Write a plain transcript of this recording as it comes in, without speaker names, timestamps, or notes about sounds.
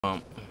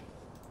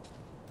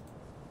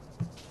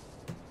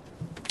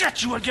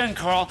Get you again,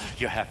 Carl.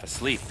 You're half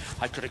asleep.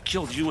 I could have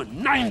killed you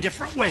in 9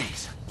 different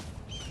ways.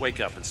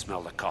 Wake up and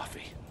smell the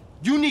coffee.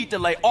 You need to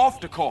lay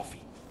off the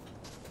coffee.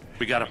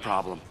 We got a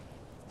problem.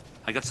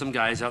 I got some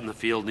guys out in the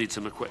field need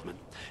some equipment.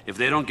 If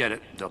they don't get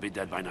it, they'll be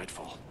dead by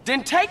nightfall.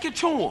 Then take it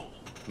to them.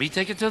 Me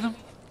take it to them?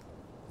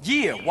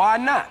 Yeah, why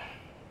not?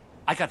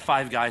 I got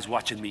 5 guys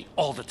watching me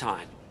all the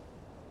time.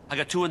 I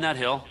got 2 in that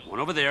hill, 1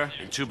 over there,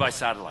 and 2 by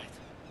satellite.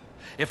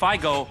 If I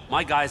go,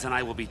 my guys and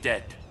I will be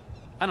dead.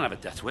 I don't have a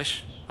death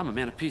wish. I'm a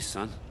man of peace,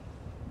 son.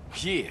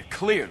 Yeah,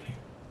 clearly.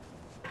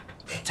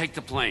 Take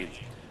the plane.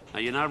 Now,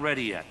 you're not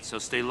ready yet, so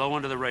stay low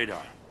under the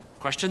radar.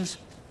 Questions?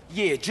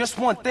 Yeah, just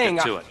one thing.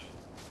 Get to it.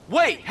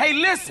 Wait, hey,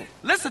 listen.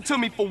 Listen to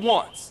me for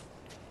once.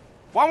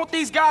 Why won't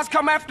these guys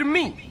come after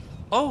me?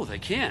 Oh, they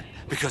can't,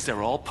 because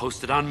they're all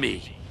posted on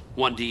me.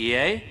 1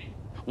 DEA,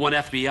 1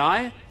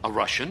 FBI, a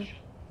Russian,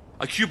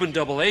 a Cuban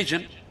double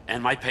agent,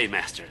 and my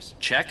paymasters.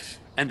 Checks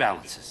and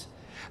balances.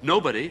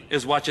 Nobody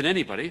is watching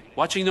anybody,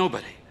 watching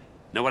nobody.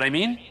 Know what I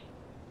mean?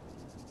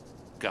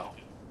 Go.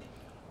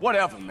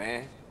 Whatever,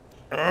 man.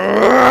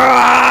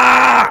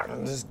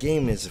 This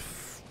game is...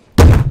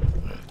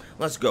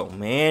 Let's go,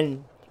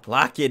 man.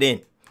 Lock it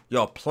in.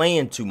 Y'all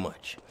playing too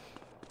much.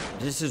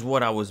 This is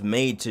what I was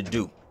made to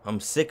do. I'm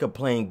sick of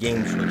playing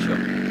games with y'all.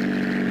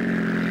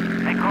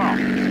 Hey, Carl,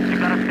 you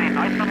gotta stay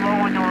nice and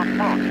low on your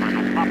approach or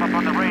you'll pop up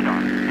on the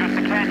radar. Use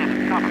the canyon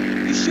as cover.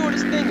 You sure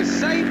this thing is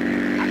safe?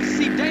 I can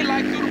see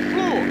daylight through the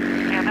floor.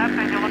 Yeah, that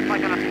thing you look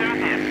like an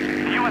enthusiast.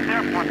 The U.S.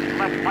 Air Force is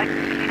less likely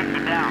to shoot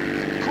you down.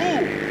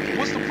 Cool.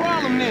 What's the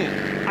problem then?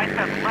 I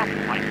said less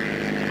likely.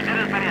 If you did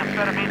as many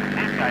amphetamines as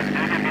these guys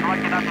do, you'd be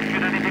lucky not to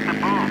shoot anything that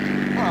moves.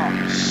 Oh,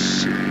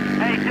 shit.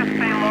 Hey, just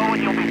stay low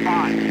and you'll be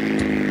fine.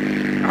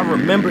 I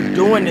remember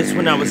doing this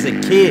when I was a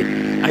kid.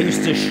 I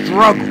used to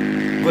struggle,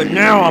 but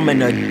now I'm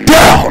an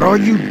adult. Are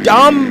you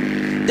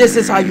dumb? This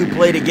is how you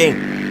play the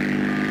game.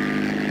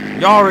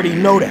 You already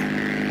know that.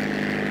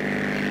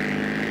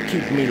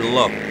 Keep me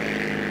low.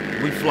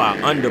 We fly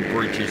under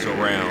bridges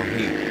around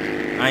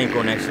here. I ain't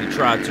gonna actually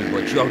try to,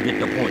 but y'all get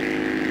the point.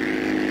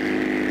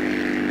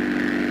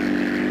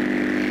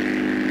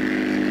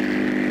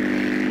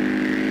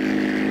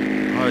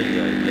 Ay,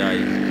 ay, ay.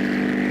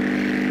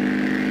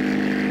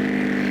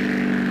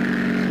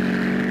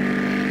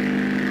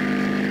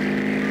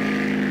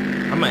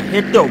 I'ma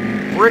hit the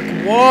brick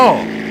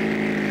wall.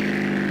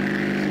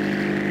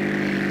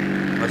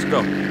 Let's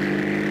go.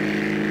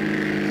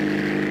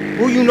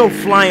 Who you know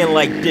flying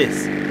like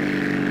this?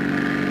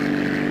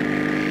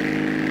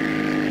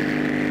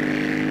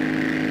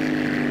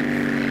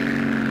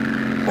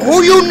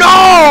 Who you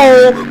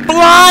know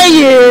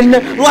flying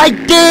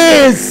like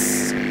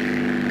this?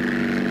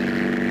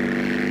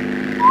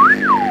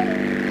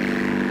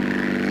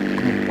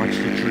 Come on, watch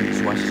the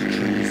trees, watch the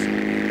trees.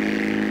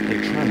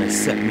 They're trying to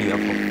set me up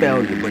for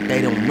failure, but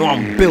they don't know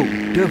I'm built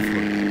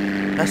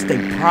different. That's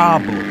their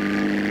problem.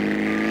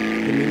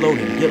 Get me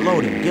loading, get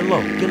loading, get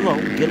low, get low,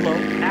 get low.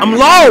 I'm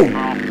low!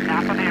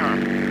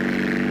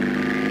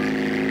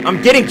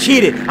 I'm getting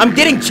cheated, I'm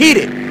getting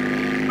cheated!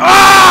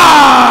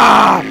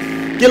 Ah!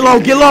 Get low,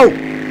 get low!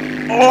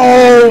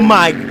 Oh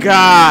my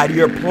God,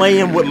 you're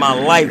playing with my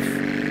life.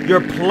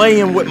 You're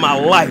playing with my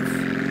life.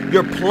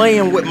 You're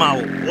playing with my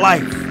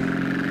life.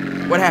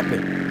 What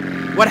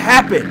happened? What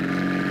happened?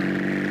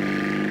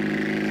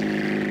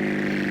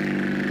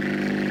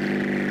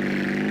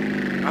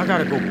 I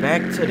gotta go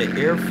back to the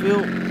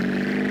airfield?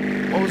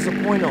 What was the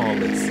point of all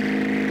this?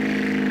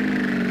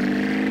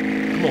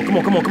 Come on, come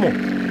on, come on, come on.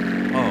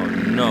 Oh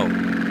no.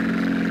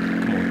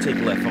 Come on, take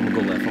left. I'm gonna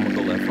go left. I'm gonna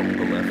go left. I'm gonna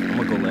go left. I'm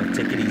gonna go left.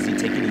 Take it easy.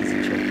 Take it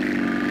easy, Chuck.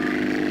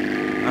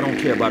 I don't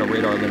care about a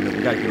radar limit.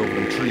 We gotta get over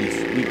them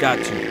trees. We got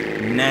to.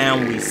 Now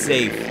we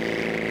safe.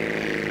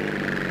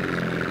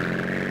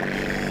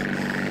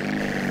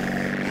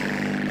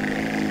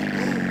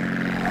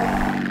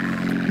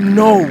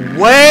 No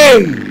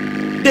way!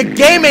 The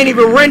game ain't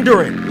even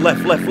rendering.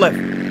 Left, left, left.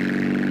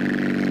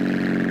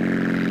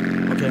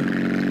 Okay.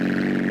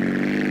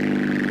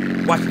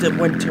 Watch the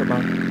wind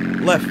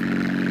turbine. Left.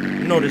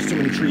 No, there's too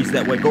many trees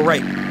that way. Go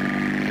right.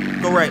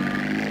 Go right.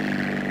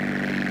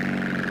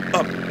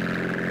 Up.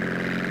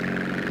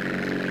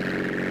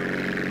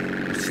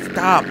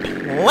 Stop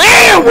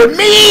playing with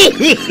me!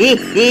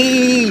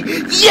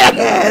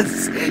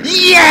 Yes!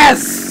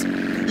 Yes!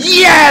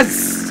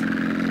 Yes!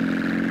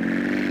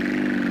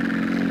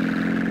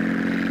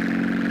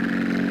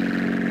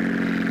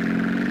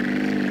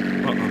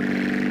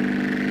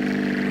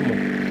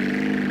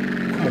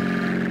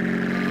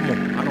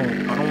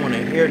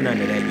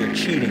 None of that. You're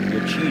cheating.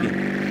 You're cheating.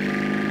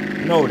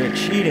 No, they're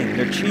cheating.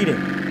 They're cheating.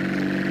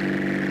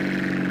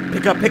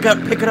 Pick up, pick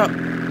up, pick it up.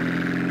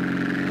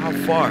 How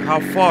far? How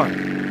far?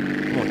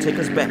 Come on, take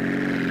us back.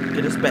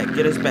 Get us back.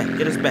 Get us back.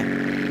 Get us back.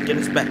 Get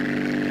us back.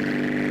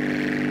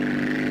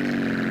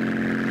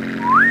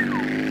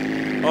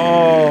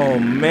 Oh,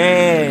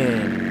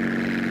 man.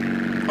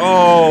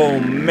 Oh,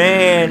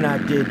 man, I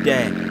did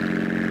that.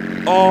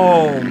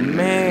 Oh,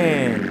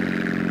 man.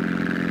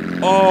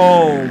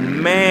 Oh,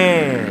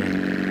 man.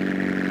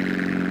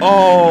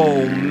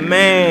 Oh,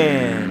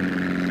 man.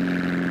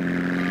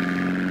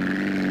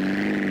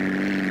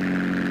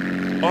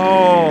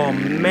 Oh,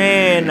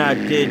 man, I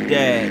did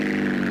that.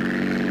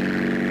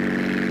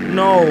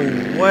 No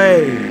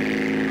way.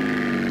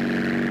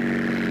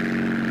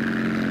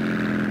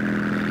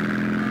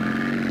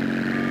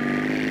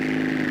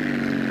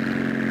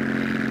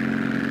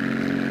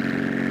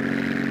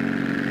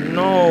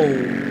 No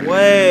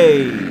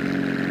way.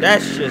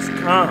 That's just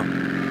calm.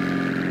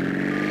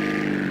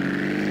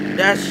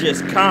 That's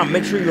just calm.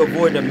 Make sure you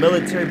avoid the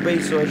military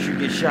base so as you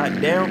get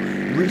shot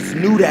down. Reese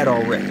knew that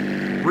already.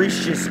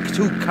 Reese just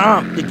too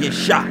calm to get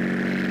shot.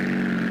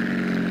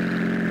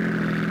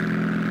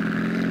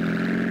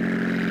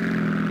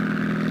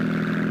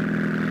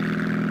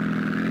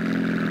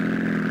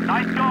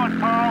 Nice going,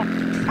 Pearl.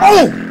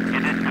 Oh! You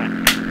did good.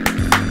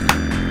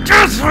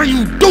 That's how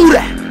you do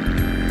that!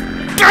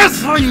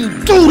 That's how you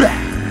do that!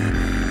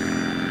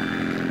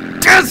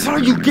 That's how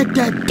you get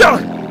that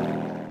done!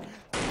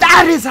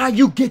 That is how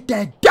you get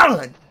that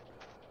done!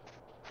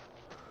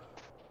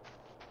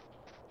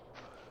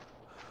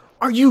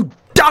 Are you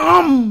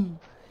dumb?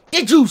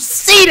 Did you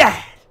see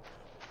that?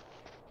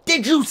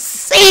 Did you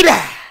see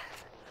that?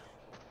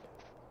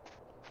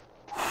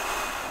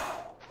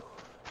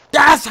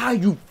 That's how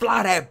you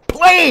fly that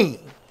plane!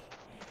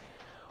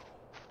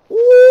 Woo-wee!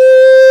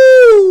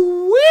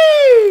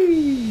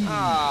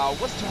 Ah,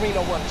 what's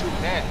Torino up to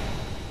now?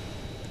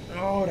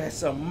 Oh,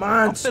 that's a I'm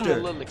monster. feeling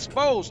a little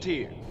exposed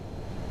here.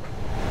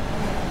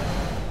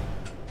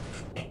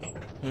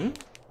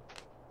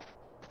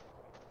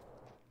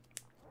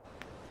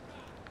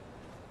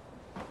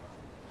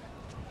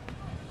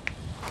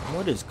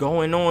 What is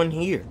going on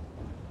here?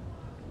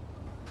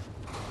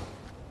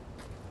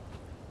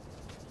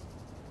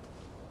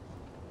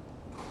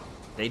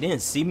 They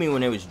didn't see me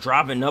when they was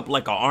driving up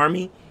like an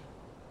army?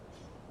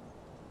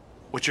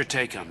 What's your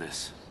take on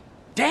this?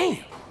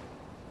 Damn!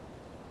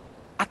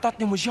 I thought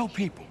them was your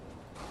people.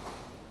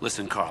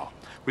 Listen, Carl,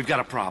 we've got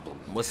a problem.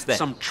 What's that?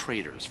 Some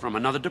traitors from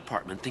another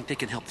department think they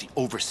can help the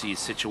overseas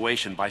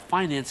situation by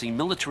financing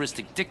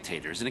militaristic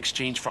dictators in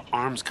exchange for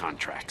arms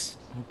contracts.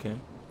 Okay.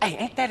 Hey,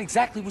 ain't that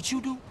exactly what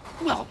you do?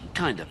 Well,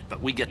 kind of,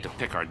 but we get to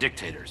pick our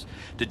dictators.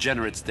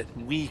 Degenerates that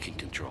we can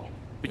control.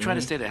 We try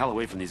to stay the hell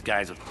away from these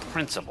guys with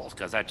principles,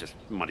 because that just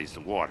muddies the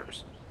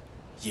waters.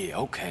 Yeah,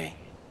 okay.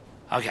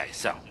 Okay,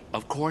 so,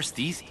 of course,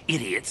 these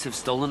idiots have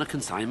stolen a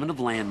consignment of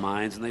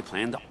landmines, and they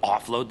plan to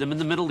offload them in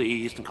the Middle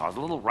East and cause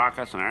a little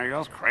ruckus, and everybody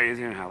goes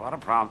crazy and have a lot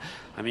of problems.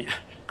 I mean,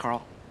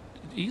 Carl,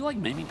 do you like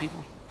maiming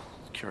people?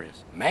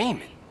 Curious.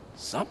 Maiming?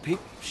 Some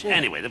people, shit.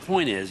 Anyway, the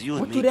point is, you and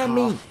What me, do that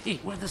Carl, mean?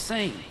 hey, we're the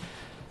same.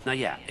 Now,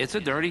 yeah, it's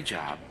a dirty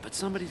job, but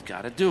somebody's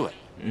got to do it.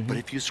 But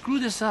if you screw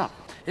this up,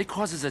 it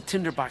causes a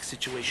tinderbox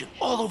situation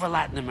all over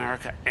Latin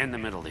America and the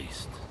Middle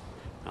East.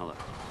 Now, look,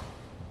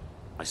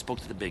 I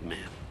spoke to the big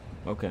man.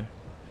 Okay.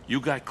 You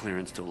got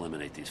clearance to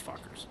eliminate these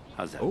fuckers.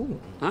 How's that?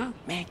 Ooh. Huh?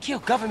 Man, kill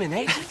government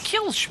agents.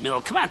 Kill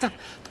Schmill. Come on,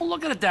 don't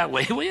look at it that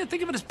way. Will you?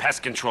 Think of it as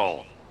pest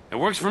control. It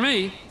works for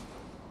me.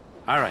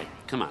 All right,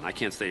 come on. I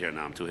can't stay here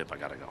now. I'm too hip. I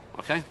gotta go.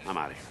 Okay? I'm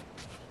out of here.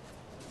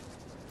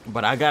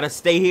 But I gotta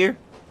stay here?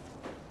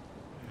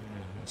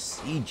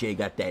 CJ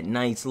got that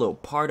nice little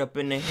part up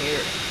in the hair.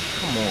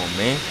 Come on,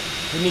 man.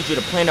 We need you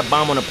to plant a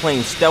bomb on a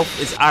plane. Stealth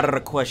is out of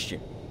the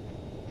question.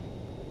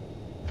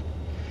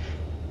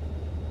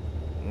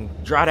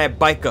 Draw that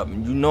bike up. You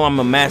know I'm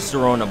a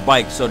master on a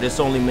bike, so this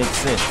only makes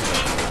sense.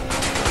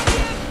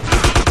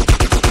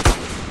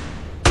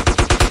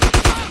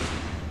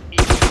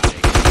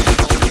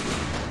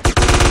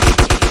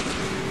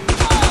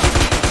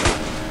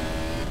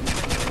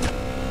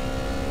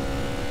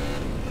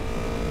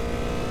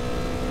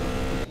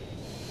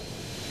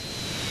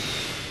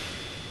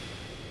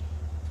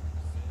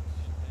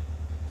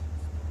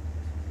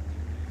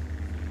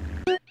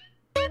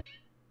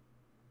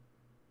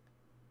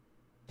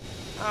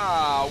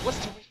 Ah, what's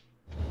the...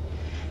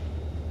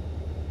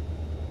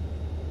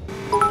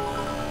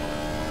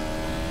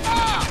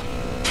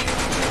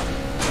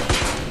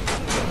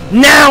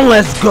 Now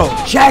let's go,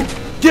 Chad.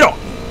 Get on.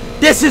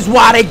 This is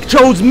why they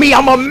chose me.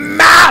 I'm a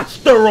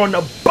master on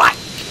the bike.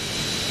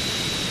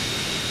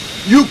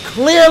 You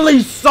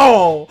clearly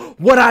saw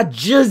what I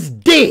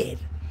just did.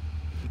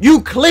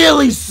 You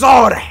clearly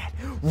saw that.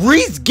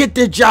 Reese, get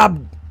the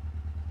job.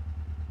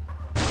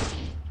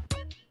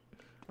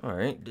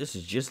 Alright, this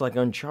is just like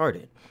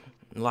Uncharted.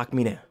 Lock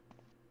me down.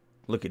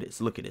 Look at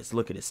this, look at this,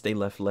 look at this. Stay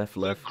left, left,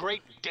 left.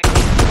 Great day.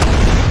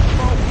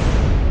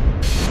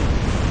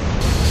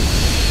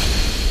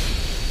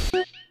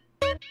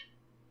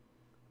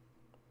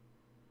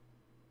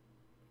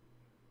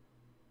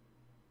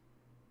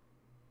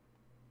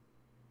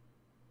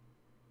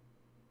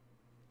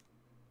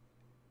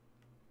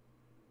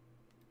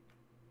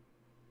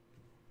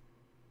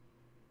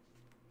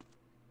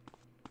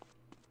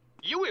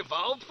 You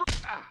evolved from...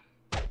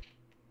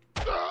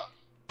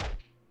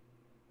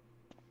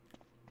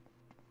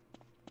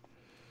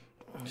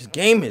 This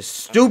game is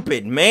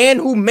stupid, man.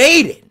 Who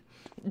made it?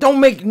 Don't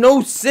make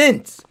no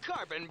sense.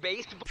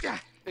 Carbon-based...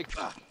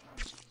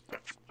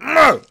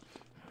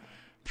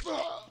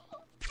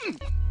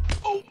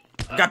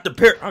 I got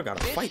the I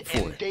gotta fight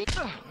for it.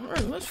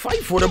 Alright, let's fight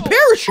for the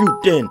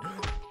parachute then.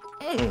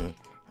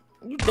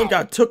 You think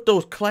I took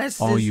those classes?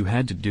 All you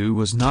had to do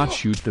was not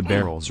shoot the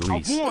barrels,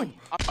 Reese. What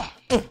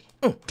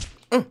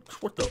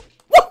the?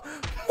 What?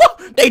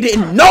 They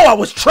didn't know I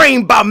was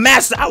trained by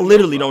Master. I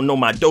literally don't know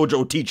my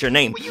dojo teacher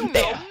name.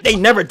 They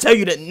never tell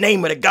you the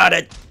name of the guy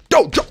that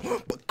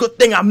dojo. But good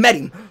thing I met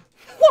him.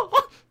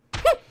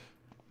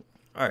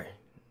 Alright,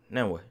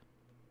 now what?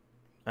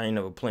 I ain't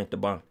never planted the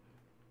bomb.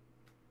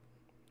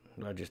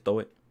 Did I just throw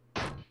it?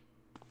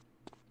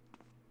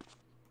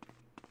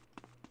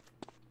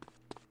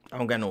 I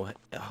don't got no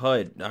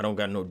HUD. I don't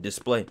got no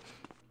display.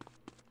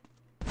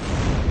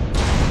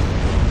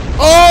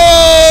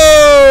 Oh!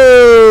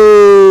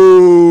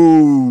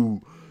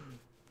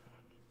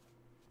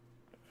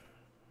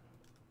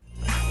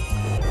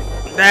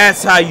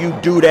 That's how you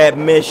do that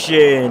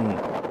mission.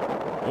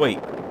 Wait,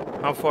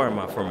 how far am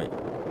I from it?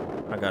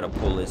 I gotta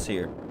pull this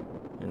here.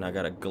 And I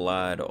gotta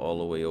glide all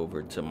the way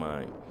over to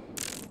my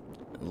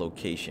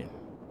location.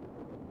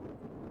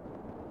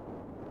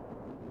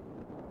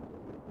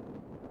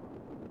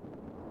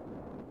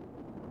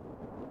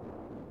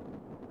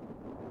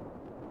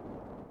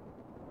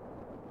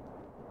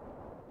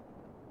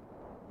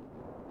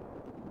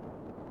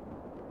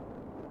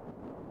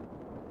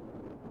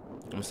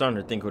 I'm starting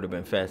to think it would have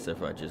been faster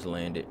if I just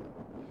landed.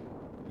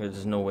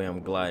 There's no way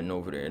I'm gliding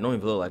over there. It don't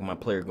even look like my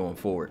player going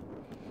forward.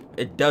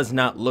 It does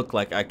not look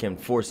like I can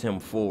force him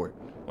forward.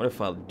 What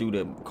if I do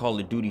the Call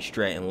of Duty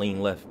strat and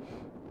lean left?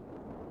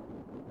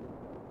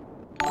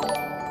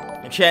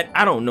 And chat,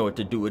 I don't know what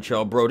to do with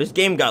y'all, bro. This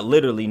game got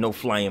literally no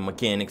flying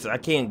mechanics. I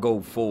can't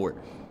go forward.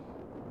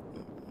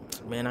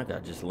 Man, I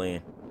gotta just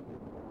land.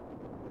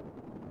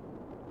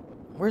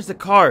 Where's the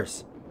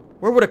cars?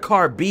 Where would a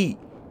car be?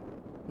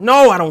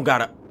 No, I don't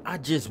gotta. I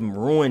just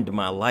ruined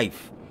my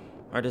life.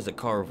 Alright, there's a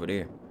car over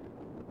there.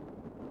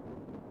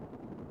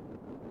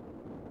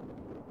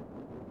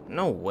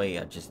 No way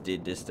I just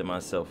did this to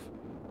myself.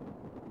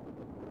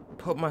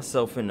 Put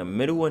myself in the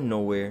middle of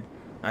nowhere.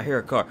 I hear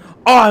a car.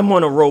 Oh, I'm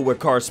on a road where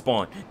cars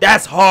spawn.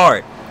 That's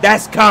hard.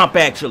 That's comp,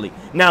 actually.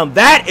 Now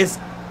that is...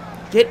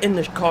 Get in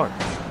the car.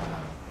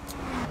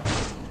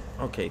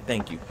 Okay,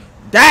 thank you.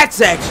 That's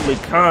actually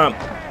comp.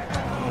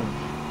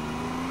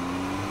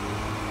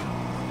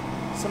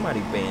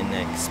 Somebody ban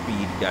that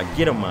speed guy.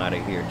 Get him out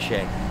of here,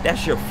 chat.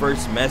 That's your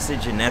first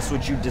message, and that's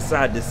what you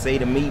decide to say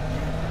to me?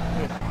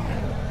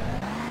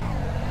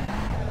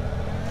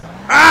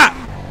 Ah!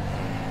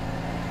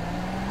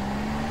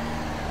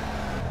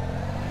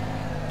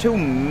 To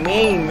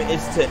maim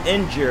is to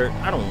injure.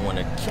 I don't want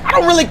to. I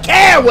don't really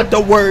care what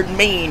the word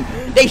mean.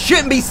 They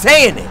shouldn't be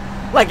saying it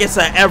like it's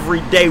an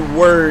everyday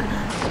word.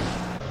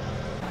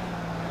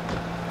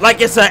 Like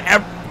it's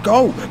a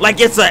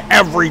like it's an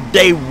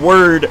everyday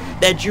word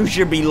that you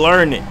should be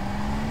learning.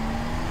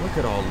 Look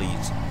at all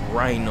these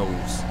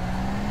rhinos.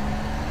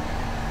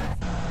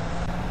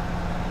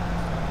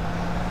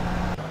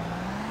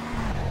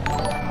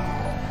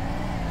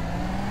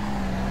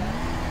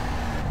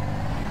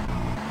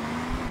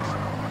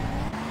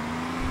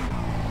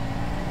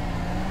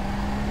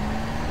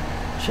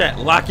 Chat,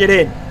 lock it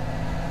in.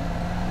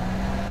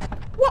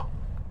 What?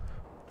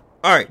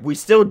 Alright, we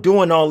still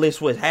doing all this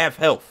with half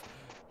health.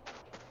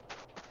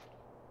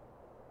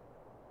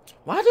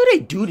 Why do they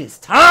do this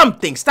time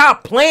thing?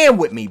 Stop playing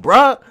with me,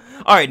 bruh.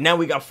 Alright, now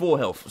we got full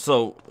health.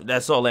 So,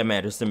 that's all that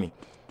matters to me.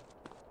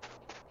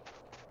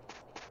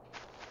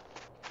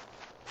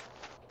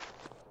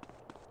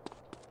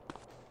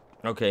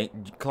 Okay,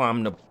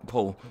 climb the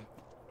pole.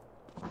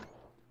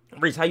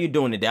 Reese, how you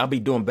doing today? I'll be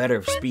doing better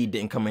if Speed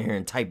didn't come in here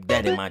and type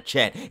that in my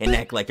chat and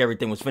act like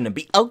everything was finna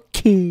be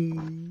okay.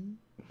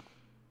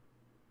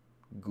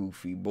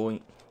 Goofy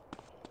boy.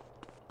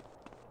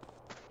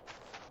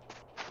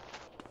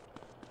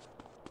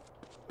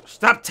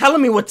 Stop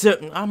telling me what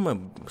to... I'm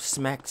gonna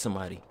smack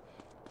somebody.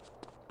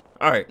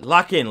 Alright,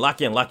 lock in,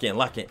 lock in, lock in,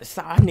 lock in.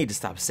 Stop, I need to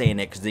stop saying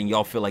that because then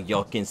y'all feel like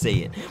y'all can say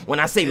it. When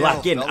I say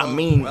lock in, I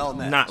mean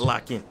not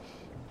lock in.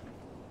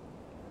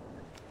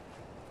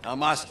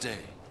 Namaste.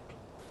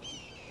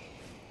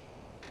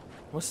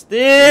 What's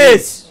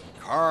this?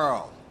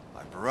 Carl,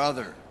 my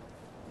brother.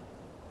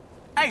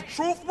 Hey,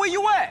 Truth, where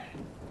you at?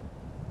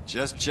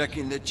 Just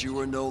checking that you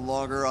were no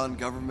longer on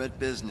government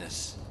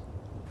business.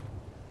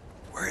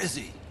 Where is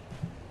he?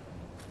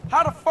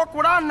 How the fuck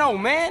would I know,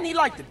 man? He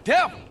like the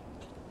devil.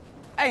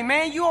 Hey,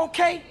 man, you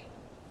okay?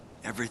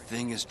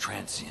 Everything is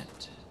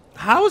transient.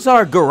 How's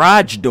our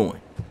garage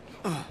doing?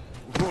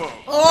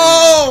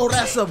 Oh,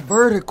 that's a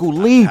vertical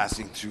leap.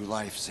 Passing through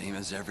life, same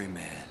as every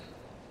man.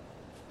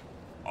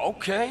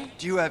 Okay.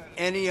 Do you have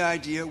any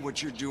idea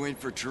what you're doing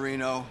for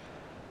Torino?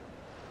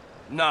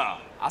 Nah,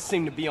 I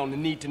seem to be on the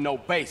need-to-know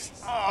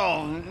basis.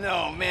 Oh,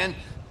 no, man.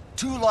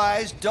 Two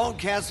lies don't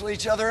cancel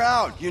each other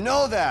out. You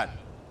know that.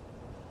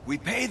 We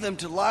pay them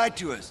to lie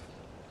to us.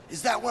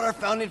 Is that what our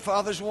founding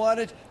fathers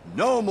wanted?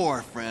 No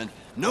more, friend.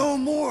 No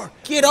more.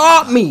 Get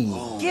off me.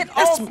 Oh, Get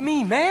off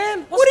me,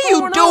 man. What are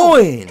you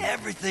doing?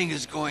 everything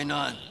is going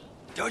on.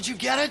 Don't you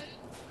get it?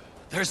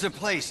 There's a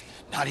place,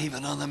 not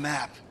even on the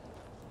map,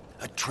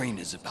 A train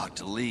is about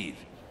to leave.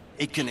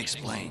 It can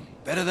explain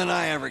better than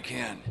I ever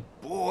can.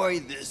 Boy,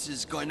 this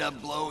is going to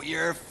blow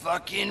your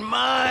fucking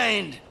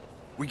mind.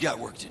 We got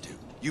work to do.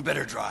 You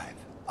better drive.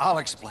 I'll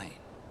explain.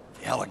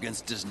 The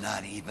elegance does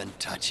not even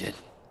touch it.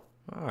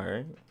 All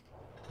right.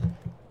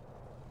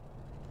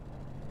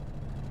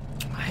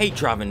 I hate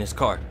driving this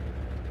car.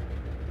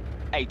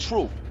 Hey,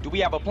 Truth, do we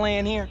have a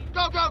plan here?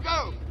 Go, go,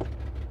 go!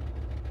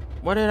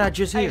 What did I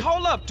just hear? Hey,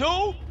 hold up,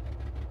 dude!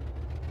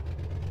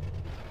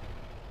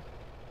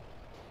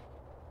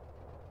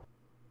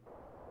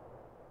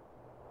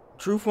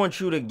 Truth wants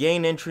you to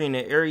gain entry in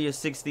the Area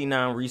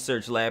 69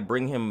 research lab.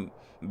 Bring him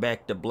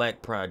back the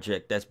Black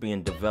Project that's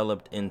being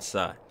developed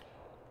inside.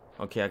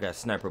 Okay, I got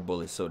sniper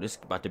bullets, so this is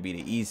about to be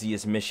the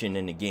easiest mission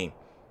in the game.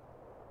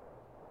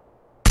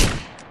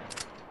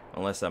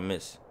 Unless I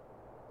miss.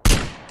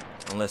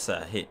 Unless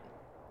I hit.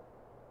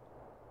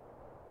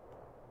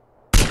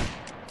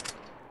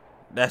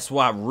 That's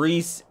why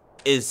Reese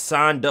is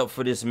signed up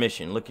for this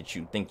mission. Look at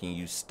you, thinking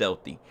you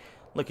stealthy.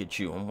 Look at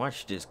you, and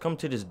watch this. Come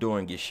to this door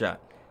and get shot.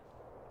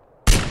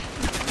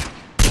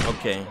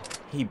 Okay,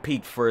 he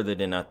peeked further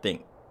than I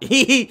think.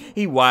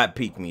 He wide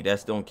peeked me.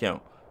 That don't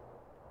count.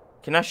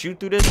 Can I shoot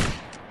through this?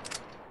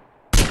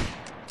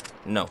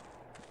 No.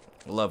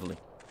 Lovely.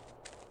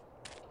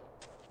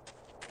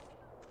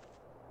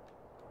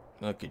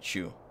 Look at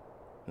you.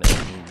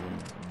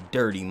 That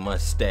dirty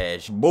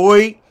mustache,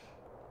 boy.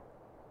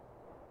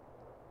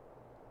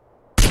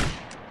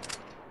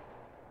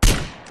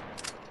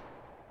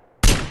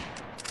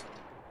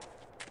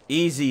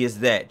 Easy as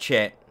that,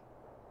 chat.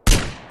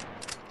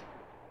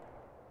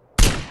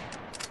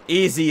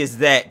 Easy as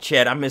that,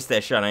 chat. I missed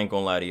that shot. I ain't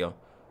gonna lie to y'all.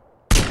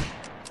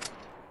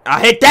 I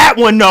hit that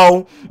one,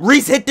 though.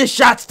 Reese hit the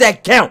shots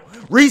that count.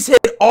 Reese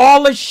hit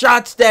all the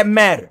shots that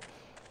matter.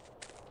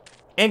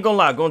 Ain't gonna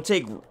lie. Gonna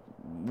take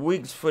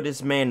weeks for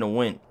this man to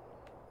win.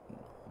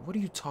 What are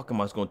you talking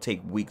about? It's gonna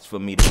take weeks for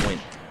me to win.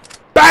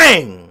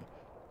 Bang!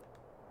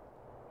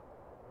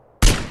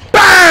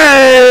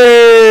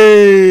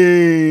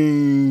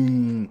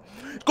 Bang!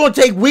 It's gonna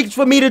take weeks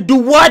for me to do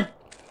what?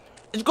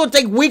 It's gonna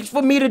take weeks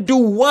for me to do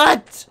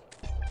what?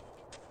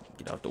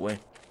 Get out the way.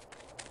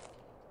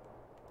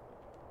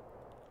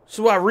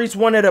 So I reached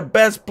one of the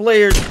best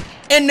players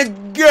in the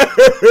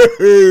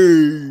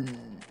game.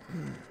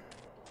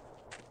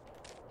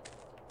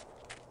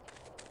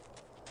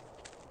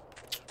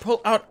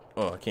 Pull out.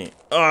 Oh, I can't.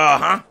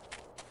 Uh-huh.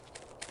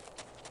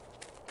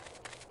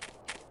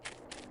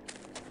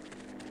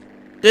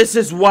 This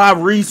is why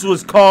Reese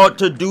was called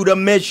to do the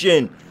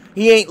mission.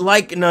 He ain't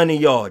like none of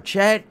y'all,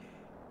 chat.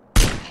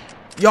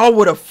 Y'all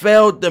would have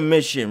failed the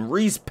mission.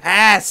 Reese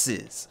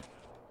passes.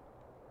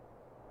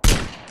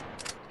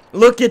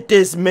 Look at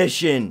this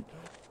mission.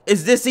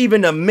 Is this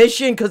even a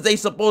mission? Because they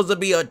supposed to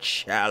be a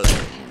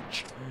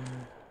challenge.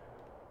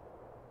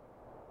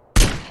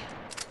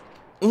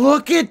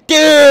 Look at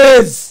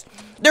this.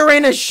 There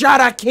ain't a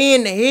shot I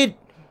can't hit.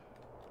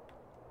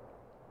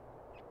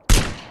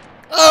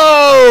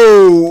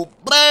 Oh,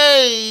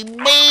 baby.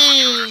 Condition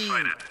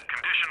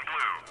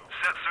blue.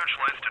 Set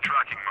searchlights to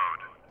tracking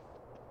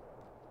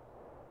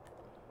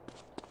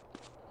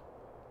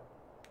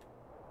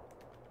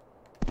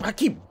mode. I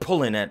keep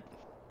pulling at.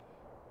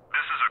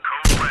 This is a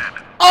code red.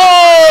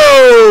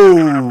 Oh!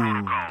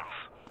 Protocols.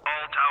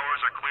 All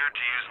towers are cleared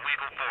to use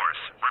lethal force.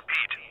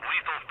 Repeat,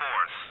 lethal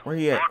force. Where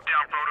he at?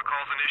 Lockdown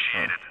protocols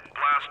initiated.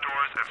 Blast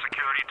doors and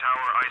security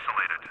tower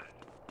isolated.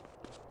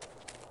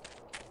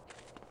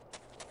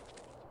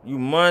 You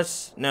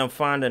must now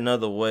find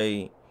another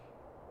way.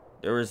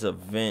 There is a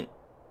vent.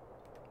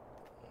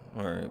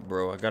 Alright,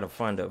 bro. I gotta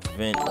find a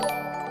vent.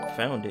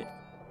 Found it.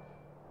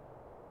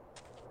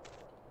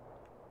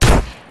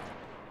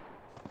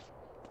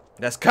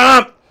 That's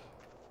comp!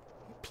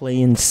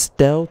 Playing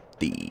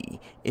stealthy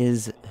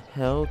is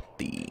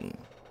healthy.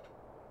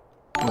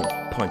 I'm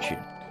gonna punch it.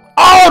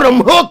 Oh, them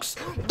hooks!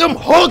 Them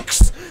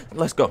hooks!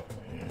 Let's go.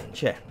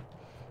 Chat.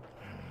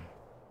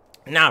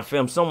 Nah,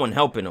 fam. Someone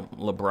helping him.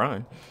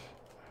 LeBron.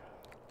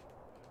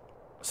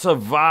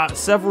 Survive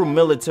several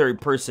military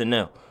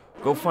personnel.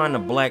 Go find the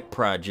Black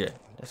Project.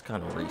 That's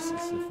kind of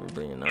racist, if we're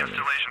being honest.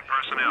 Installation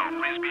personnel,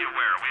 please be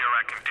aware we are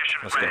at condition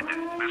red.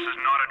 This is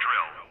not a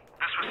drill.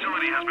 This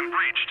facility has been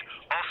breached.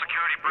 All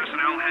security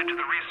personnel head to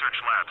the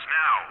research labs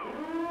now.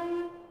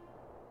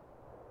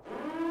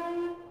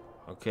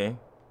 Okay.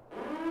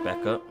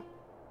 Back up.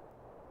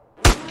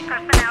 Personnel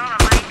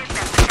reminded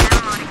that the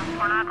downloading of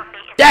pornography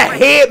is That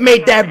head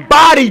made that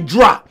body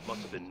drop.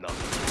 must have been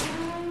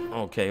nothing.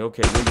 Okay,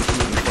 okay. Where you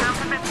shooting from?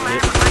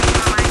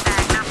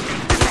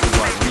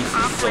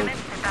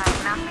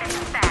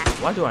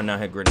 Why do I not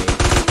have grenades?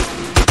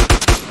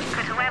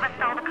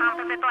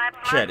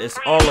 Chat, it's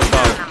all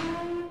about.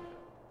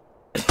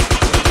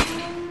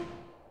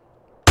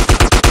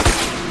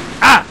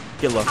 Ah!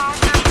 Get low.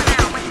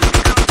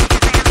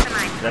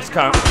 That's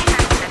comp.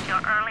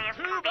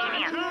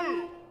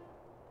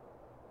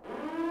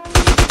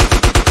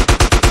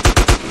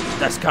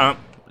 That's comp.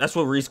 That's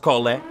what Reese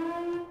call that.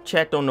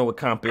 Chat don't know what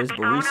comp is, but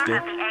Reese do.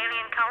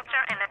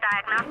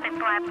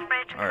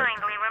 Alright.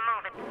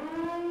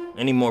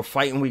 Any more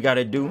fighting we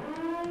gotta do?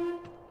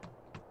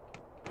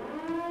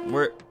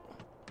 Where?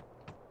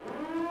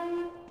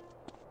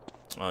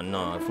 Oh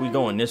no, if we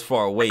going this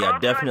far away, I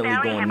definitely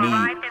gonna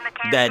need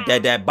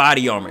that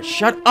body armor.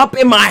 Shut up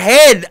in my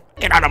head!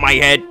 Get out of my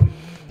head!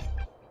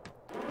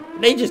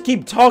 They just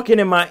keep talking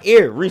in my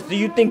ear. Reese, do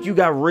you think you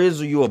got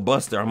Riz or you a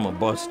buster? I'm a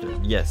buster.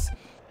 Yes.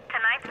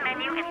 Tonight's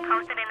menu is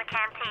posted in the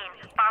canteen.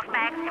 Boss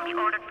bags can be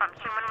ordered from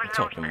human resources.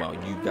 Talking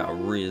about you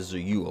got Riz or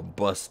you a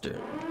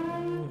buster.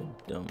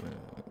 Dumb man.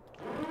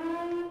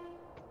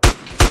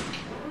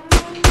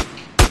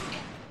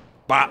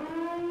 Bop.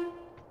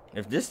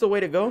 If this the way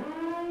to go,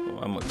 well,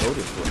 I'm gonna go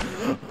this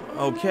way.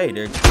 Okay,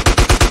 there.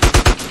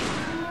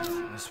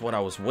 That's what I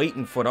was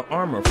waiting for the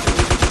armor for.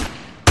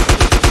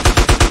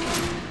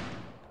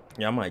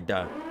 Yeah, I might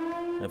die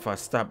if I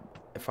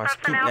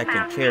keep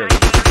acting careless.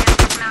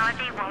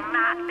 Technology will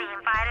not be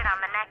invited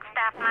on the next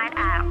staff night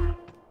out.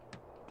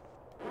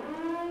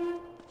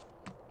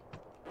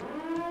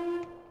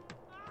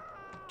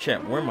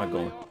 Chat, where am I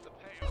going?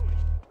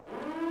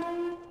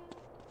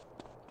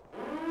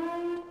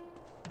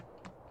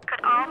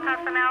 Could all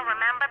personnel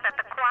remember that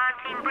the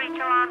quarantine breach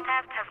alarm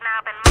test has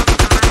now been moved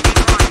to Monday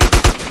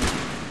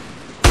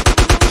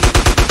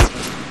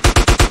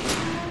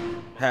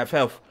morning? Half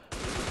health.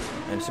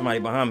 And somebody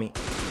behind me.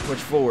 Push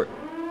forward.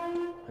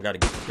 I gotta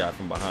get this guy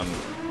from behind me.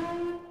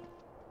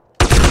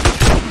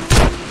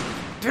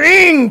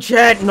 Dang,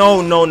 chat!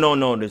 No.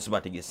 This is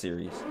about to get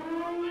serious.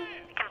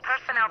 Can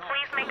personnel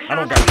please make sure I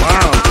don't got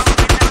bombs.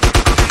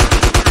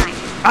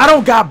 I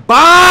don't got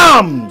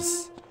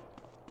bombs!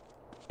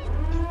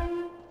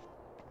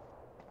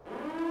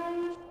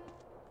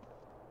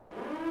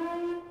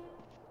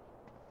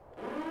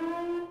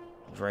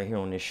 It's right here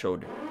on this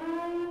shoulder.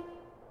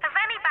 Has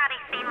anybody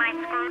seen my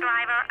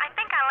screwdriver? I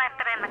think I left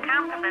it in the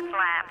composites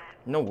lab.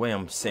 No way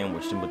I'm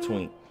sandwiched in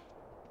between.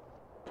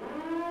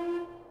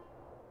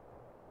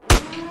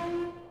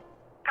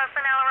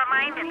 Personnel are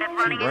reminded that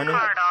running in running?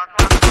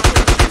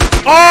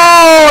 corridors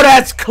Oh,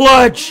 that's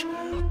clutch!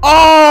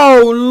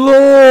 Oh,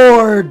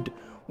 Lord!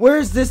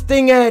 Where's this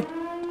thing at?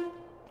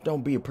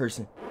 Don't be a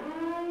person.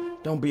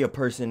 Don't be a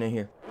person in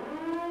here.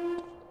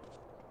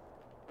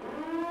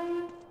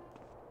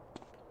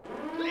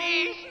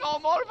 Please, no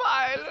more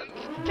violence.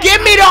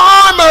 Give me the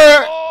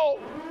armor!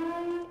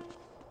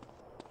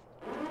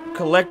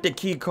 Collect the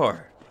key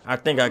card. I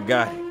think I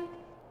got it.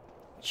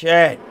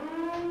 Chad.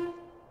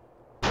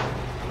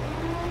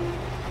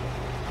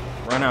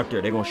 Run out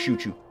there. They're gonna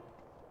shoot you.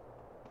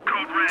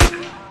 Code red. Code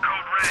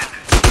red.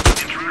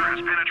 Intruder has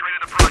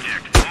penetrated the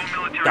project. All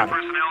military Got it.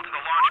 personnel to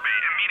the launch bay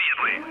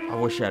immediately. I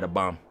wish I had a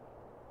bomb.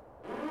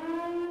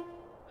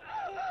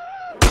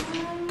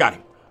 Got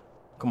him.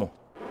 Come on.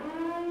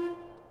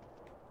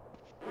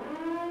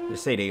 They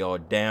say they all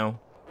down.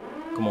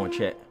 Come on,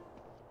 chat.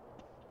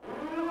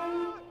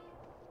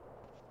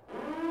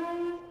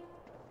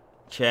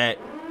 Chat.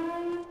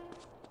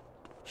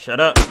 Shut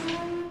up.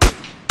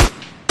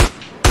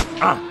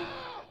 Ah.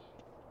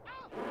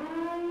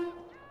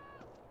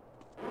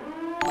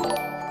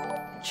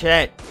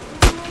 Chat.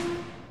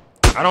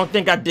 I don't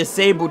think I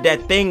disabled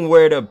that thing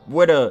where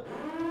the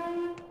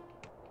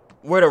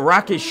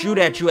rockets shoot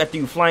at you after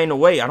you flying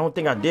away. I don't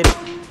think I did it.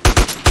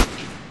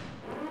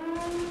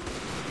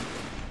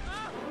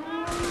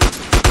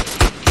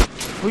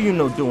 Who you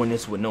know doing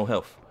this with no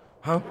health?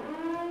 Huh?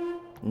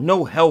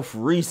 No health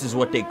Reese is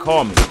what they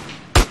call me.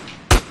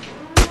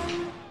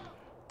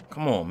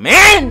 Come on,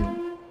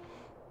 man!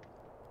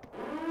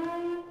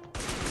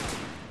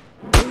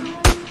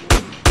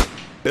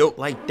 Built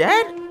like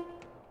that?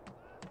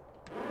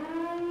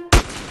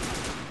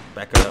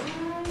 Back it up.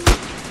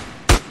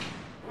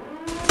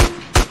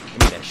 Give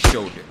me that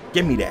shoulder.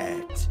 Give me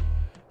that.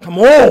 Come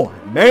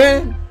on,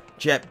 man!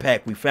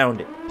 Jetpack, we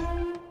found it.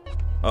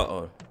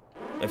 Uh-oh.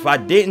 If I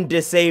didn't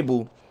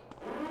disable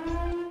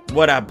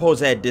what I supposed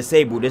to have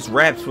disabled, it's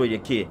raps for your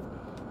kid.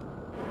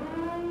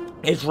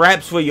 It's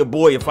raps for your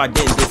boy if I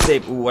didn't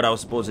disable what I was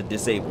supposed to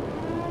disable.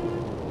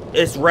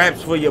 It's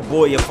raps for your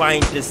boy if I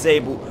ain't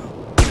disabled.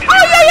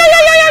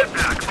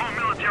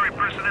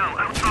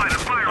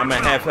 I'm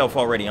at half health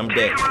already. I'm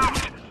dead.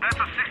 That's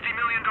a $60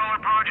 million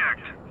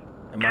project.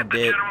 Am I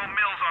dead? General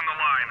Mills on the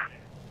line.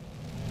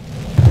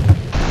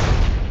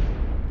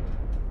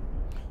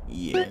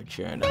 Yeah,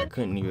 Chad, I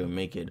couldn't even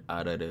make it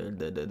out of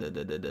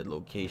the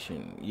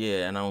location.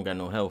 Yeah, and I don't got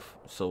no health.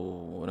 So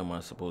what am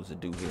I supposed to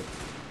do here?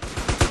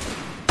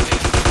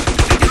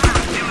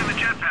 Stealing the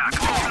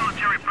jetpack. All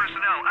military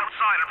personnel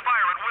outside and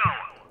fire at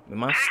will.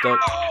 Am I stuck?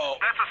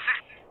 That's a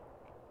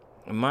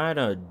Am I in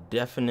a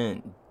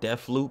definite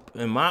death loop?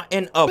 Am I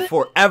in a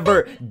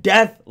forever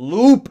death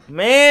loop,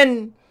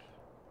 man?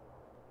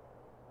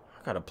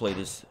 I gotta play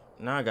this.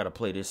 Now I gotta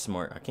play this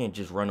smart. I can't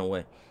just run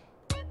away.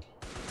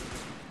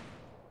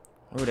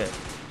 Where that?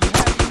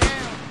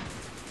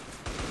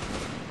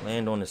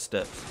 Land on the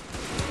steps.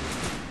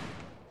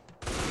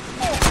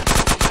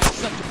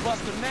 Such a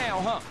buster now,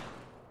 huh?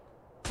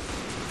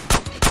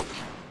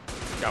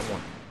 Got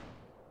one.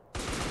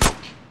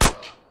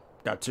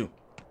 Got two.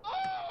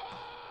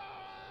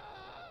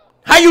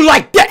 How you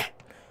like that?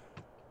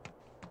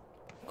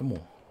 Come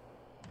on.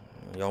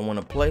 Y'all want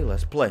to play?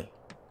 Let's play.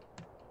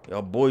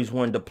 Y'all boys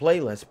wanted to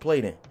play? Let's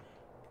play then.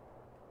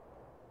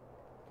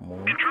 Come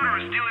on. Intruder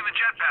is stealing the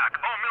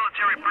jetpack. All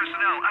military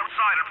personnel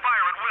outside and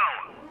fire at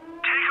will.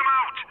 Take him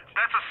out.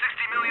 That's a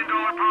 $60 million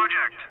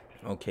project.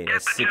 Okay,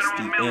 that's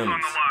 60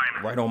 M's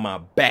right on my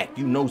back.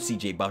 You know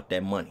CJ about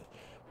that money.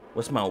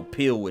 What's my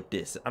appeal with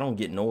this? I don't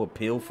get no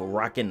appeal for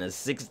rocking a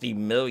 $60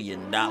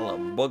 million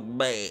book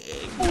bag.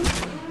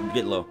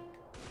 Get low.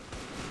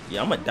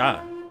 Yeah, I'm gonna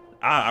die.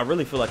 I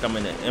really feel like I'm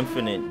in an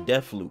infinite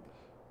death loop.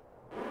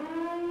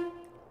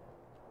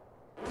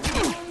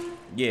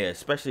 Yeah,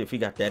 especially if he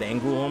got that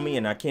angle on me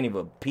and I can't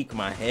even peek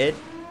my head.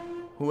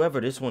 Whoever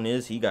this one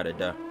is, he gotta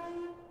die.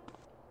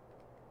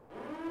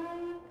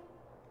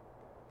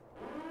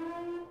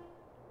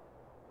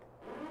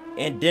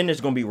 And then there's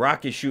gonna be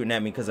rockets shooting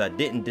at me because I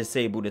didn't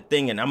disable the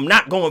thing and I'm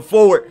not going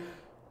forward.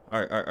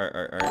 Alright.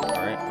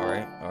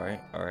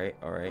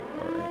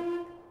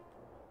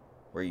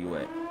 Where you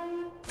at?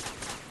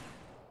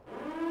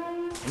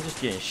 I'm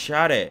just getting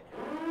shot at.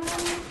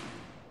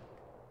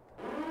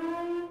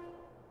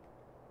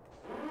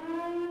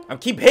 I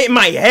keep hitting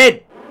my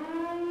head.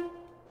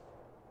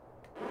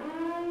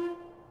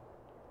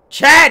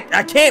 Chat,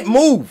 I can't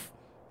move.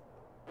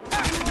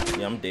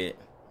 Yeah, I'm dead.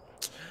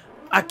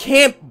 I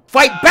can't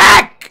fight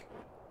back.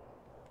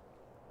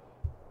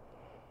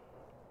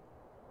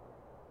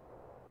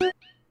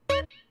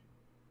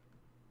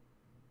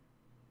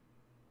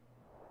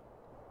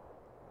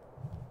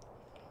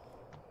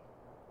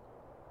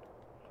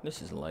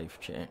 This is life,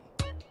 chat.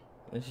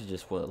 This is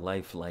just what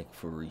life like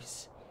for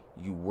Reese.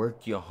 You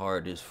work your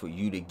hardest for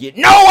you to get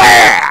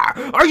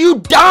nowhere! Are you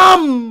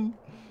dumb?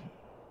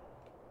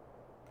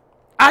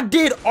 I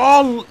did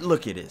all...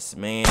 Look at this,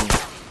 man.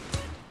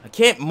 I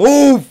can't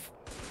move.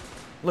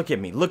 Look at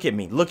me, look at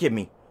me, look at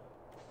me.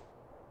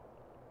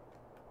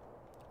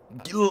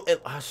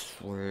 I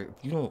swear, if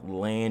you don't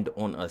land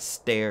on a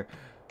stair...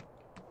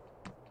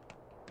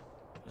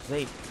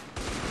 You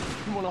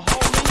wanna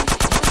hold me?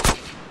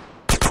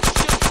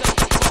 Shit, get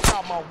the fuck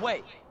out my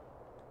way.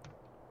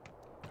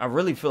 I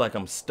really feel like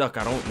I'm stuck.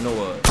 I don't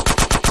know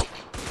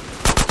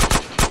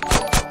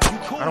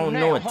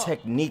a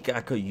technique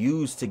I could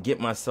use to get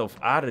myself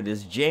out of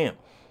this jam.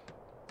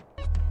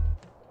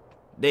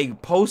 They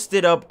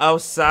posted up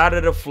outside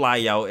of the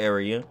flyout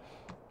area.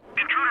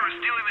 Intruder is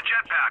stealing the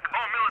jetpack.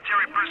 All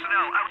military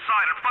personnel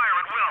outside and fire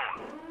at will.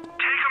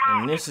 Take him out.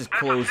 And this is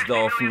closed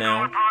off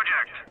now.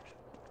 Project.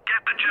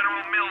 Get the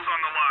General Mills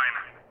on the line.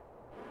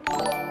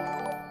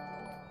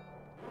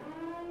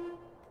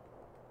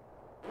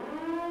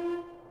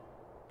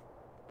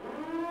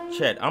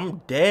 Chat,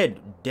 I'm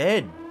dead.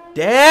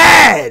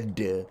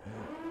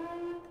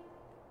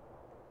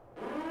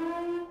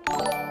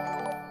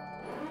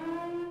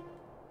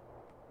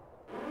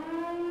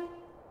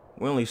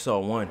 We only saw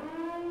one.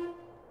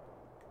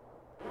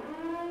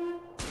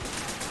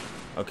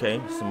 Okay,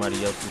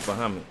 somebody else is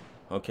behind me.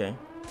 Okay.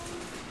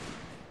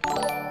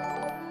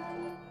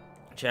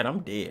 Chat, I'm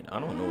dead. I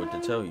don't know what to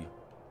tell you.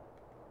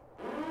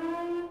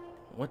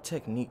 What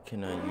technique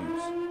can I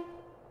use?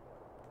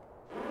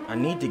 I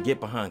need to get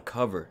behind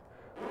cover.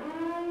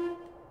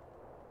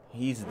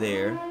 He's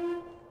there.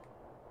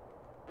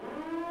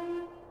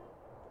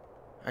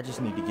 I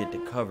just need to get to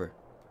cover.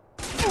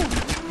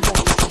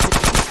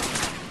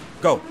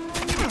 Go.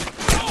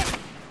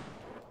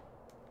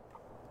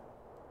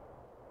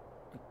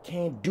 I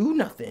can't do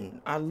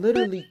nothing. I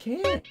literally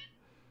can't.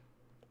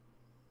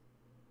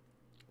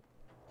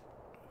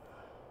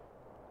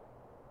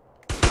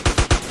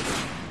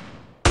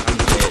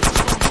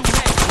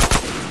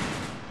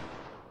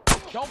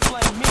 Don't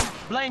blame me,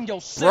 blame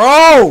yourself.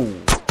 Bro!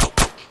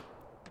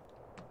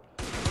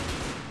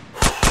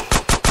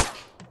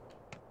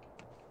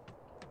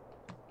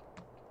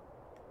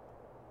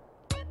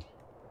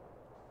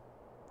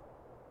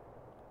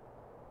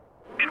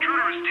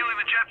 Intruder is stealing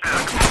the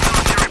jetpack.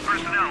 Military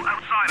personnel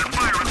outside and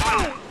fire at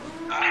will.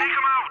 Take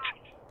him out.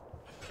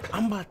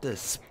 I'm about to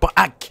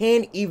I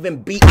can't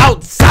even be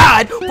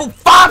outside for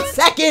 5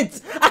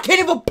 seconds! I can't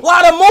even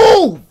plot a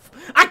move!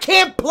 I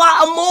can't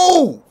plot a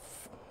move!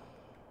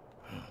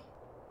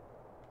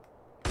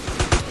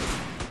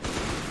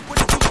 What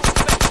did you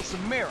expect? It's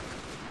America.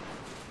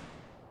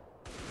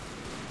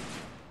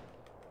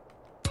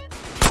 Now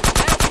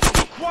can you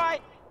be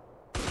quiet?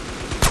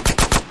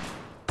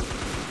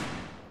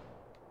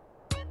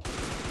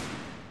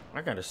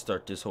 I gotta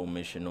start this whole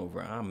mission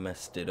over. I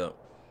messed it up.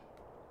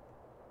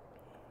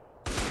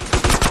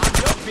 I'm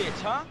your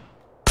bitch, huh?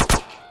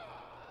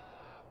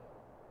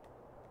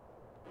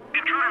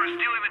 Intruder is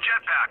stealing the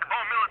jetpack.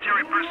 All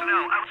military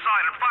personnel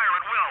outside and fire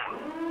at will.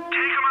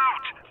 Take him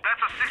out.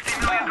 That's a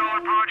 $60 million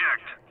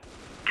project.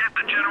 Get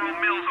the General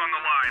Mills on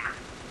the line.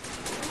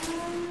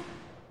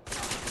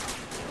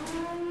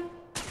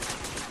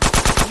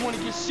 You wanna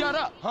get shut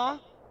up, huh?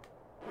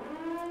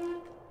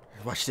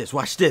 Watch this,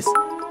 watch this.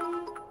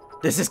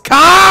 This is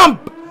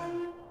comp!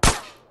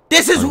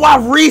 This is why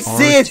Reese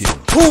is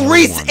who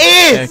Reese is!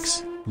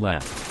 X,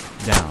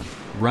 left, down,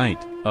 right,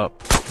 up,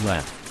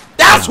 left.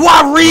 That's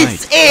why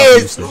Reese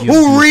is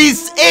who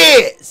Reese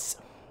is.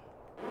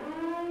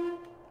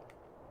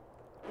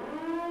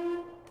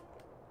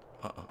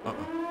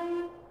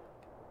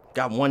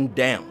 Got one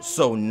down.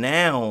 So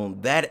now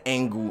that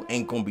angle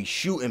ain't gonna be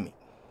shooting me.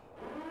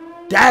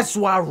 That's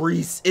why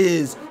Reese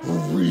is who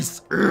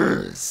Reese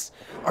is.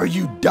 Are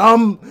you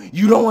dumb?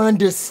 You don't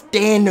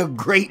understand the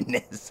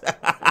greatness.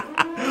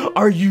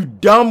 Are you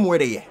dumb? Where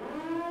they at?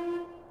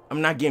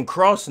 I'm not getting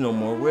crossed no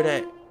more. Where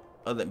that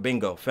other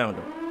bingo? Found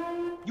him.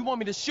 You want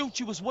me to shoot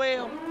you as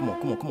well? Come on,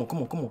 come on, come on, come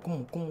on, come on, come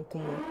on, come on,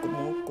 come on, come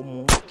on, come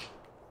on.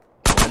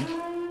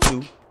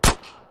 1,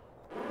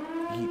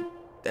 2.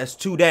 That's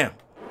 2 down.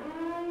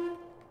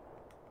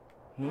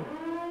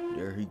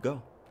 There he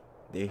go.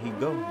 There he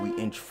go. We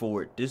inch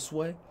forward this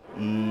way.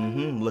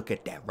 Look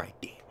at that right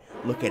there.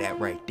 Look at that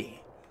right there.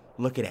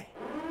 Look at that.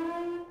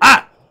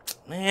 Ah!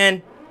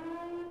 Man.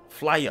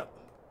 Fly up.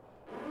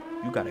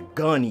 You got a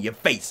gun in your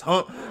face,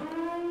 huh?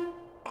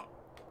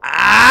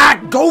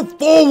 Ah! Go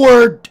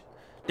forward!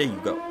 There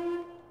you go.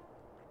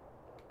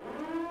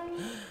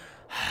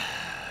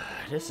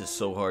 This is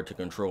so hard to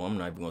control. I'm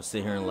not even gonna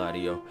sit here and lie to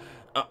you.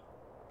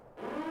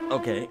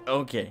 Okay.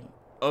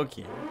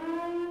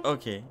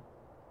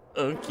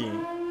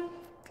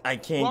 I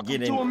can't Welcome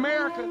get in. to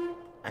America.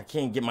 I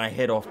can't get my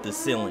head off the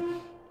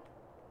ceiling.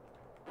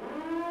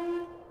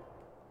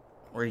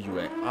 Where you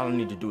at? All I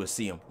need to do is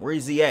see him. Where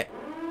is he at?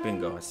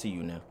 Bingo, I see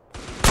you now.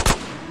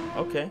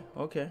 Okay.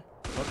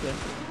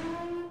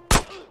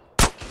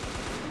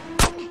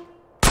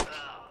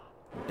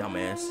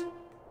 Dumbass.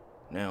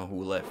 Now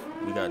who left?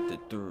 We got the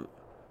through.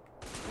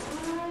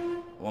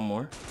 One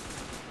more.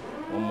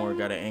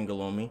 Got an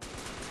angle on me.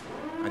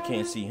 I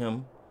can't see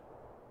him.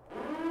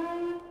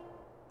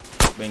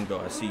 Bingo,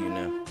 I see you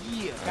now.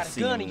 Yeah, got a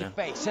gun in your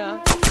face,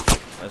 huh?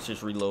 Let's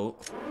just reload.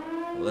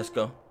 Let's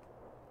go.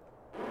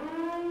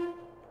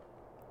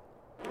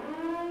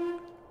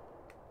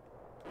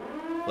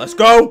 Let's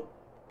go!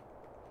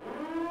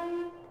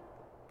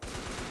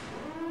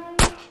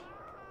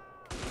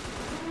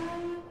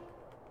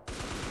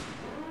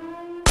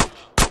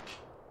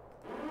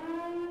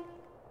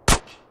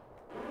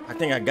 I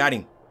think I got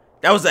him.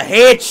 That was a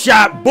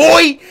headshot,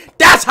 boy!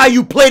 That's how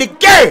you play the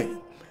game!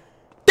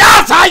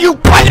 That's how you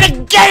play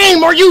the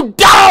game! Are you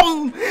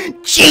dumb?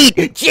 Cheat!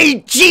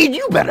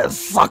 You better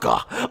sucker!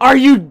 Are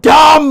you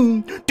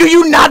dumb? Do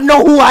you not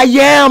know who I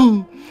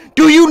am?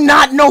 Do you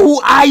not know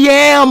who I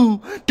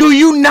am? Do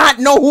you not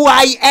know who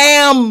I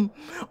am?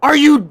 Are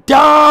you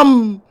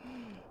dumb?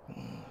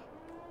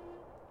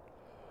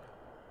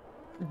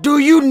 Do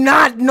you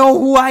not know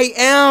who I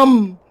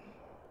am?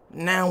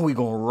 Now we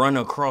gonna run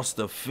across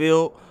the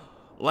field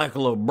like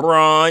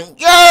LeBron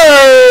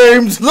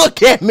James.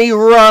 Look at me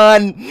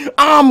run.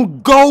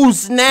 I'm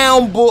Ghost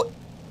now, boy.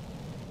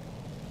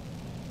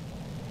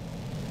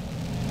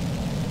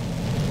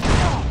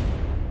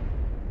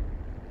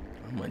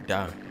 I'm gonna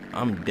die.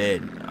 I'm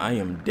dead. I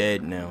am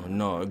dead now.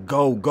 No,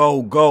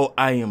 go.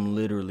 I am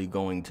literally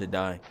going to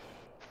die.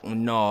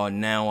 No,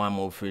 now I'm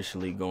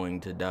officially going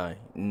to die.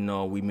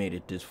 No, we made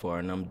it this far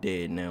and I'm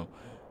dead now.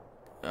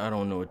 I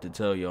don't know what to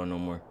tell y'all no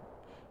more.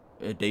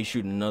 If they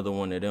shoot another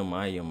one of them,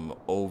 I am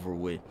over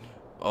with.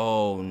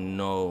 Oh,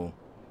 no.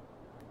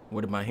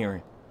 What am I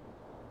hearing?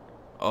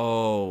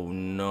 Oh,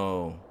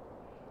 no.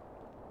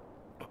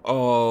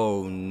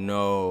 Oh,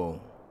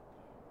 no.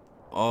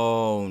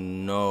 Oh,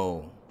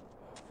 no.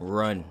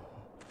 Run.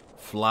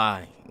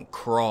 Fly.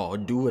 Crawl.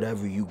 Do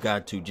whatever you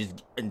got to.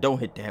 Just don't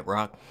hit that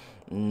rock.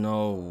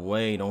 No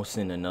way. Don't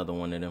send another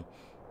one of them.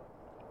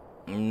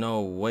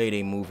 No way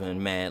they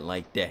moving mad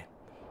like that.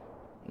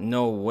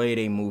 No way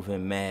they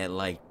moving mad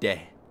like that.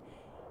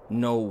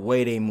 No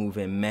way they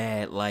moving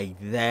mad like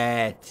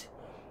that.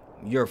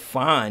 You're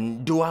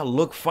fine. Do I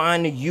look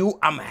fine to you?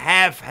 I'm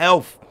half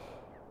health.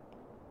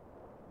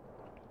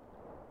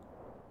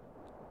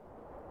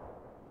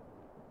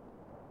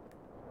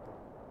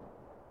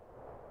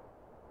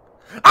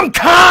 I'm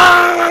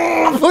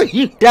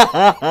confident.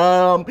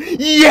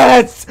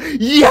 Yes.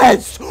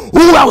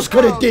 Who else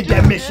could have did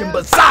that mission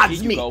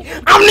besides me?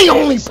 I'm the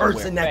only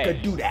person that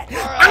could do that.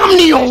 I'm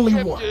the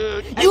only one.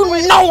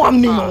 You know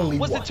I'm the only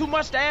one. Was it too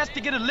much to ask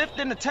to get a lift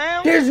into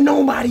town? There's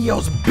nobody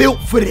else built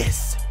for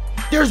this.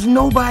 There's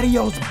nobody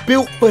else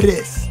built for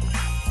this.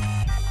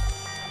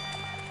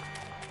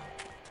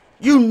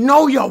 You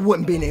know y'all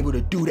wouldn't been able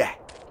to do that.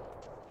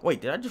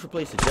 Wait, did I just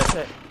replace the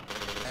jetpack?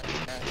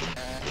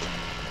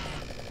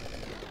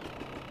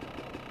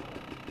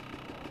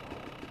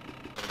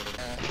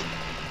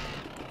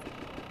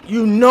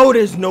 You know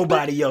there's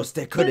nobody else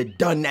that could have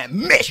done that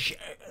mission.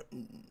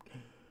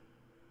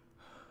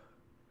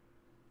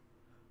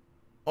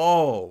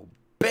 Oh,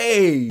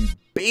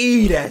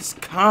 baby, that's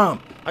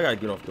calm. I gotta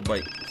get off the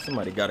bike.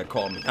 Somebody gotta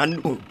call me. I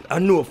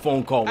knew a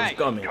phone call was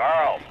coming.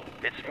 Carl,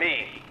 it's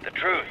me, the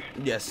truth.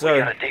 Yes, sir. We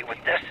got a date with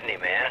Destiny,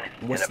 man.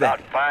 What's in about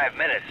that? 5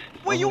 minutes.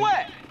 Where you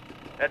at?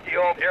 At the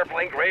old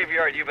airplane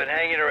graveyard you've been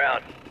hanging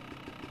around.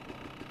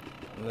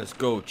 Let's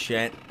go,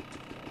 chat.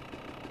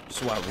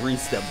 That's why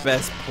Reese the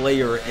best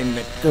player in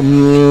the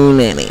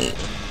community.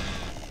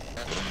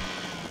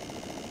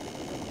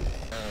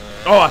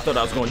 Oh, I thought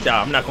I was gonna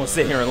die. I'm not gonna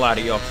sit here and lie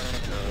to y'all.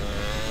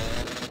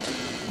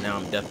 Now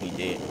I'm definitely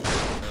dead.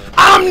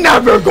 I'm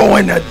never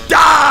going to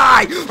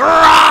die!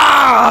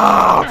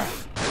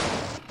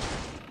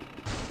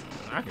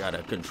 I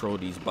gotta control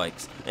these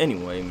bikes.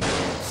 Anyway,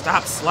 man,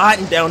 stop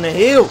sliding down the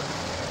hill.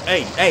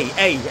 Hey, hey,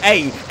 hey,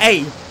 hey,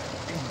 hey,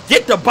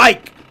 get the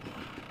bike.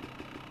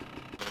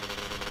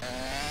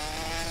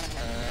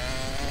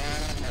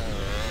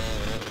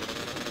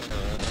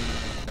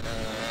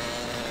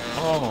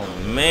 Oh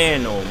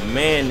man,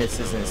 this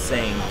is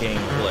insane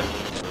gameplay.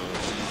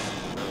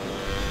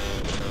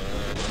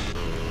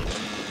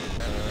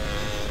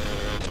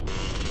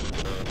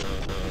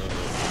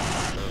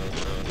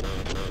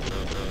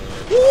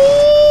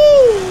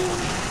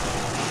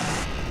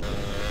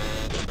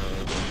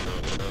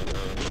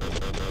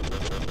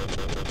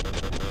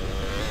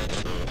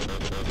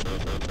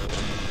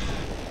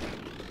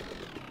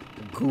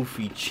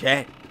 Goofy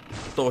chat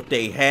thought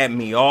they had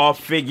me all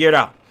figured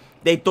out.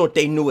 They thought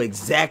they knew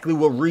exactly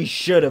what Reese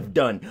should have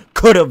done,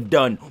 could have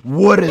done,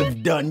 would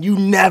have done. You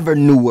never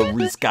knew what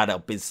Reese got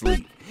up his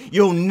sleeve.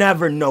 You'll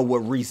never know what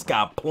Reese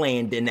got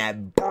planned in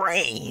that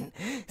brain.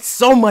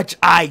 So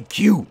much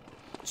IQ.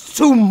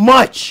 Too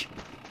much.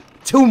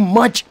 Too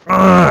much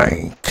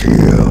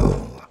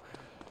IQ.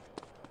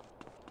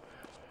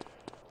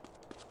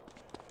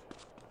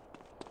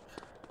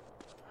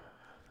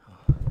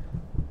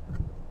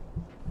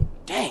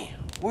 Damn,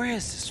 where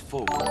is this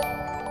fool?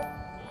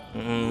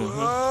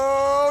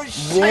 Whoa,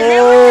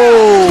 shit.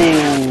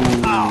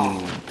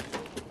 Whoa.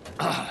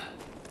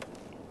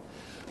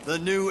 The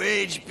new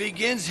age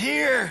begins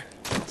here.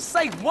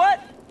 Say what?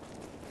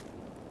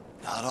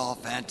 Not all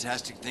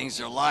fantastic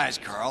things are lies,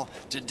 Carl.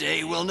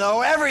 Today we'll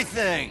know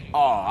everything.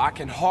 Oh, I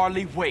can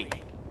hardly wait.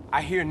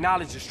 I hear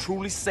knowledge is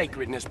truly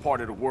sacred in this part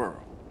of the world.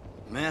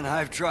 Man,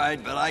 I've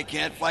tried, but I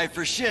can't fight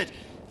for shit.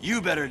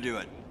 You better do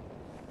it.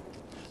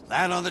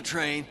 Land on the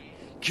train,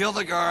 kill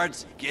the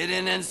guards, get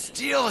in and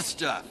steal the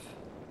stuff.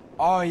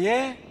 Oh,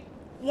 yeah?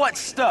 What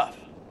stuff?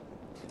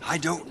 I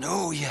don't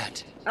know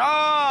yet.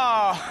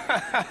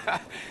 Oh,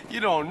 you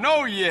don't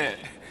know yet.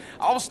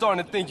 I was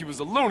starting to think you was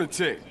a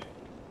lunatic.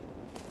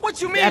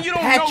 What you mean That you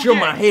don't patch know on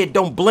yet? my head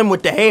don't blend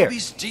with the hair. Be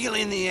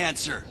stealing the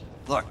answer.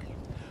 Look,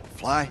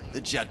 fly the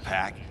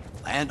jetpack,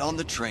 land on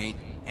the train,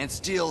 and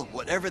steal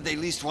whatever they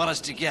least want us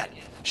to get.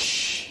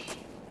 Shh.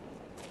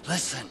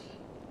 Listen.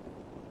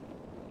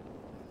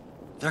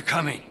 They're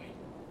coming.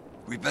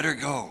 We better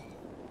go.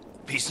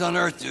 Peace on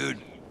Earth, dude.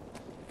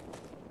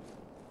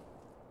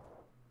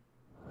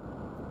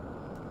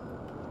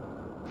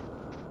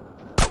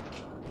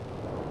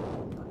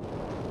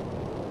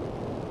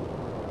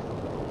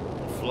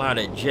 Fly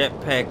the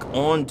jetpack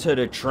onto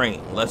the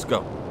train. Let's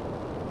go.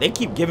 They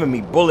keep giving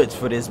me bullets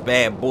for this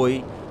bad boy.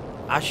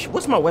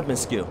 What's my weapon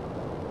skill?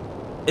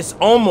 It's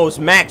almost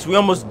max. We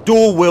almost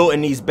dual wield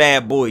in these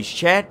bad boys,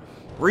 chat.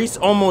 Reese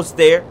almost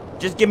there.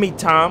 Just give me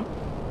time.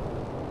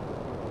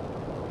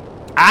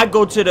 I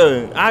go to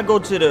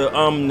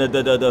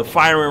the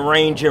firing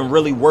range and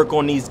really work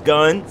on these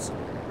guns.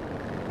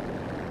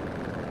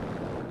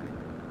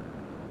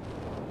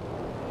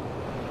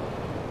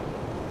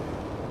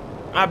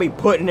 I be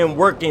putting in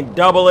work and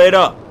double it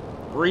up.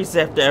 Reese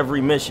after every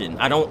mission.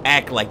 I don't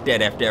act like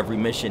that after every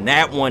mission.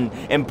 That one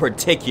in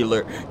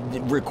particular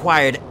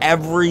required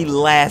every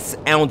last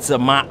ounce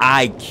of my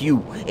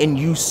IQ, and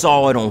you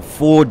saw it on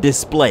full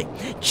display.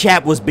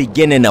 Chat was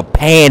beginning to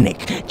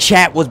panic.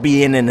 Chat was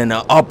beginning in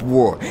an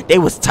uproar. They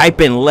was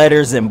typing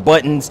letters and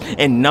buttons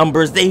and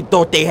numbers. They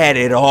thought they had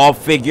it all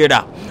figured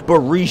out. But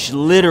Reese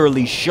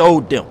literally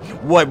showed them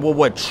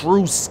what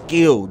true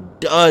skill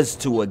does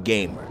to a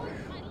gamer.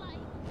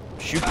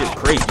 Shoot this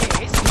crazy.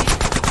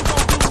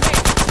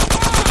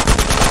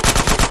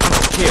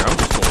 I'm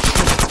just gonna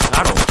shoot.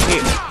 I don't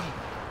care.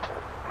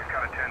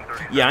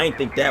 Yeah, I ain't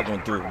think that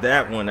one through.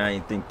 That one I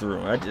ain't think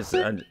through. I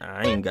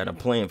ain't got a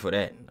plan for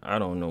that. I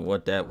don't know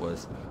what that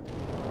was.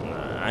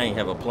 I ain't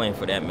have a plan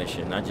for that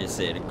mission. I just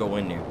said go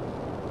in there.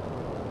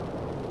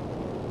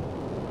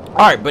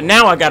 Alright, but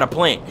now I got a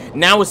plan.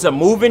 Now it's a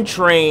moving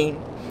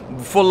train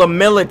full of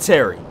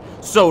military.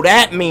 So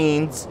that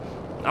means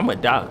I'm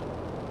gonna die.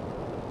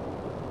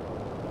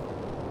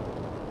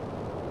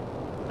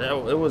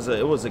 It was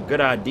a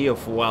good idea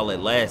for while it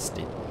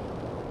lasted.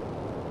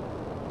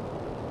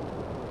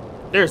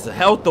 There's a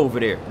health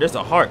over there. There's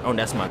a heart. Oh,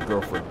 that's my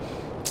girlfriend.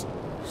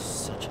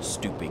 Such a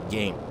stupid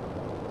game.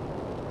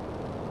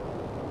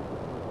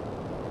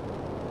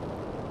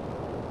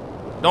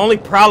 The only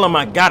problem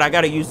I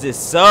gotta use this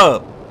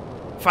sub.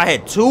 If I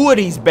had two of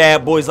these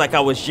bad boys like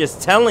I was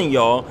just telling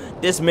y'all,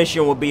 this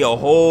mission would be a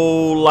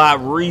whole lot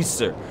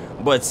reeser.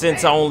 But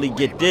since I only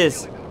get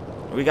this,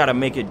 we gotta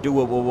make it do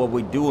it with what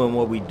we doing,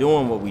 what we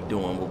doing, what we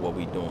doing, with what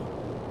we doing.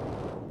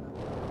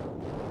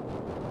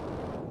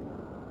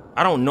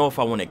 I don't know if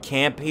I want to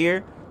camp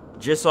here,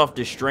 just off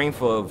the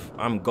strength of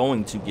I'm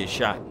going to get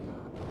shot.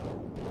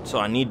 So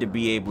I need to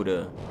be able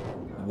to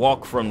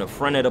walk from the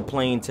front of the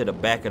plane to the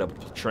back of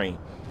the train.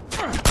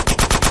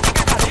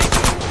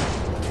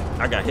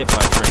 I got hit by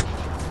a train.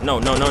 No,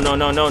 no, no, no,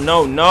 no, no,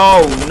 no,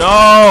 no,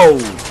 no!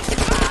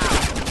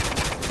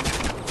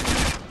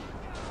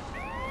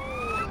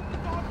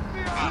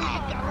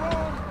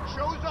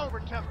 Show's over,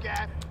 tough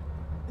guy.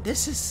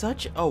 This is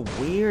such a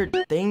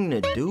weird thing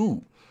to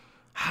do.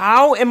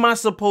 How am I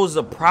supposed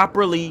to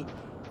properly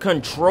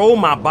control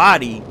my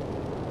body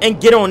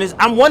and get on this?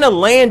 I want to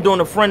land on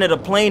the front of the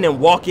plane and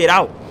walk it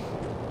out.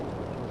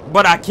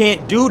 But I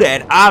can't do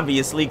that,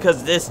 obviously,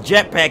 because this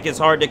jetpack is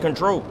hard to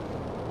control.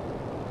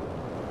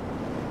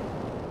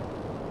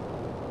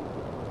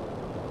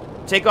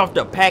 Take off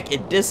the pack,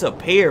 it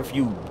disappear if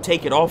you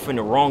take it off in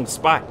the wrong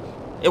spot.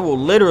 It will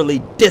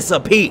literally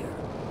disappear.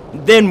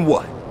 Then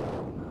what?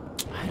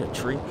 I hit a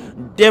tree.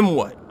 Then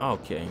what?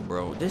 Okay,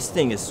 bro. This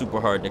thing is super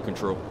hard to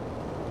control.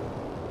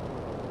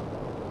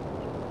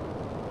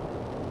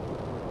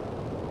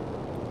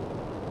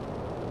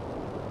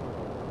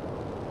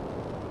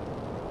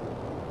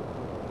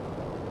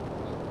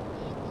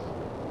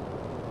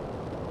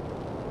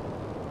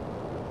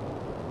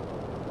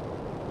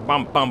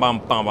 Bum, bum, bum,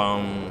 bum,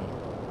 bum.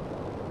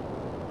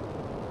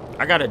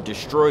 I gotta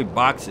destroy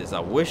boxes.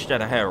 I wish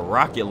that I had a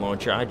rocket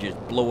launcher. I'd just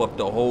blow up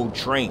the whole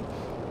train.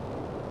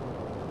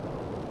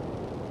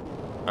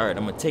 Alright,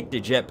 I'm gonna take the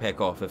jetpack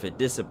off. If it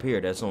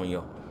disappeared, that's on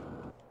you.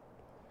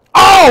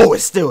 Oh,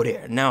 it's still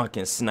there. Now I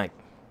can snipe.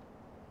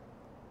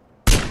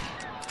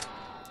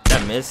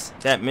 That miss.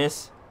 That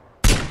miss.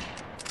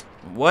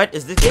 What?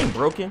 Is this game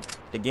broken?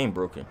 The game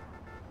broken.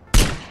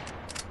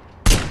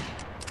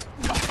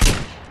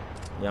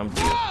 Yeah, I'm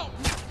dead.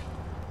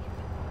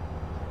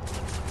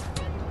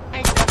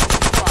 Ain't that a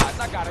surprise?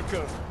 I got a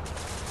gun.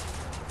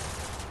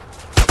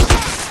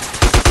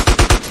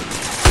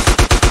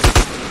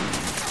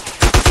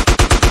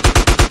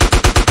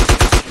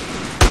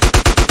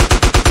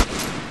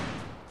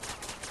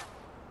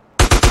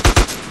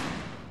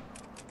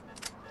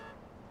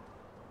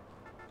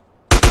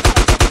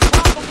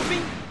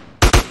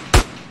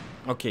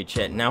 Okay,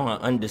 chat, now I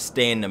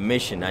understand the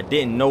mission. I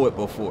didn't know it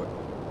before.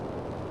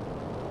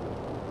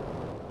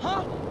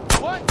 Huh?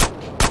 What?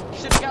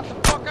 Should've got the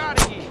fuck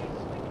out of here.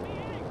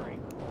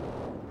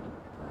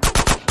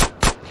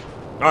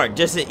 Alright,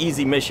 just an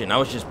easy mission. I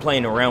was just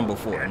playing around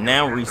before.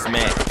 Now Reese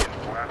mad.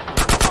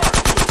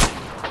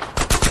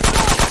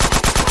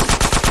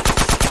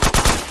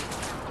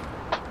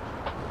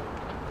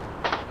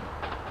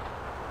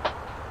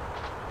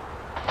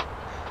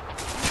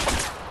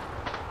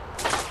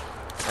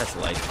 That's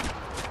life.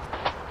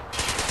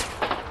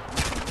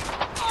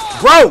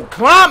 Bro,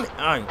 climb!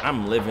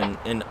 I'm living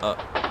in a...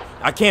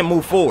 I can't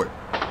move forward.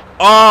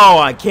 Oh,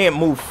 I can't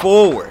move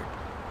forward.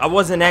 I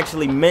wasn't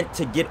actually meant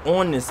to get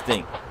on this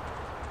thing.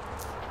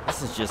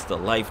 This is just the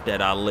life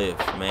that I live,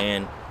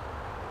 man.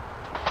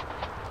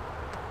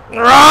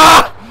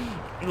 Ah!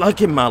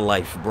 Look at my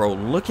life, bro.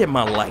 Look at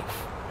my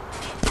life.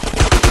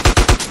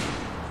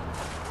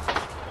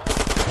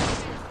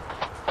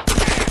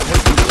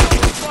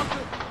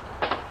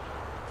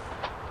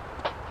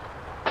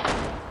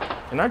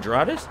 Can I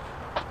draw this?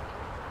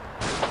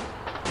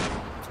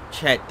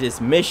 Chat, this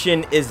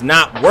mission is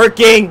not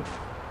working.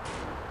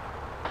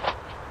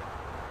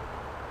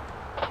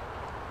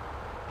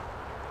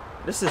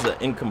 This is an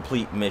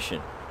incomplete mission.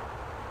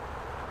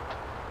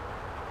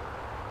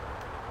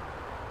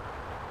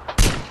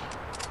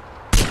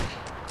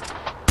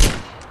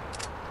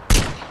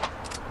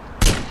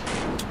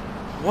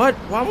 What?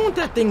 Why won't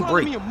that thing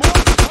break?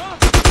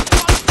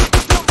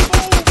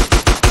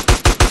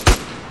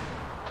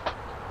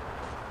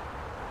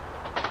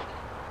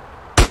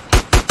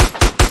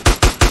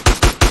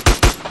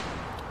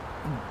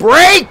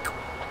 Break!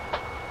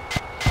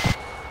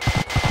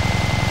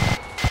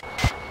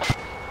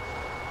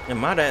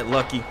 Am I that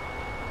lucky?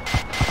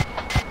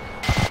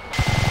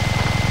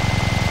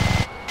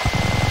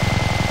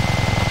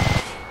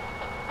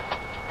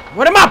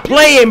 What am I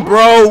playing,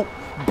 bro?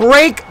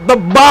 Break the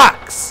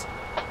box!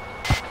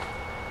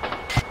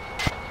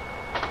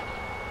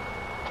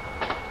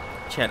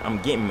 Chat, I'm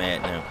getting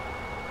mad now.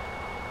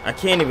 I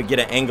can't even get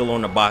an angle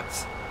on the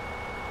box.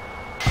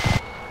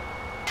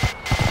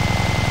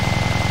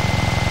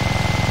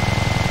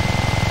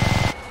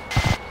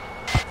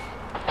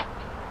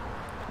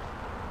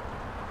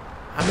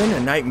 I'm in a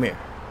nightmare.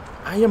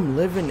 I am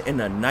living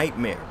in a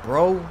nightmare,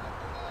 bro.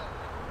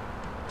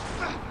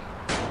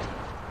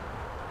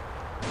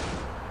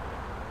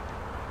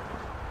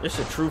 It's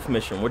a truth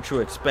mission. What you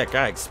expect?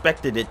 I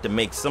expected it to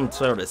make some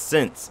sort of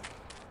sense.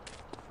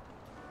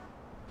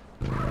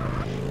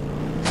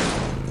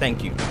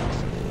 Thank you.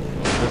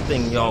 Good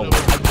thing y'all.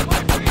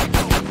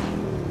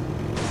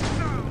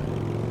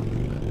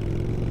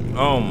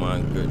 Oh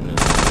my goodness.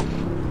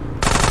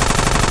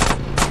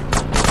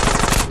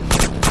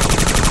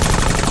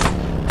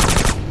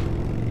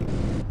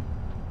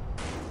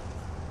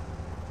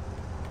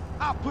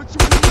 I'll put you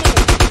in the mold.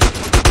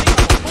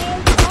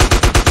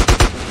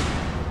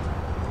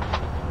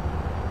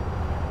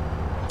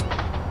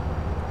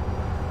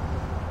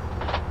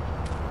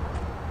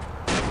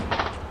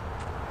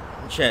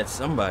 Chat,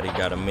 somebody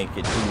gotta make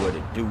it do what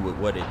it do with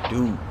what it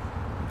do.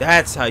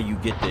 That's how you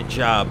get the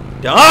job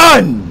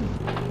done.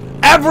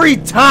 Every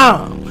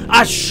time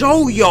I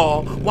show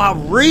y'all why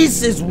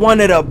Reese is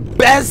one of the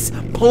best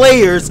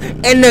players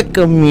in the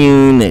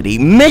community.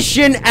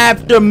 Mission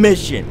after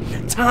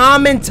mission.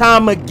 Time and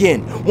time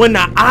again. When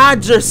the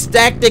odds are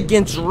stacked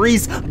against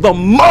Reese the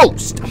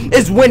most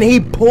is when he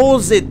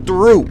pulls it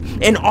through.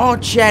 And all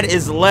chat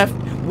is left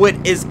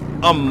with is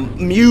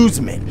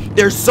amusement.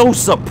 They're so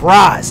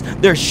surprised.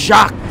 They're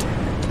shocked.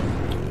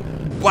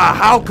 Wow,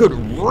 how could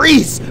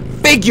Reese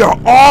figure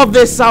all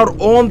this out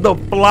on the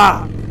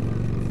fly?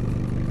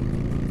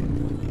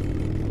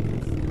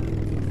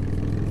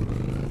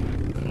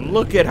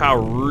 Look at how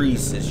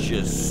Reese is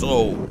just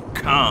so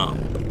calm.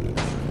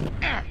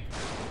 I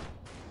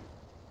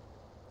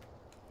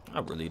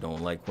really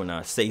don't like when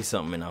I say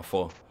something and I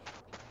fall.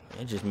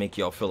 It just make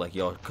y'all feel like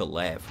y'all could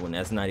laugh when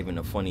that's not even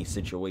a funny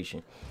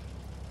situation.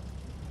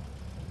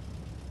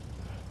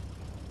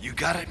 You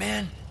got it,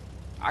 man?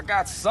 I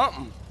got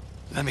something.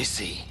 Let me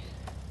see.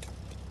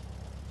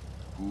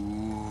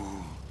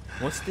 Ooh.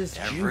 What's this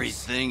juice?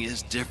 Everything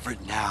is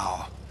different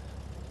now.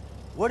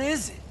 What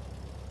is it?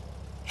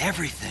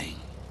 Everything.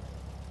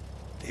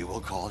 They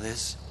will call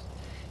this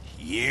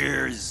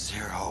Year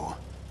Zero.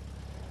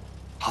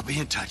 I'll be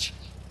in touch.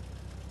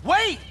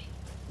 Wait!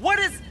 What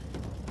is...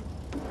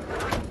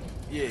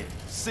 Yeah,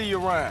 see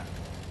you around.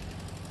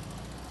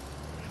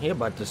 He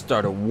about to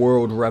start a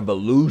world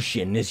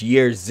revolution. This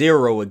Year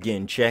Zero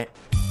again, chat.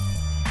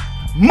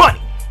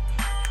 Money!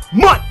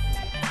 Money!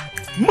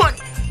 Money!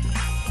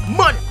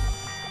 Money!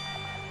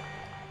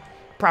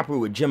 Proper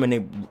with Gemini.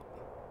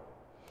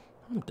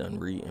 I'm done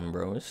reading,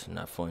 bro. It's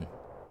not fun.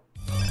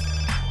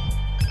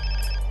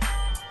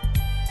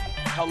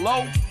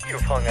 Hello?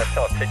 You've hung us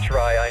out to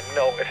dry, I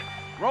know it.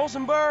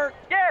 Rosenberg?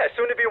 Yeah,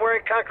 soon to be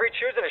wearing concrete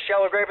shoes in a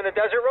shallow grave in the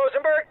desert,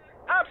 Rosenberg.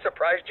 I'm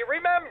surprised you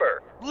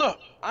remember. Look,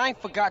 I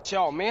ain't forgot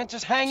y'all, man.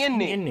 Just hang in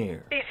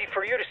there. Easy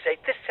for you to say.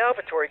 This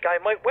Salvatore guy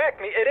might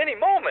whack me at any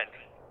moment.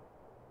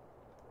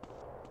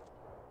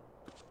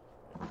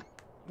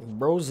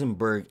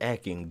 Rosenberg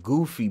acting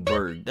goofy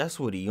bird. That's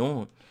what he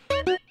on.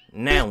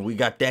 Now we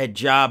got that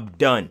job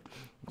done.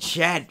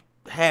 Chad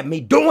had me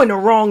doing the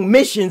wrong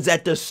missions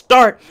at the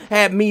start.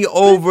 Had me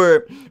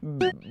over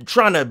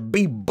trying to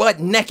be butt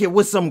naked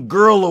with some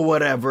girl or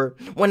whatever.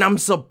 When I'm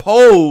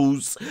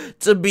supposed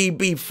to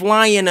be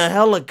flying a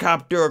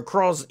helicopter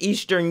across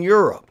Eastern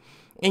Europe.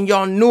 And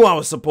y'all knew I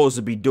was supposed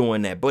to be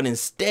doing that. But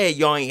instead,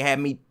 y'all ain't had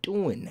me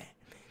doing that.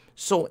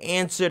 So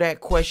answer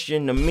that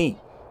question to me.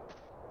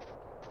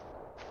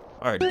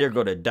 Alright, there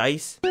go the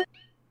dice.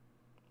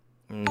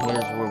 And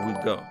here's where we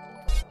go.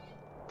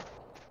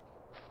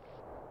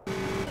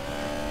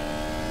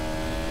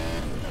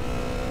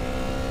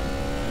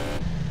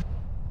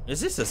 Is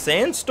this a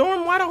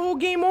sandstorm? Why the whole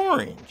game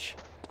orange?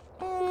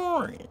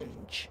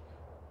 Orange.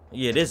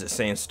 Yeah, it is a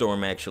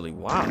sandstorm, actually.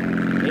 Wow.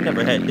 They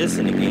never had this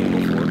in the game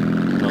before.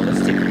 No, let's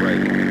take it right.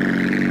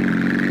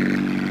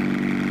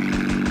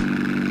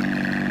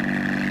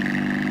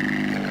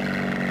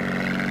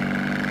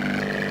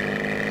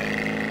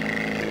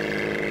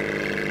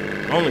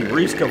 Only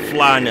Reese can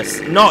fly in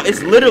this. No,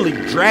 it's literally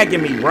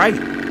dragging me right.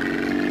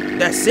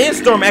 That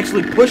sandstorm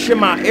actually pushing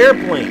my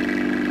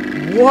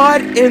airplane. What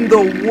in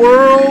the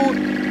world?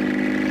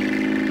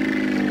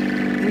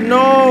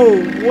 No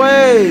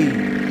way.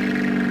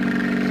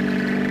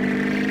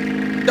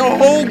 The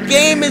whole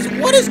game is...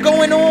 What is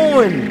going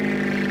on?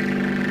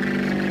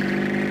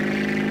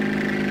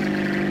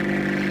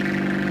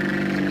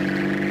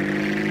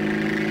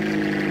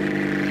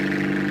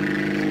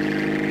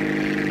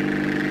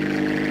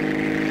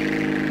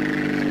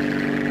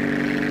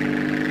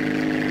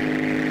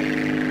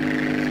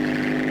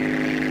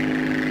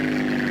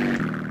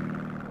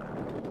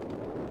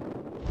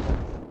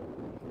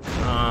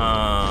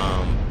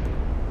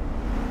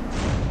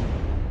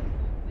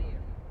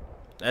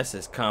 That's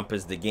as comp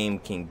as the game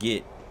can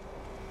get.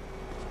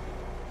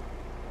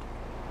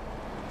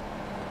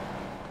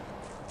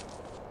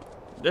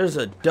 There's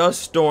a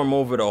dust storm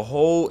over the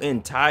whole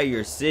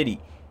entire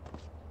city.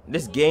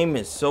 This game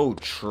is so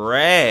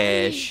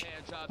trash.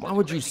 Why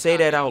would you say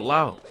that out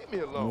loud?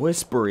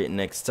 Whisper it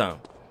next time.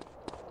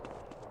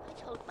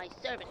 I told my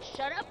servant,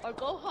 shut up or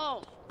go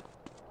home.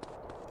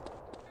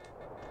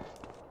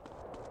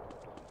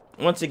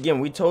 Once again,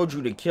 we told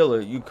you to kill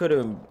her. You could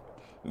have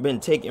been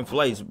taking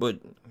flights, but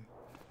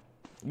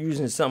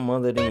using something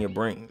other than your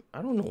brain.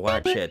 I don't know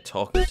why Chad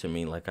talking to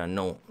me like I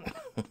know.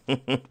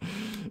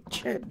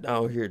 Chad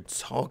out here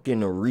talking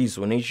to Reese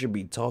when they should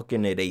be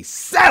talking to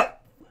theyself.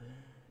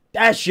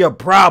 That's your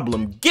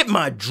problem. Get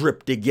my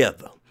drip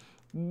together.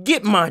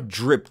 Get my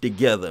drip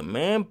together,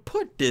 man.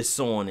 Put this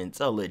on and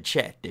tell the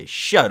chat to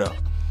shut up.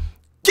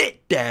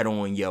 Get that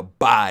on your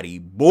body,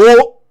 boy.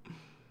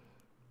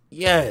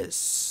 Yes,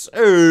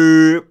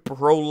 sir.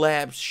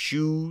 Prolapse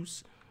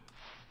shoes.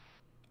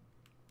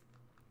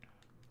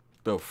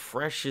 The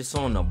freshest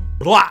on the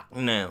block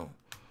now.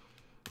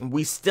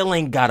 We still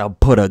ain't gotta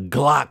put a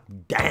Glock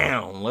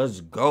down. Let's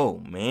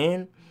go,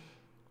 man.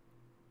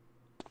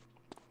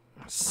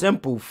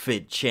 Simple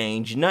fit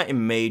change.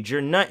 Nothing major.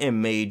 Nothing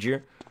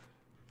major.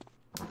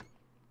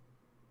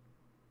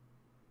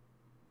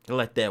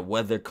 Let that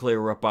weather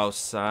clear up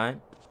outside,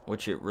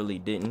 which it really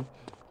didn't.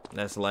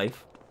 That's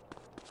life.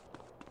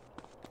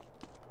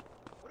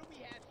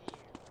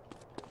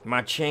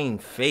 My chain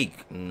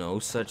fake. No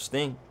such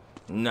thing.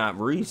 Not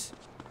Reese.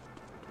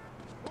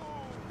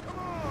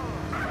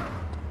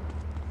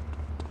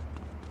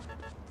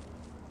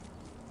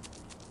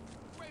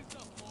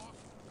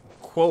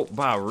 Quote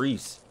by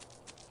Reese.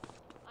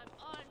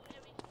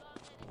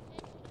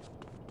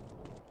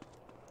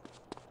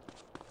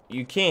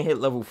 You can't hit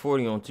level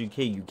 40 on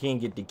 2K. You can't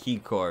get the key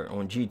card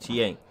on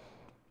GTA.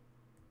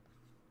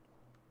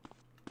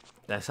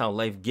 That's how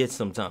life gets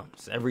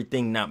sometimes.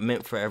 Everything not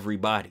meant for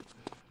everybody.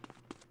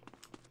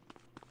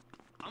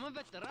 I'm a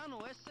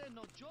veterano, ese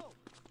no joke.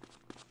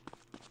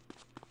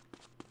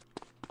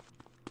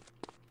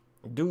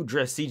 Dude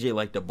dressed CJ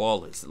like the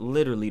ball is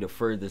literally the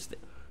furthest.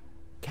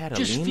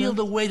 Catalina? Just feel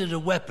the weight of the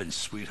weapon,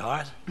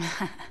 sweetheart.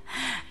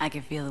 I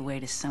can feel the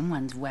weight of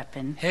someone's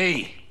weapon.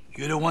 Hey,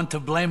 you're the one to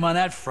blame on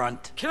that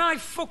front. Can I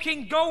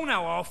fucking go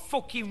now or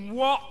fucking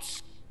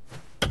what?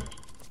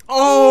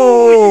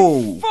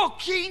 Oh! You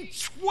fucking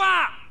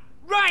twat!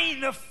 Right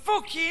in the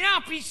fucking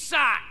happy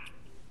sack!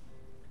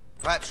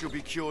 Perhaps you'll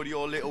be cured of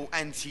your little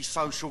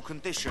antisocial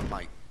condition,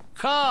 mate.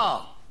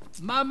 Carl,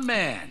 my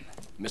man.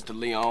 Mr.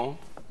 Leon?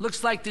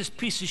 Looks like this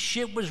piece of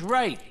shit was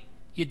right.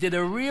 You did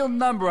a real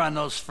number on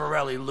those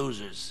Forelli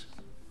losers.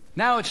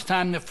 Now it's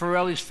time the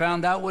Forellis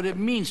found out what it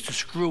means to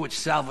screw with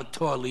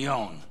Salvatore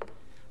Leone.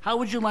 How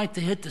would you like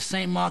to hit the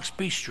St. Mark's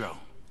Bistro?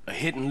 A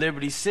hit in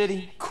Liberty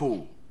City?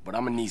 Cool, but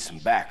I'm gonna need some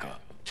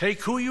backup.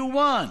 Take who you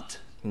want.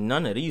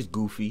 None of these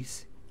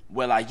goofies.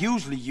 Well, I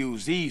usually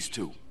use these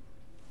two.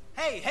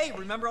 Hey,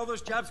 remember all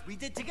those jobs we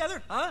did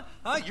together? Huh?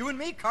 You and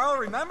me, Carl,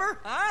 remember?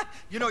 Huh?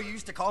 You know, you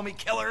used to call me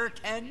Killer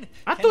Ken.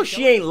 I thought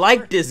she ain't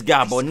like this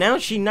guy, but now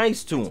she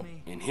nice to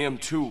him. And him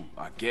too,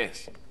 I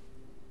guess.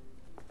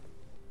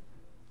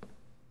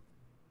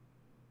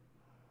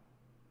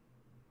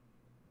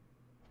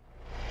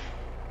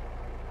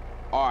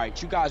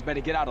 Alright, you guys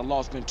better get out of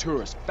Los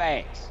Venturas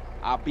fast.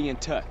 I'll be in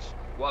touch.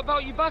 What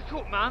about your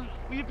backup, man?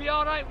 Will you be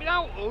alright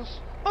without us?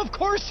 Of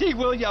course he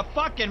will, you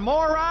fucking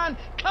moron!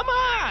 Come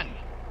on!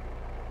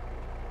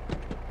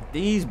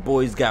 These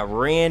boys got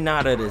ran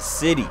out of the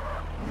city.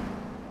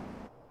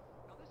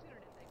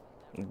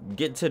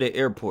 Get to the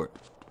airport.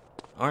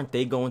 Aren't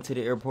they going to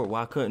the airport?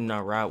 Why couldn't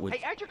I ride with...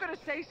 Hey, aren't you gonna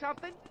say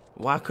something?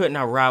 Why couldn't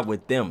I ride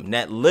with them?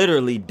 That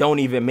literally don't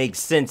even make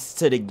sense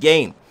to the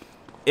game.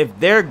 If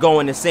they're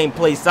going the same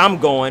place I'm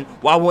going,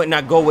 why wouldn't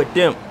I go with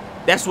them?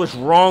 That's what's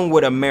wrong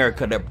with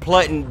America. They're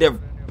polluting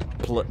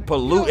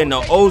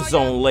the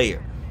ozone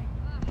layer.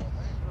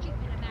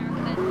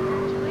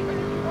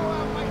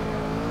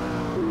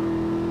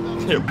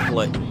 They're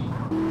plotting.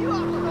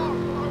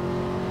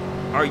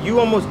 Are you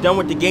almost done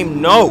with the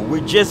game? No, we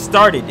just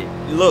started it.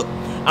 Look,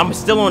 I'm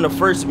still on the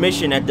first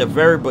mission at the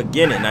very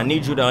beginning. I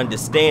need you to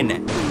understand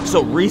that.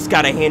 So Reese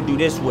gotta handle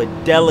this with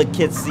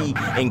delicacy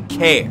and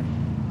care.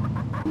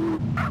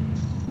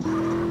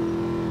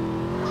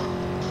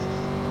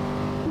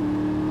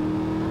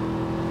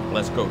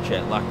 Let's go,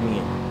 chat. Lock me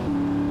in.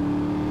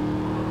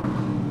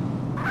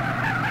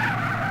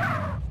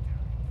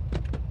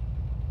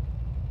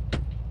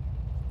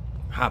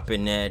 Hop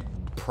in that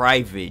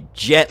private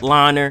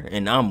jetliner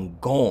and I'm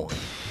gone.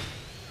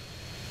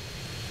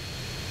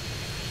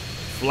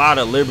 Fly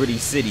to Liberty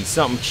City.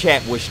 Something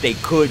chat wish they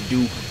could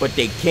do, but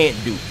they can't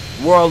do.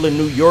 We're all the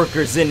New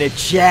Yorkers in the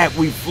chat.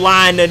 We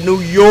flying to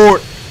New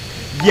York.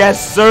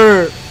 Yes,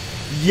 sir.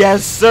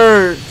 Yes,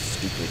 sir.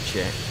 Stupid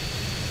chat.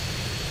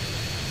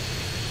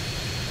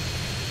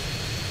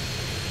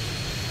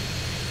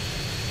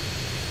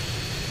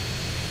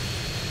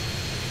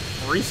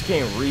 Reese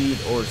can't read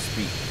or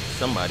speak.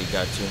 Somebody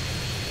got you.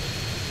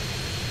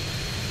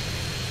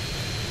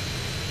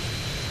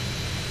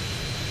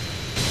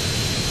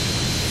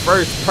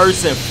 First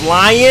person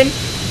flying?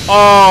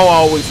 Oh, I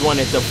always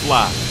wanted to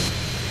fly.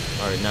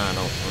 Alright, nah,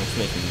 no. It's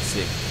making me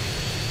sick.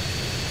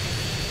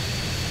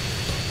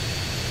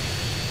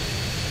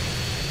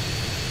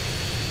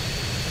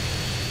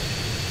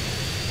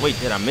 Wait,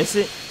 did I miss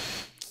it?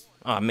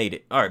 Oh, I made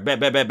it. All right,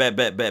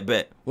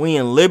 bet. We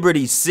in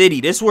Liberty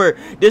City. This where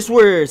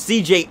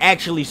CJ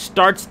actually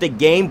starts the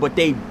game, but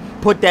they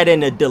put that in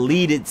the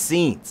deleted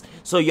scenes.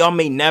 So y'all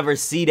may never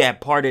see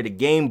that part of the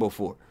game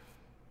before.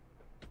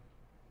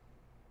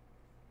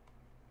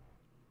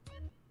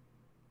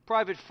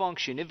 Private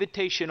function,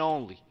 invitation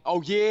only.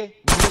 Oh yeah?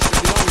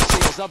 Mr.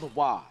 Leone says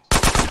otherwise.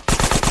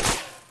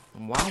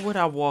 Why would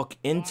I walk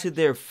into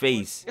their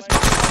face? It's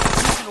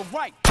my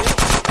right.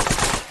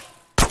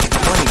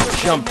 Money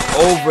jumped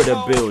over the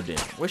building.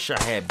 Wish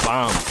I had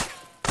bombs.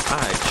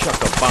 I'd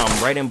chuck a bomb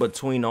right in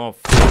between all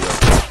four of them.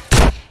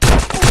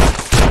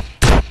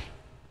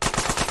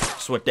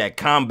 That's what that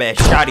combat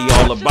shotty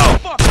all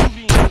about.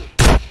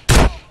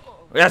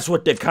 That's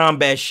what the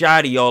combat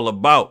shotty all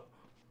about.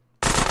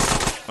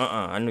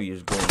 I knew you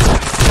was going to.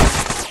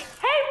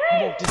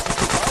 Hey,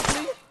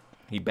 Reese!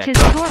 He back up.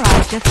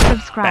 I just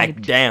subscribed.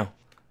 Back down.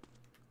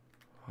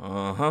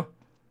 Uh-huh.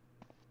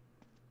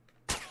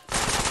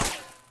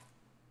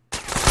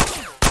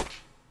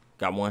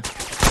 Got one.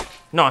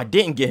 No, I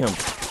didn't get him.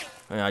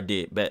 Yeah, I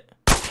did. Bet.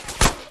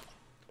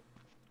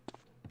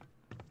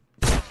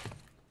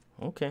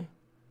 Okay.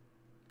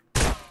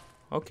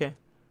 Okay.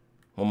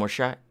 One more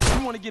shot.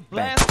 You want to get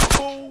blasted,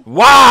 fool?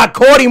 Wow, I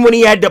caught him when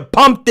he had to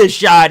pump this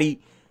shotty.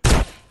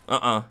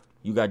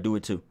 You got to do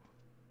it too.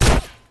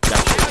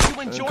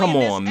 Come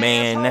on,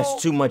 man. Asshole?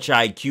 That's too much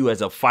IQ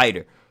as a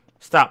fighter.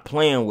 Stop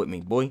playing with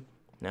me, boy.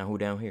 Now who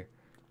down here?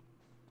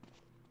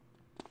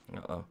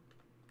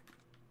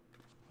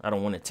 I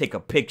don't want to take a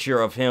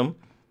picture of him.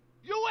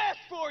 You asked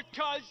for it,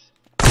 cuz.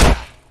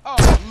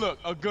 Oh, look,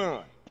 a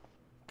gun.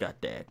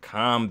 Got that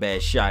combat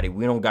shotty.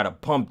 We don't got to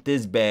pump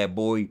this bad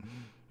boy.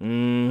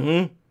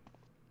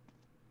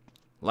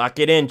 Lock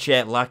it in,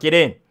 chat. Lock it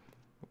in.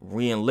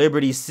 We in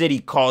Liberty City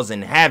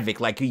causing havoc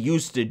like he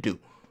used to do.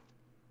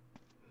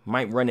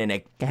 Might run in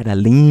a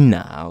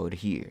Catalina out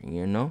here,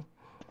 you know?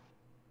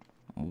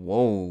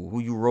 Whoa, who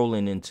you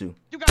rolling into?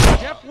 You got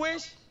a death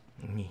wish?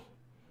 Me.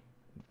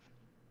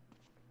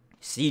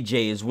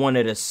 CJ is one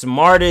of the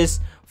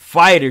smartest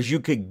fighters you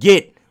could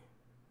get.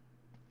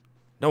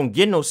 Don't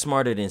get no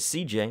smarter than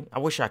CJ. I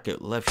wish I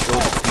could left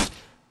shoulder.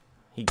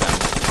 He got me.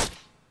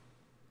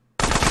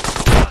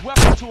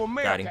 Welcome to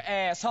America,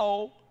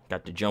 asshole.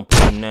 Got the jump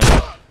on him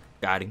now.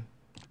 Got him.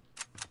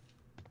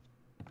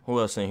 Who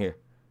else in here?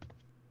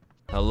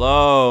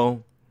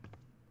 Hello?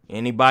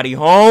 Anybody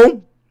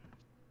home?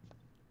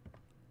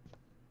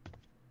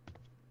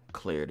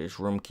 Clear this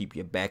room. Keep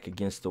your back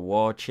against the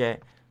wall,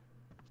 chat.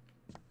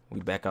 We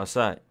back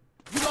outside.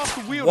 You lost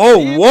the wheel.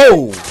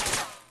 Whoa.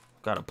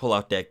 Gotta pull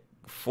out that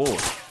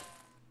force.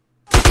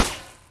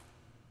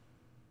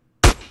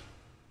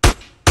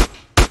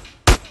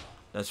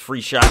 That's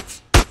free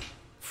shots.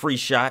 Free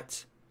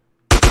shots.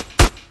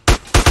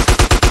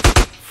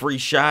 Free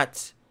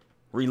shots.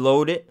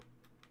 Reload it.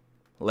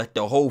 Let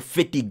the whole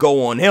 50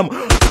 go on him.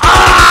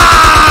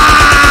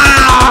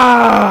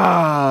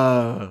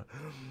 Ah!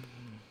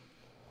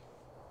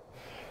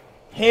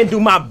 Handle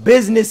my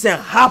business and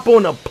hop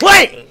on a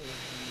plane.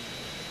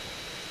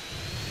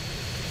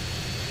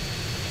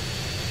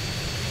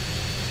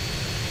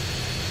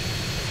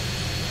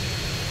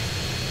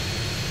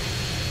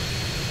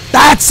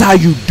 That's how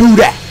you do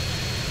that.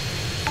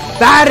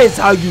 That is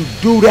how you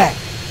do that.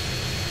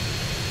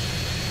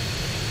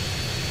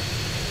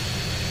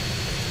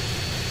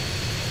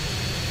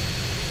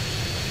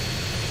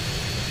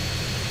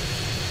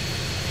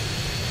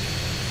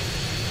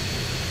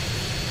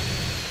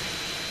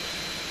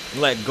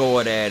 Let go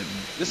of that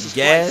This is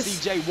gas.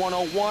 Flight CJ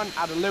 101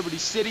 out of Liberty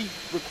City,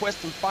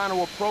 requesting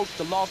final approach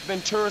to Los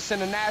Venturas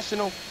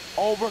International.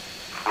 Over.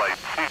 Flight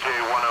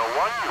CJ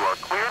 101, you are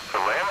cleared for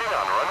landing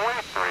on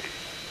runway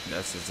 3.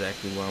 That's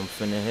exactly where I'm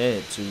finna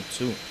head to,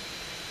 too.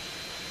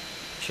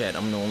 Chat,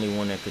 I'm the only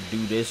one that could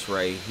do this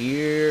right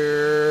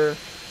here.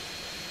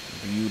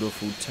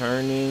 Beautiful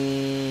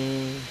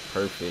turning.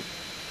 Perfect.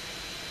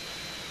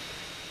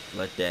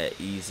 Let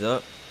that ease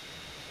up.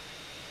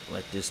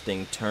 Let this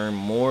thing turn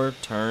more.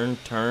 Turn.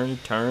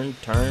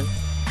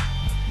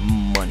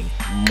 Money.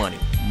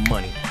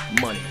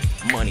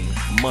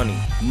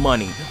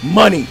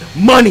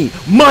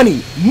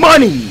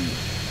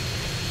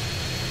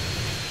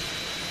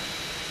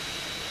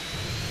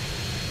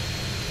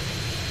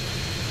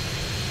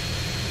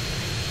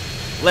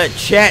 Let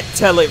chat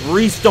tell it.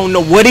 Reese don't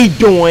know what he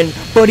doing,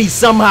 but he's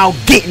somehow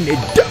getting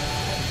it done.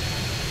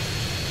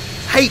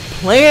 Hate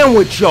playing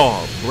with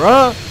y'all,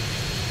 bruh.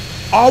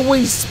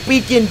 Always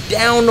speaking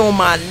down on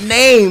my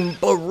name,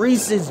 but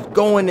Reese is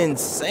going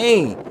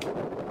insane.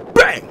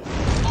 Bang!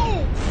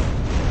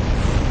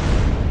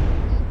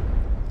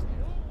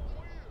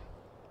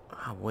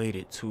 I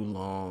waited too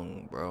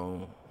long,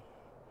 bro.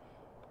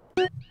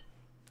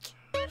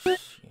 Shit,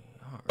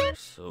 y'all are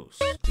so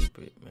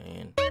stupid,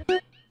 man.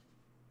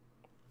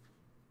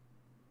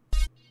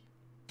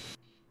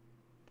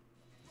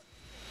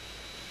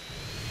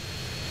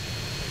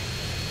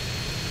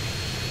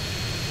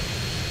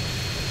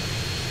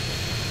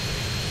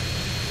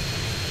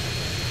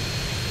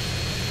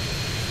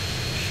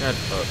 Shut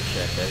up,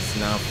 chat. That's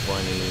not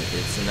funny.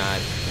 It's not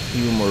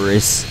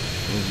humorous.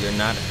 You're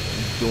not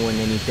doing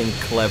anything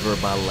clever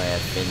by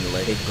laughing.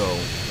 Let it go.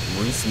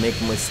 Reese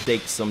make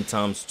mistakes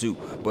sometimes too,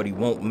 but he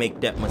won't make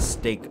that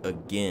mistake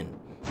again.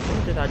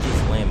 Where did I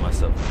just land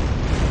myself?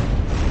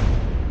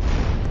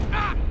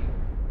 I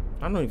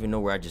don't even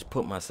know where I just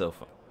put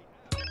myself.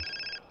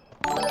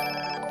 Carl,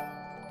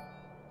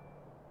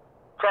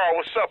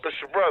 what's up? It's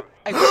your brother.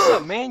 Hey, what's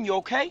up, man? You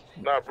okay?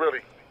 Not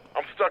really.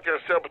 I'm stuck in a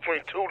cell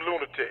between two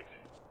lunatics.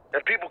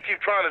 And people keep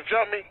trying to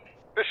jump me.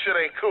 This shit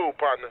ain't cool,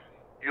 partner.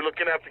 You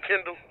looking after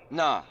Kendall?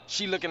 Nah,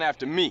 she looking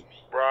after me.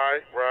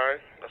 Right.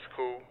 That's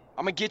cool.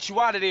 I'ma get you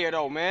out of there,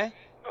 though, man.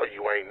 No,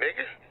 you ain't,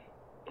 nigga.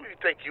 Who you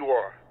think you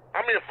are?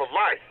 I'm in for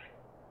life.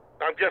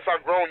 I guess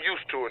I've grown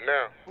used to it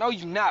now. No,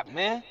 you not,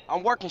 man.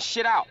 I'm working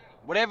shit out.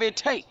 Whatever it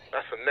takes.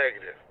 That's a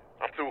negative.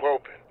 I'm through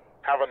hoping.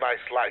 Have a nice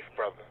life,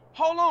 brother.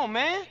 Hold on,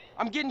 man.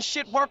 I'm getting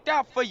shit worked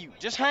out for you.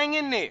 Just hang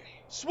in there.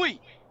 Sweet.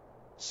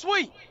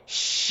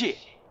 Shit.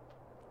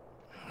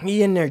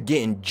 He in there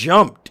getting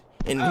jumped,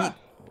 and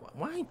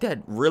Why ain't that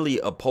really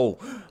a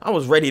pole? I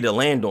was ready to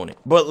land on it.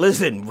 But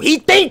listen, he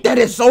think that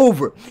it's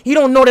over. He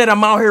don't know that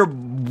I'm out here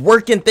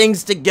working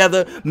things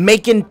together,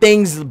 making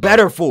things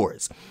better for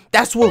us.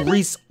 That's what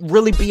Reese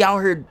really be out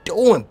here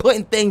doing,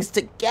 putting things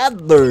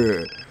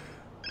together.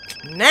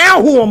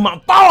 Now who on my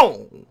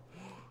phone?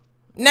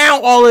 Now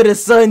all of a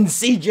sudden,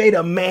 CJ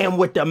the man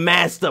with the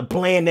master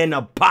plan in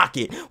the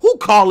pocket. Who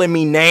calling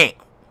me now?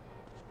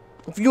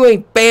 If you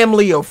ain't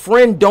family or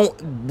friend,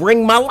 don't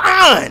bring my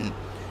line.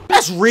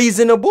 That's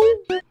reasonable.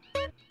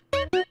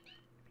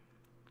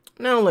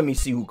 Now let me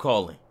see who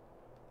calling.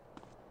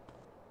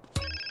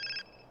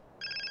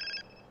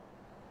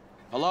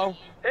 Hello?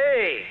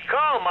 Hey,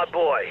 Carl, my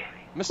boy.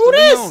 Mr. Who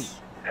Leone. this?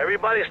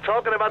 Everybody's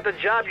talking about the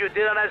job you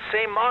did on that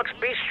St. Mark's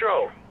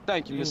Bistro.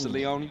 Thank you, Mr.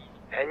 Leone.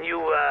 And you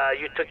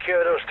took care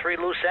of those 3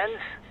 loose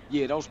ends?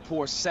 Yeah, those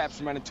poor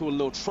saps ran into a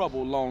little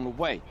trouble along the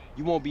way.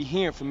 You won't be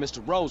hearing from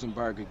Mr.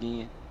 Rosenberg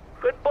again.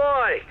 Good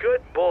boy,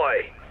 good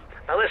boy.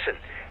 Now listen,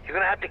 you're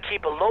gonna have to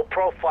keep a low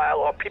profile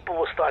or people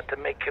will start to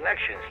make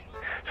connections.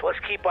 So let's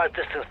keep our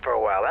distance for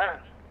a while, huh?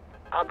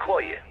 I'll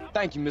call you.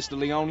 Thank you, Mr.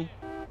 Leone.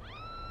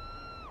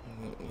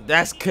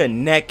 That's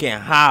connecting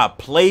high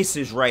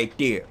places right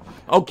there.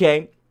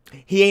 Okay,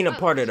 he ain't a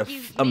part of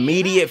the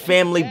immediate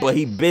family, but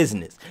he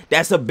business.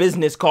 That's a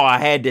business call I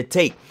had to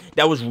take.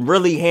 That was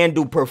really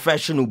handle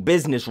professional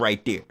business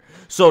right there.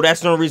 So that's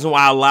the reason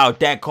why I allowed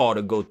that call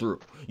to go through.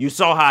 You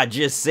saw how I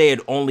just said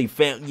only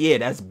family. Yeah,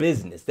 that's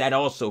business. That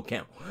also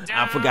count.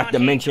 I forgot to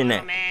mention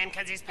that. Man,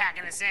 cause he's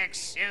packing a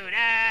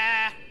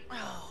 6-shooter.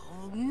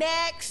 Oh,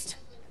 next.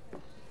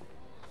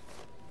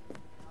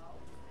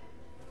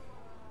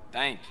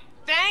 Thank you.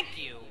 Thank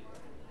you.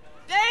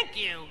 Thank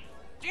you.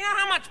 Do you know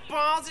how much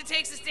balls it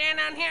takes to stand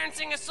down here and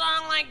sing a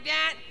song like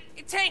that?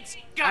 It takes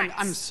guts.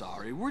 I'm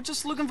sorry. We're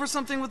just looking for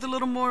something with a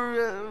little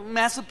more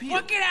mass appeal.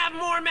 What could have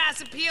more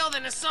mass appeal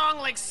than a song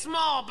like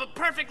Small but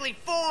perfectly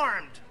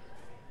formed?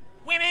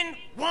 Women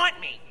want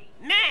me.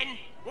 Men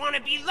want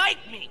to be like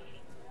me.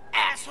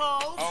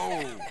 Assholes.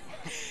 Oh.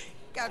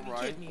 Gotta be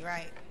kidding me,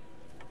 right?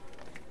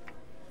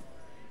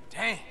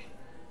 Damn.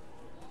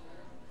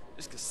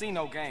 This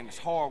casino game is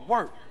hard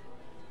work.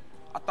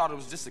 I thought it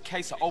was just a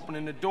case of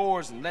opening the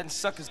doors and letting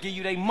suckers give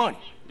you their money.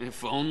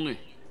 If only.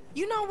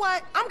 You know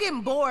what? I'm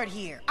getting bored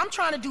here. I'm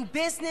trying to do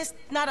business,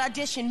 not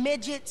audition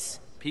midgets.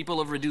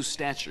 People of reduced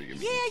stature, you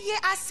mean? Yeah,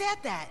 I said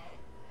that.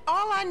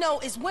 All I know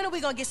is when are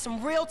we gonna get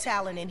some real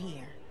talent in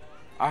here?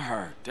 I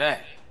heard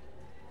that.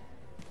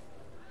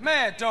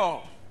 Mad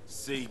Dog.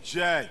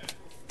 CJ.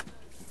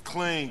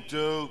 Clean,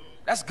 dude.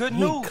 That's good He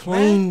news,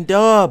 cleaned man.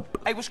 up.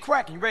 Hey, what's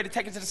cracking? You ready to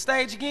take it to the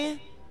stage again?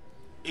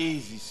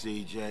 Easy,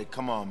 CJ.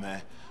 Come on,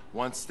 man.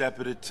 One step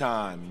at a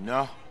time, you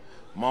know?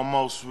 I'm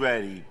almost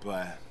ready,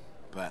 but...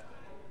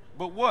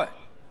 But what?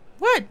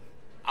 What?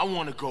 I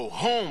want to go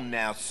home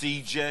now,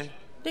 CJ.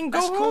 Then go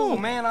That's home. cool,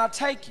 man. I'll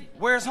take you.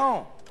 Where's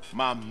home?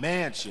 My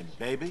mansion,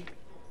 baby.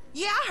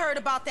 Yeah, I heard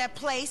about that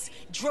place.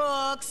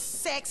 Drugs,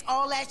 sex,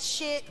 all that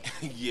shit.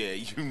 Yeah,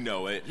 you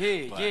know it.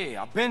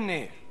 Yeah, I've been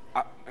there.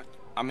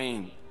 I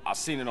mean, I've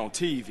seen it on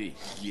TV.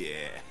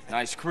 Yeah.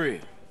 Nice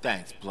crib.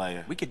 Thanks,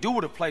 player. We could do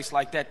with a place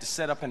like that to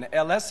set up in the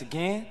LS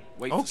again.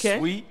 Wait for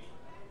Sweet.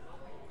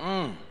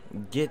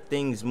 Get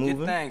things moving.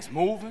 Get things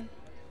moving.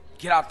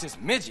 Get out this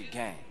midget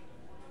game.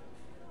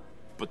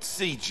 But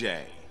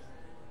CJ,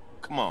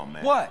 come on,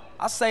 man. What?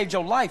 I saved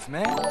your life,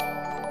 man.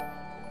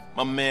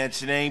 My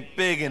mansion ain't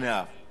big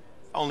enough.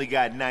 Only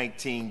got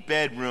 19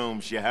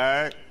 bedrooms, you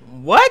heard?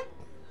 What?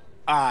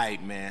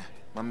 Alright, man.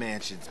 My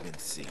mansion's been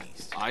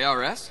seized.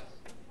 IRS?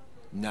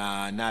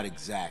 Nah, not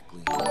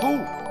exactly.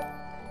 Who?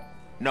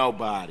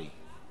 Nobody.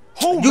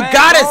 Who, You man,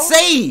 gotta bro?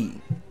 say.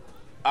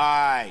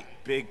 Alright,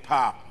 Big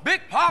Pop.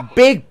 Big Papa?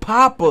 Big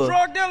Papa.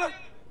 Drug dealer?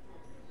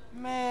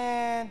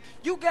 Man,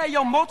 you gave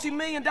your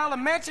multi-million-dollar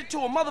mansion to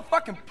a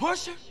motherfucking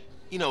pusher?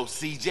 You know,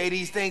 CJ,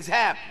 these things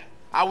happen.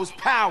 I was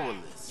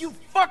powerless. You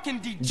fucking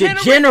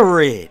degenerate.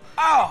 Degenerate.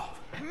 Oh,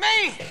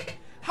 man.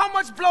 How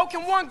much blow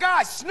can one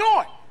guy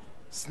snort?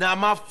 It's not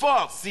my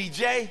fault,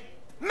 CJ.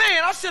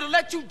 Man, I should have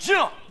let you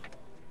jump.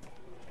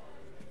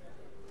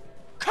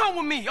 Come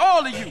with me,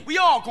 all of you. We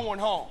all going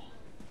home.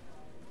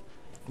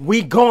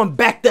 We going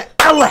back to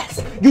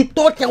LS. You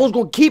thought that was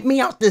gonna keep me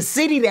out the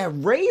city that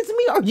raised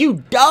me? Are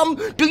you dumb?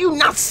 Do you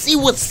not see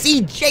what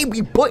CJ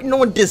be putting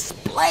on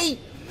display?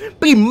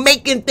 Be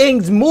making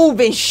things move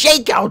and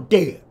shake out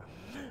there.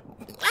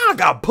 I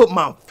gotta put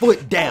my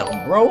foot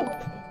down, bro.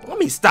 Let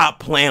me stop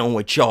playing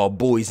with y'all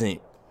boys and...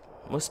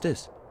 What's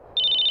this?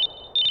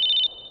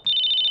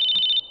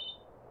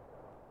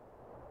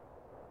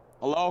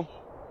 Hello?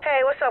 Hey,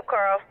 what's up,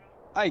 Carl?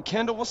 Hey,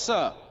 Kendall, what's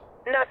up?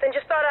 Nothing,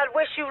 just thought I'd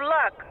wish you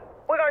luck.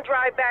 We're gonna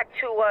drive back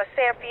to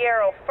San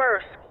Fierro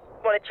first.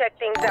 Wanna check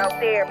things out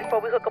there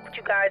before we hook up with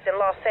you guys in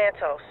Los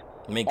Santos.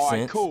 Makes All right,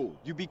 sense. cool.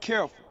 You be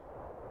careful.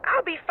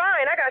 I'll be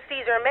fine. I got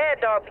Caesar and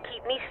Mad Dog to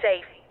keep me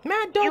safe.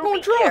 Mad Dog you on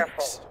be drugs.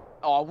 careful.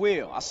 Oh, I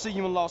will. I'll see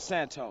you in Los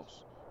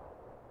Santos.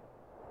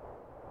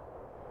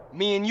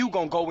 Me and you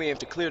gonna go in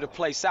to clear the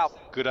place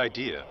out. Good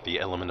idea. The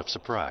element of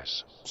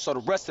surprise. So the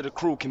rest of the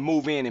crew can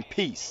move in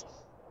peace.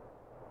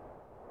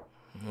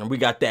 And we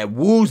got that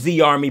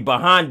woozy army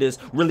behind us.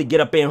 Really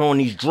get up in on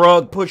these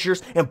drug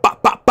pushers and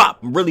pop, pop, pop.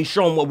 Really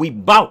show them what we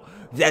bout.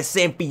 That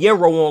San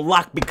Fierro on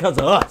lock because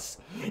of us.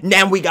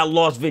 Now we got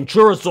Los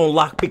Venturas on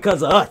lock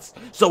because of us.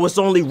 So it's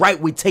only right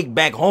we take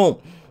back home.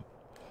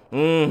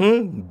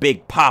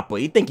 Big Papa.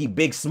 He think he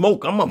Big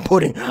Smoke. I'm gonna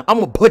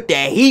put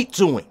that heat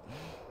to him.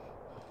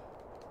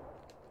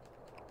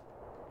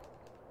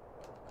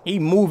 He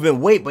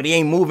moving weight, but he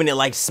ain't moving it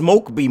like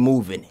Smoke be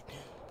moving it.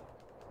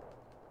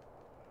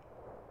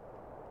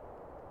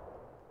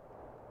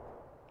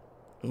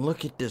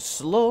 Look at the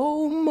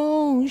slow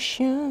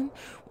motion.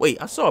 Wait,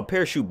 I saw a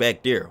parachute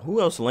back there.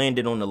 Who else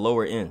landed on the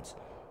lower ends?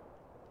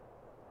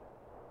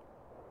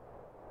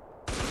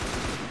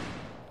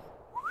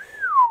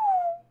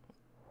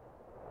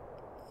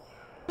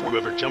 You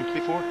ever jumped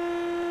before?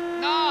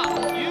 Nah,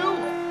 you?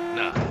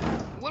 Nah.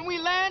 When we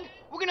land,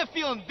 we're gonna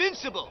feel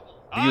invincible.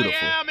 Beautiful.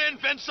 I am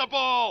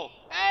invincible!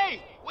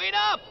 Hey, wait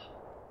up!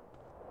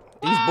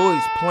 These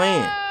boys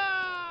playing.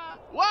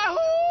 Wahoo!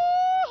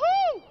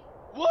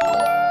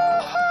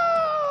 Woohoo!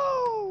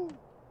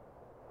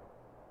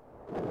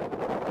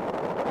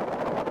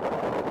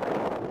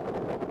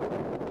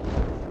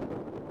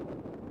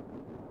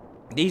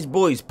 These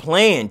boys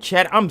playing,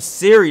 chat. I'm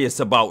serious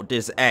about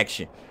this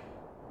action.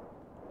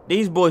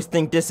 These boys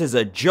think this is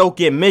a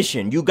joking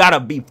mission. You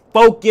gotta be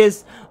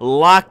focused,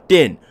 locked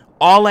in.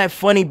 All that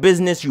funny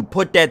business, you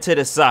put that to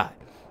the side.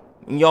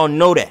 Y'all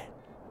know that.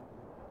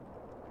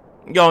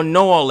 Y'all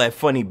know all that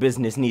funny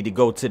business need to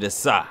go to the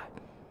side.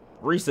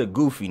 Risa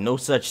goofy, no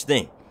such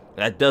thing.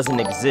 That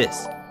doesn't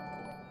exist.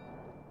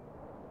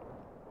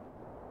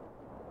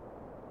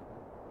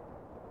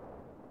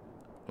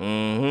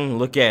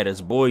 Look at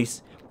us,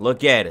 boys.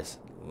 Look at us.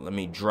 Let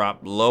me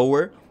drop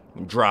lower.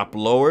 Drop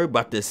lower.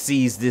 About to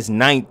seize this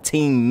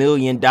 $19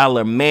 million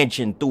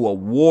mansion through a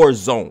war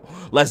zone.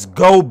 Let's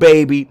go,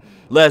 baby.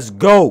 Let's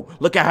go.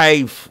 Look at how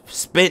he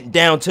spent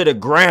down to the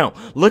ground.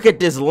 Look at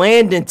this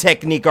landing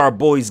technique our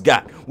boys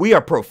got. We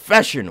are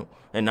professional.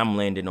 And I'm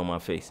landing on my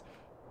face.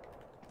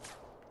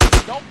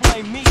 Don't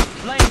blame me.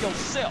 Blame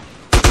yourself.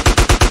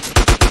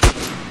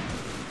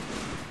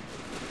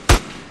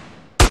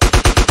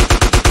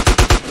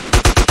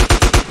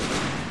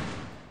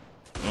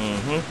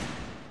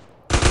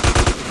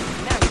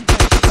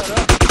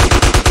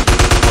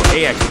 Oh,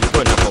 they actually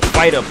putting up a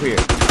fight up here.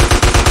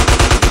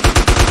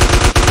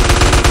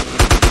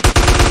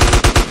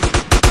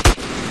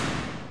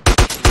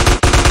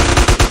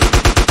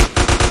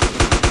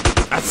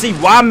 I see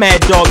why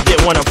Mad Dog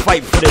didn't want to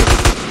fight for this.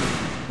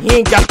 He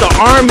ain't got the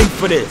army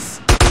for this.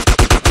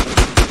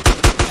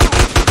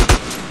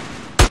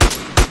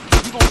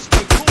 You gonna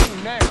stay cool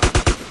now.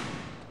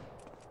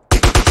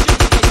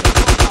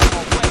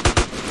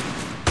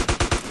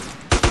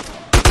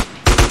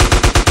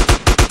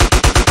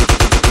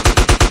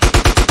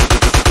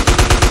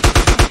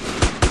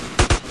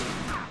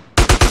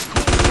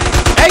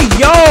 Hey,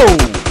 yo!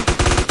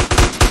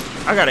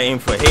 I gotta aim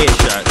for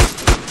headshots.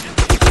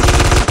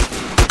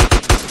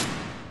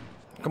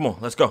 Come on,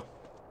 let's go.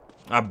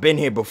 I've been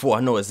here before.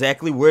 I know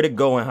exactly where to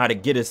go and how to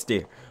get us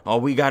there.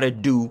 All we gotta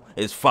do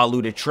is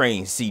follow the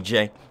train,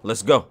 CJ.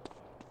 Let's go.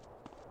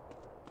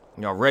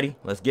 Y'all ready?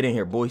 Let's get in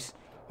here, boys.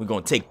 We're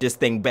gonna take this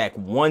thing back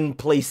one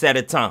place at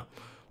a time.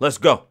 Let's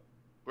go.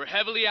 We're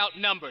heavily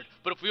outnumbered,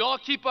 but if we all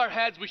keep our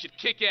heads, we should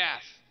kick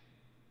ass.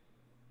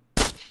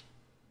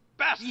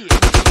 Bastard!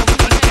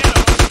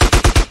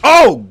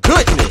 Oh,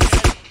 goodness!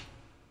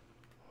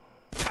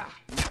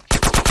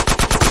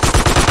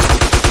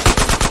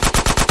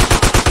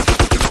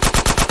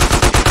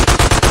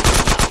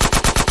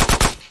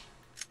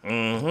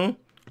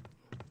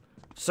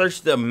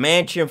 Search the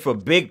mansion for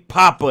Big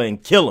Papa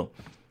and kill him.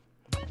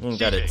 You ain't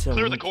gotta tell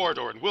clear me. the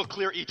corridor and we'll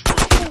clear each room.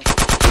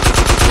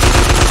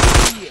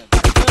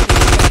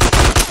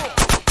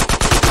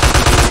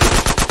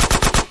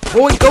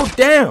 Boy, go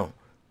down.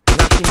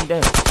 Knock him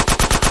down.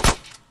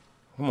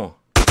 Come on.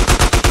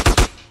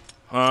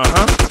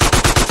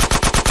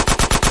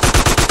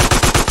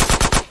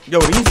 Yo,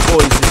 these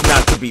boys is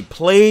not to be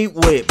played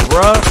with,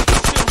 bruh.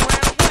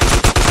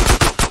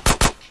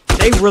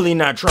 They really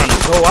not trying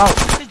to go out.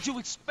 What did you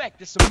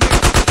expect? It's America.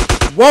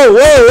 Whoa,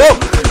 whoa, whoa!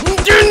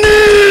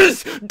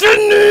 Denise!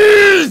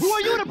 Denise! Who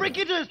are you to break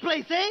into this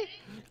place, eh?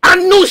 I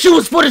knew she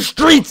was for the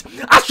streets.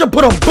 I should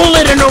put a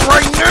bullet in her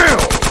right now.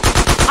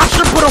 I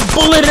should put a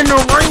bullet in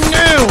her right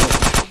now.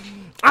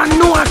 I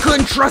knew I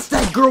couldn't trust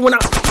that girl when I...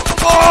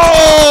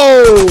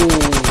 Oh!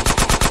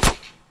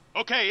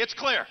 Okay, it's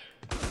clear.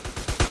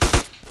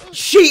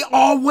 She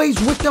always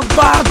with the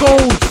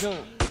Vagos.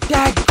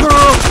 That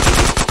girl...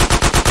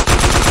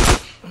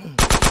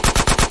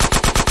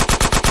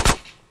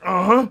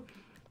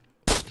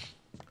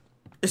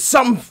 There's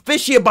something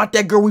fishy about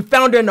that girl. We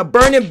found her in a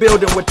burning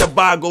building with the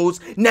Vagos.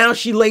 Now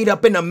she laid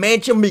up in a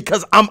mansion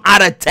because I'm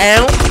out of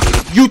town?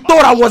 You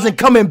thought I wasn't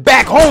coming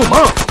back home,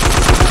 huh?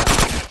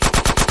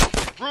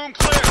 Room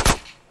clear.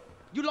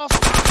 You lost.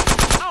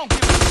 I don't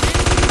give a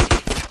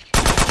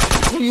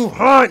shit. Where you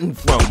hiding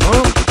from,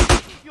 huh?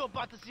 You're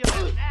about to see a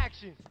lot in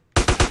action.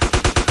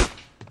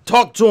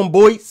 Talk to him,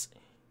 boys.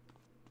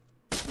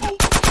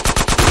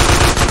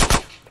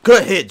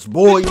 Good hits,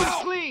 boys.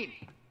 Clean.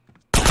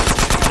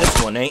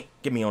 This one ain't.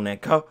 Get me on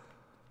that car.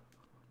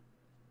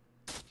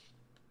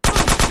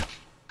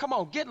 Come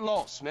on, get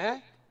lost,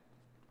 man.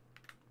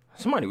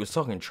 Somebody was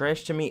talking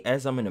trash to me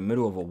as I'm in the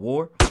middle of a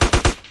war.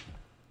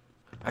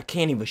 I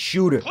can't even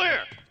shoot her.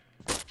 Clear.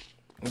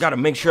 I gotta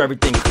make sure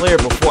everything clear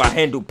before I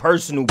handle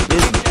personal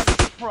business.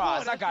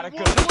 Surprise, I gotta go.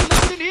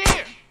 Nothing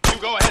here.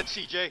 You go ahead,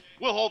 CJ.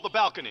 We'll hold the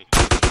balcony.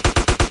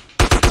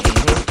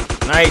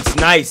 Nice,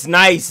 nice,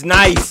 nice,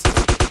 nice.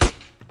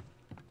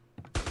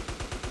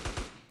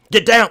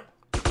 Get down.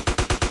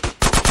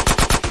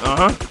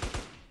 I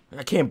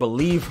can't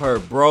believe her,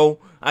 bro.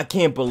 I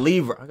can't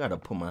believe her. I gotta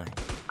put my...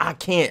 I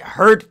can't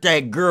hurt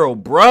that girl,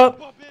 bruh.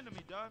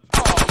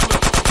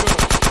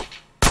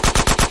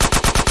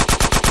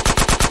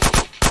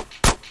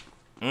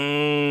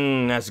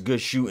 That's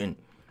good shooting.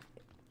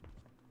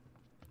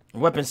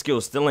 Weapon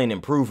skills still ain't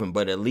improving,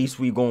 but at least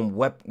we gonna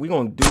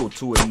do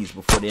 2 of these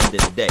before the end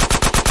of the day.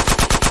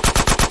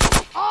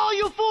 All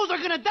you fools are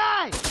gonna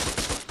die.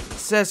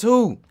 Says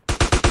who?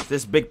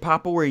 This Big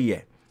Papa, where he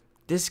at?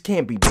 This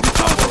can't be Big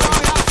Papa.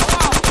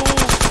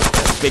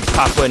 That's Big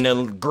Papa in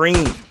the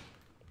green.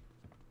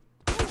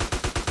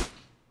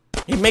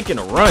 He making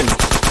a run.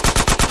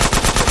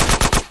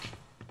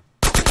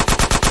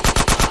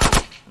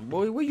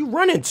 Boy, where you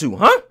running to,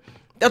 huh?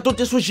 I thought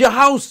this was your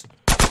house.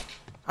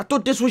 I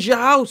thought this was your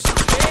house.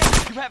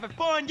 You having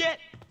fun yet?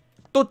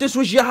 Thought this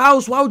was your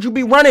house. Why would you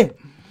be running?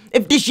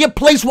 If this your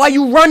place, why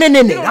you running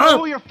in it, You huh? don't know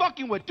who you're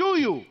fucking with, do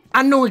you?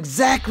 I know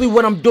exactly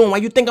what I'm doing. Why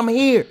you think I'm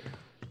here?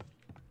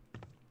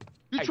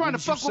 You Hey, trying to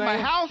what you fuck with my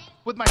saying? house?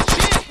 With my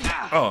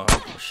shit? Oh,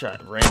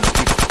 shot random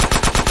people.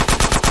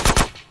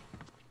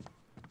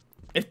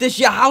 If this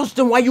your house,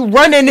 then why you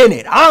running in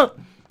it, huh?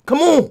 Come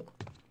on.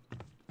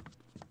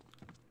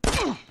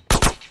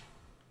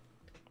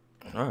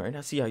 All right,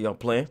 I see how y'all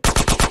playing.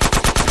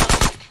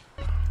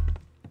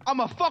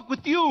 I'ma fuck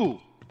with you.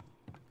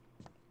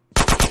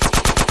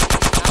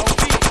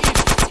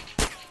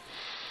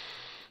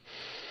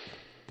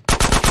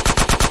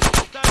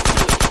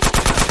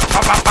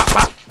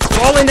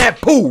 Fall in that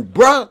pool,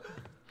 bruh.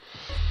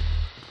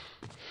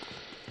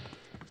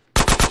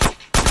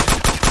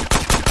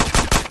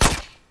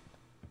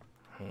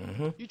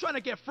 You trying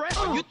to get fresh?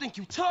 You think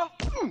you tough?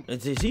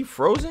 Is he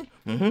frozen?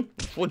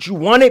 That's what you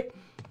wanted?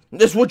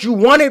 This what you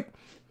wanted?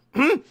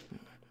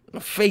 A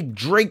fake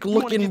Drake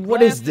looking.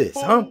 What is this,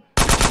 huh?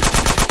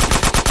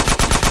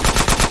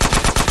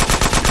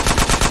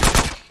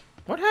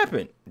 What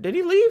happened? Did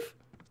he leave?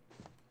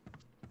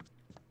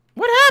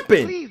 What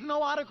happened? Please,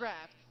 no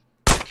autographs.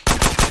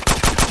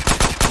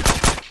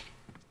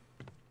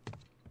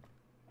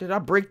 Did I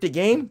break the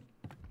game?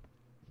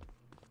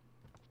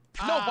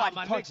 Nobody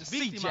my punches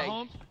next victim, CJ.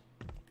 Holmes.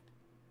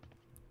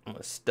 I'm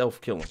a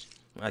stealth killer.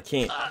 I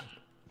can't.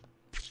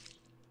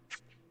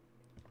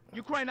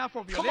 You crying out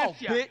for Come on,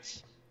 violencia.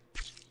 bitch.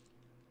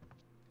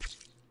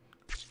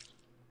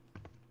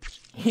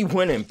 He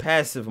went in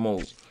passive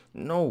mode.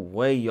 No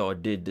way y'all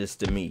did this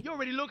to me. You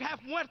already look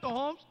half muerto,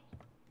 Holmes.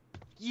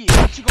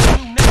 Yeah, what you gonna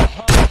do now,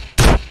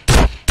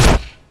 huh?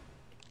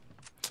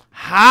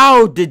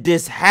 How did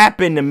this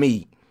happen to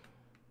me?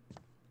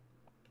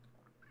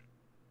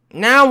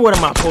 Now what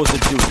am I supposed to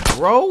do,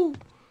 bro?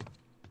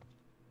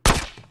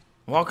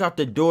 Walk out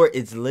the door.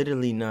 It's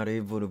literally not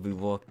able to be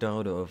walked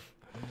out of.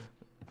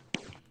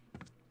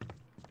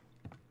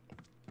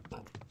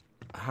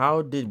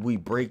 How did we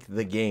break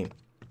the game?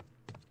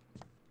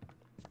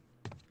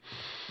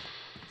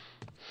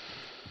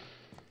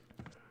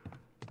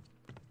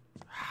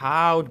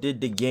 How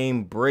did the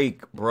game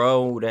break,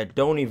 bro? That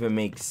don't even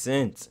make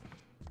sense.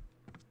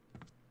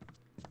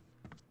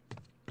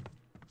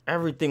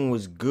 Everything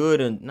was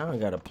good, and now I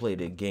gotta play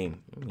the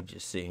game. Let me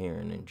just sit here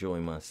and enjoy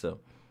myself.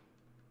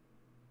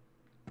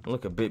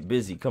 Look a bit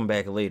busy. Come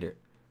back later.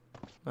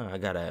 I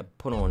gotta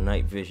put on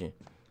night vision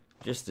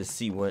just to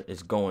see what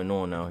is going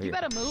on out here. You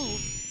better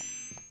move.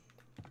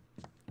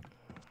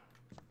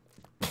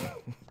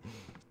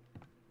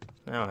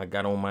 Now I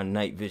got on my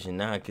night vision.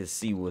 Now I can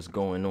see what's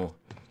going on.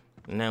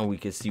 Now we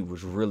can see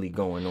what's really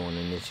going on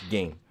in this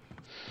game.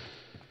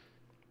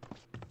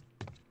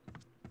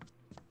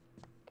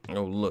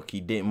 Oh, look,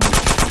 he didn't move.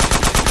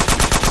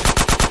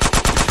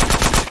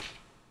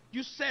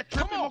 You said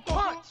tripping on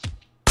punch.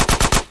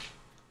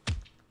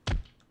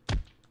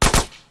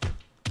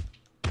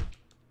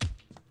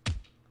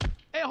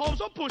 Hey, Holmes,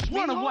 don't push me.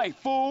 Run away,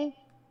 fool.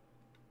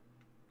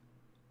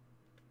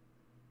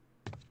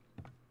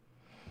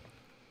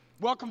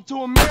 Welcome to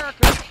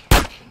America.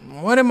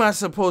 What am I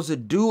supposed to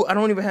do? I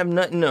don't even have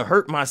nothing to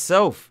hurt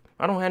myself.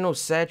 I don't have no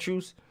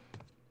satchels.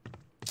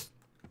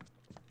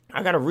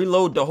 I gotta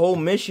reload the whole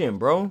mission,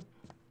 bro.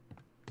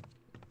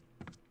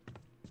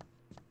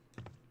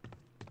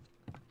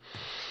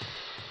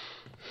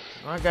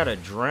 I gotta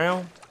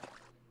drown.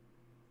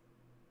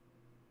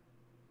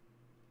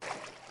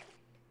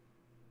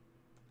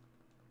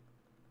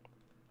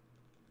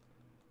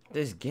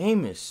 This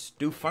game is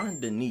stupid. Find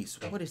Denise.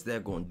 What is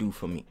that gonna do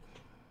for me?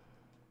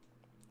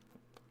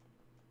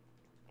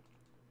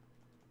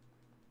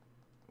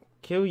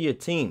 Kill your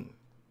team.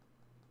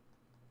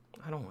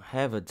 I don't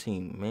have a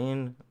team,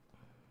 man.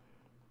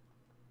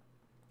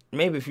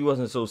 Maybe if you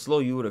wasn't so slow,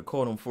 you would have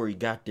caught him before he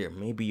got there.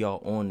 Maybe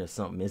y'all on to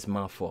something. It's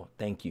my fault.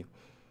 Thank you.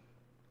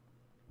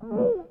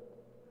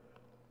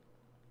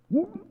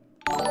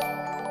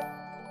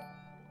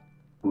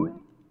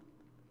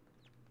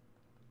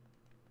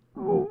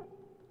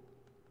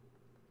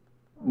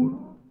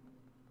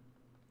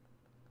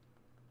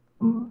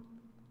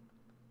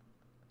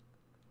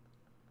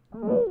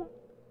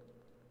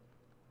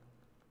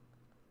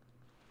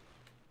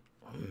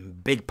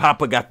 Big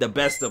Papa got the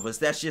best of us.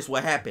 That's just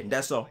what happened.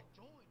 That's all.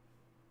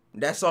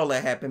 That's all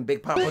that happened.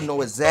 Big Papa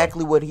know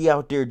exactly what he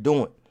out there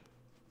doing.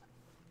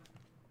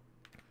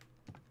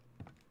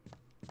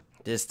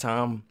 This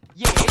time.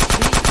 Yeah,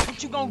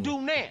 what you gonna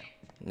do now?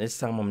 This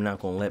time I'm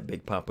not gonna let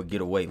Big Papa get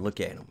away. Look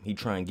at him. He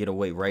trying to get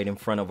away right in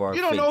front of our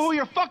face. You don't know who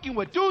you're fucking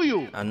with, do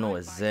you? I know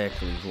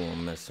exactly who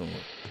I'm messing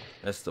with.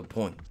 That's the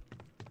point.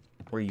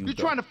 Where you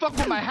trying to fuck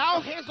with my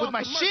house? With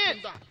my shit?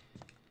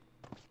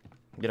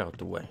 Get out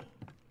the way.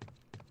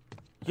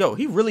 Yo,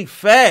 he really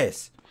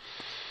fast.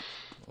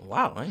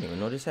 Wow, I didn't even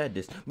know this had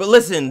this. But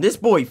listen, this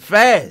boy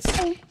fast.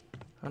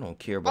 I don't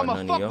care about none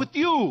of y'all. I'ma fuck with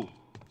you.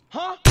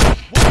 Huh?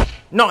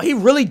 No, he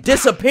really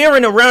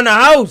disappearing around the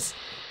house.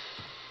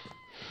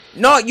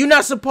 No, you're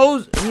not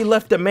supposed. He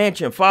left the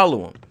mansion.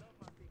 Follow him.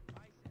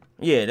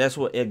 Yeah, that's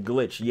what it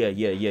glitched. Yeah.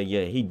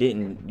 He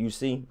didn't. You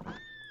see?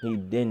 He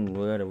didn't.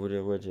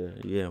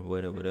 Yeah,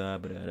 whatever.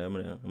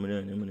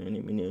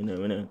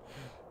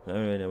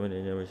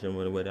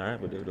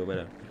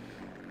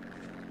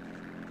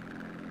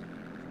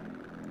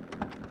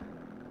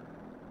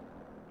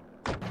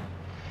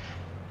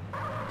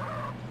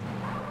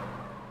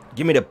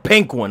 Give me the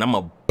pink one. I'm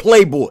a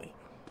playboy.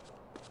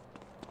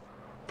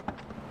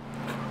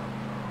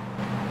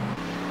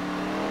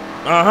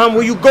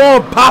 Where you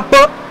going,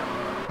 Papa?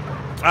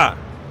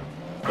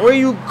 Where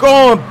you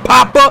going,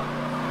 Papa?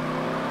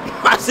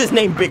 What's his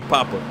name, Big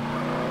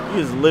Papa? He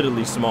is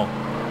literally small.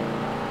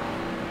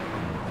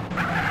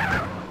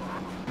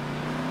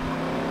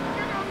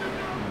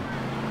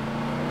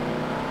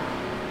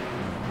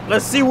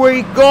 Let's see where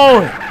he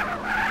going.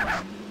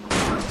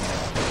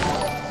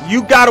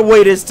 You got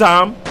away this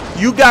time.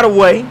 You got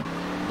away,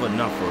 but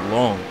not for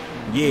long.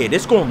 Yeah,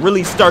 this gonna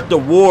really start the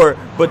war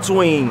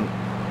between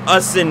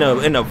us and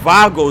the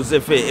Vagos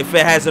if it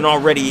hasn't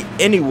already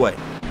anyway.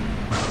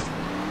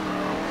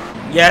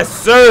 Yes,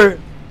 sir.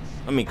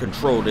 Let me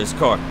control this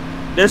car.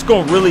 This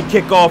gonna really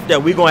kick off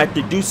that we're gonna have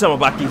to do something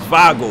about these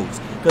Vagos,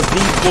 because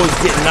these boys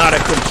getting out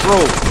of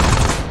control,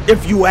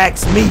 if you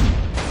ask me.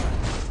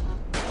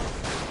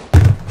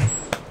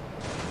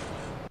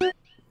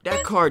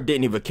 That car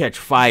didn't even catch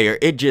fire.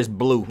 It just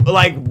blew.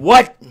 Like,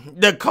 what?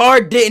 The car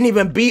didn't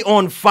even be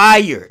on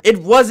fire.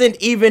 It wasn't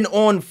even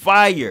on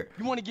fire.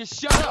 You want to get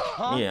shut up,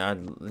 huh? Yeah,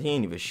 he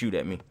ain't even shoot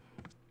at me.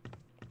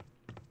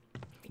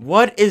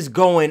 What is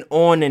going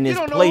on in this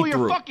playthrough? You don't know who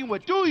you're fucking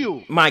with, do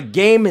you? My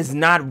game is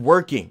not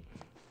working.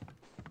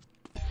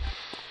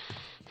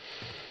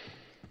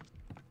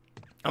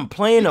 I'm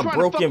playing a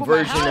broken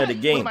version of the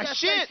game. My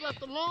shit.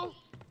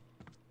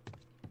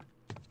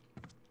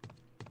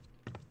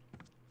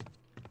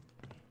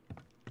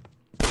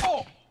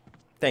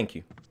 Thank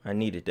you. I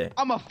needed that.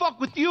 I'ma fuck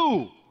with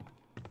you.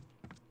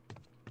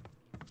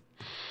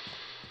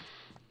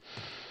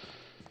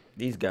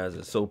 These guys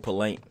are so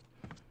polite.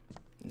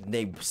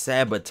 They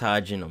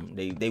sabotaging him.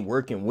 They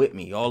working with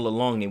me all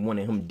along. They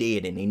wanted him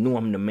dead, and they knew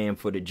I'm the man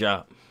for the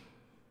job.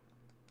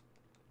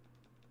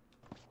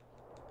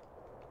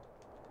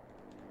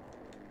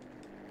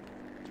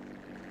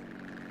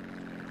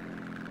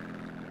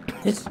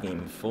 This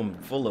game is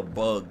full of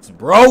bugs,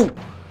 bro.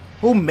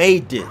 Who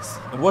made this?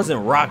 It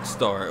wasn't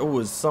Rockstar. It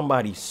was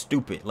somebody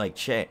stupid like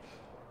chat.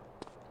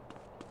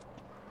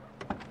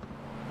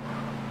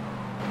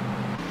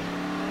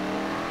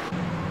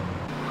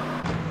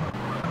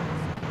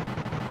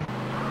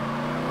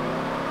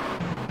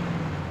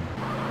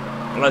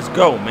 Let's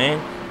go, man.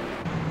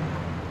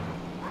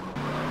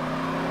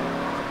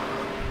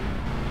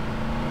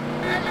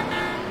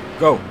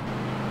 Go.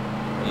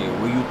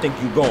 Yeah, where you think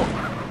you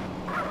going?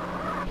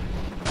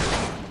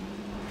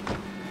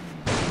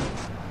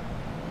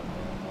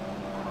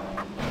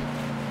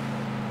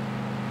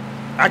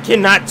 I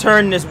cannot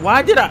turn this.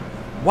 Why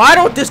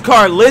don't this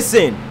car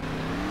listen?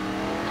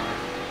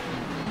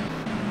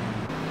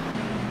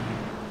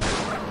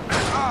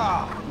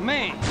 Oh,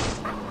 man.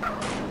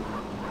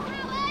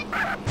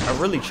 I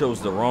really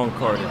chose the wrong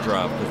car to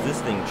drive because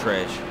this thing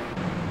trash.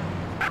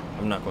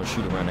 I'm not gonna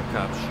shoot around the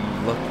cops. You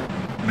lucky.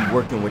 You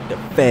working with the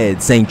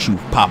feds, ain't you,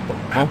 Papa?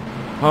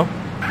 Huh?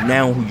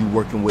 Now who you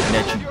working with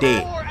that you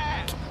dead?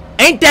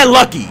 Ain't that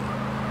lucky?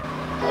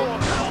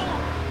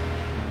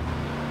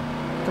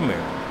 Come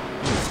here.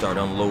 Start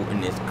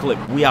unloading this clip.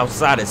 We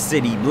outside of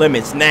city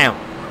limits now.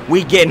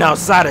 We getting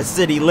outside of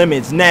city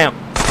limits now.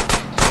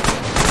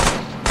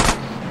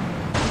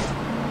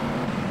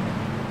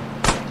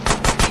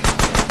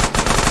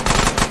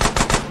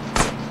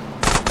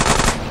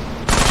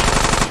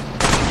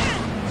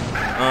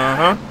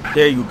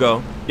 There you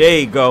go. There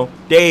you go.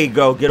 There you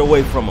go. Get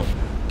away from him.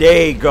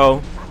 There you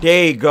go.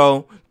 There you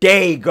go.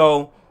 There you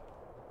go.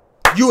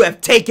 You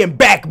have taken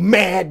back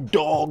Mad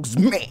Dog's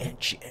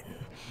mansion.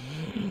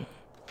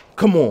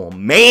 Come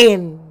on,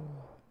 man.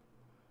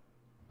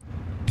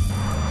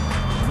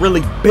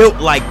 Really built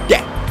like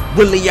that.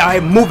 Really out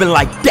here moving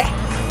like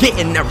that.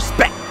 Getting their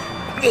respect.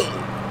 Yeah.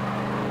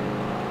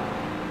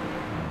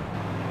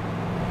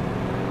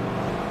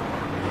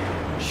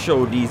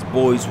 Show these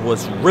boys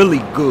what's really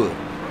good.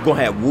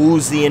 Gonna have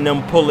Woozy and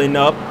them pulling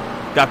up.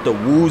 Got the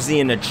Woozy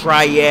and the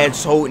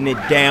Triads holding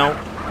it down.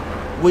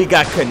 We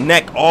got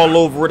Connect all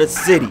over the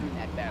city.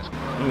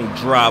 Let me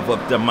drive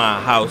up to my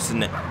house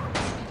now.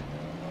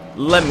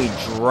 Let me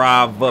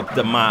drive up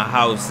to my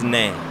house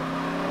now.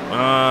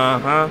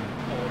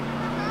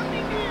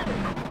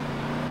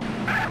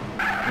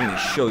 Let me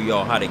show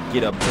y'all how to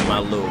get up to my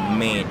little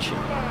mansion.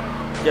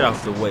 Get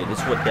out the way.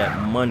 That's what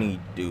that money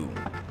do.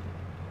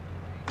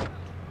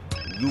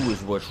 You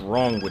is what's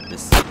wrong with the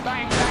city.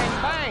 Bang,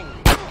 bang, bang.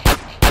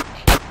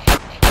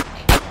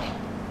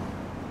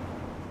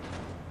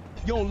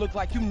 You don't look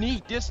like you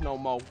need this no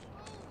more.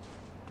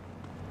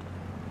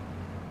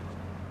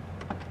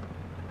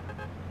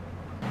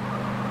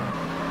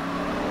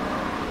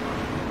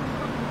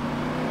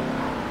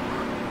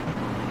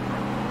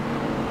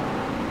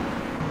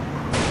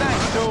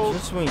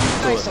 Just when you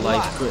thought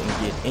life couldn't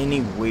get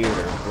any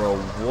weirder, bro.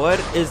 What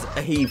is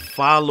he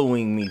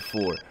following me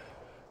for?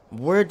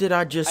 Where did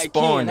I just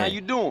spawn Ken, at? how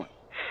you doing?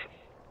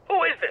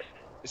 Who is this?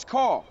 It's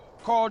Carl.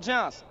 Carl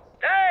Johnson.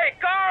 Hey,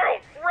 Carl,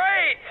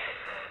 great!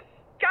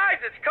 Guys,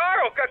 it's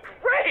Carl,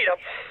 great!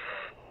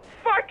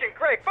 Fucking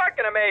great,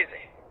 fucking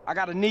amazing. I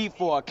got a need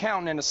for an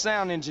accountant and a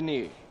sound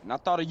engineer, and I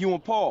thought of you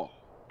and Paul.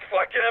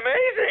 Fucking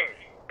amazing!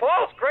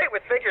 Paul's great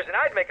with figures, and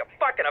I'd make a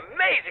fucking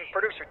amazing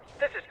producer.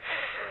 This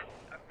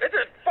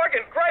is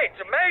fucking great, it's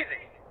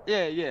amazing.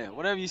 Yeah,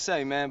 whatever you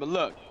say, man, but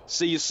look,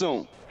 see you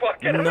soon.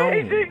 Fucking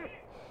amazing!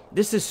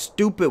 This is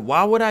stupid.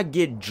 Why would I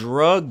get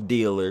drug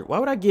dealer? Why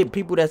would I get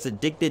people that's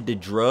addicted to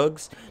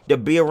drugs to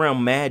be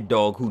around Mad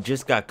Dog who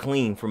just got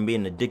clean from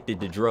being addicted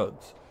to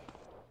drugs?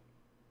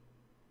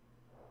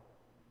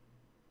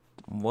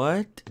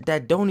 What?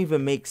 That don't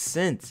even make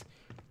sense.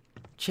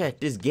 Check,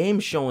 this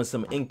game's showing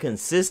some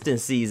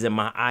inconsistencies in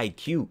my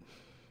IQ.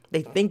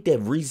 They think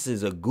that Reese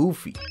is a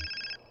goofy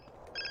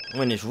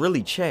when it's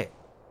really Chet.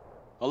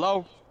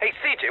 Hello? Hey,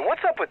 CJ,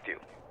 what's up with you?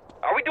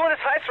 Are we doing this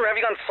heist or have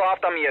you gone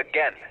soft on me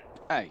again?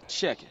 Hey,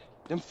 check it.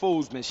 Them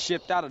fools been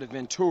shipped out of the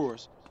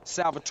Venturas.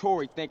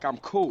 Salvatore think I'm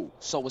cool,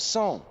 so it's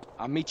on.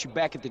 I'll meet you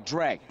back at the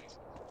Dragons.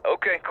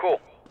 Okay, cool.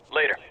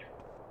 Later.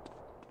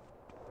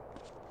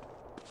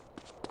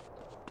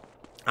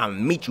 I'll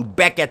meet you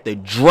back at the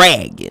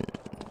Dragons.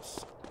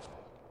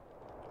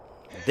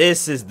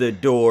 This is the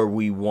door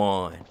we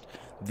want.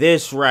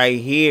 This right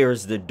here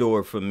is the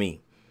door for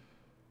me.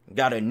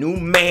 Got a new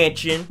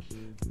mansion.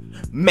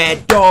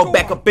 Mad Dog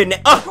back up in the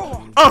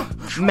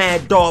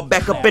Mad Dog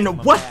back up in the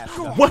what?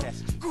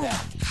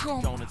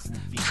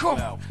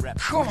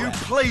 Will you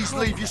please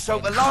leave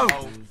yourself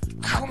alone?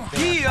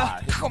 Here?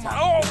 Come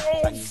on.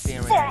 Oh,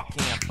 fuck.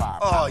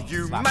 Oh,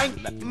 you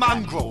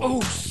mongrel.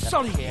 Oh,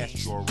 sorry.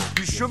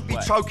 You shouldn't be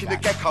choking the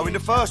gecko in the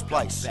first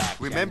place.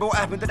 Remember what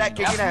happened to that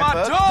gig in That's my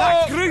Hamburg? dog.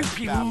 That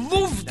groupie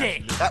loved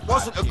it. That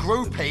wasn't a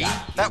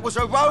groupie. That was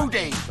a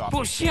roadie.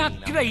 But she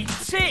had great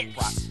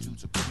tits.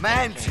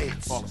 Man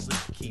tits.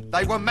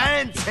 They were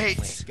man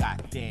tits.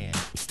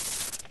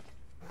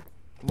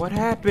 What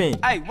happened?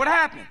 Hey, what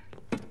happened?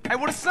 Hey,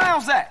 where the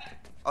sounds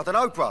at? I don't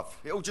know, bruv.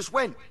 It all just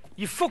went.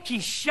 You fucking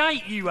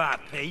shite, you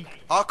RP.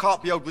 I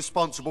can't be held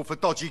responsible for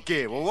dodgy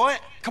gear, all right?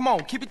 Come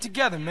on, keep it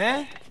together,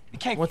 man. You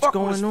can't What's fuck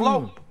with going us on?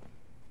 flow.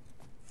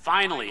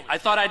 Finally, I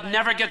thought I'd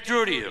never get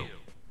through to you.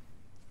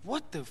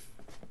 What the?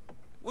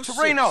 What's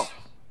Torino, this?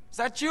 is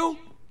that you?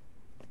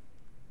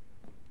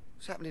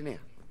 What's happening here?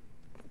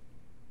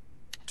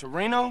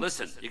 Torino?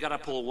 Listen, you gotta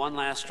pull one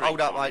last string.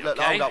 Hold up, for me, mate. Look,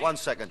 okay? hold up 1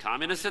 second.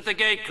 Communists at the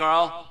gate,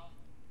 Carl.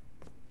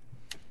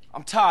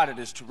 I'm tired of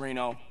this,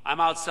 Torino. I'm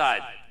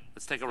outside.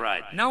 Let's take a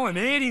ride. Now I'm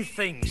hearing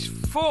things.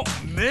 Fuck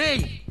me.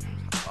 Hey,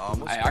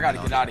 I gotta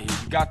get out of here.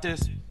 You got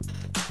this?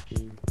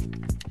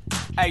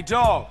 Hey,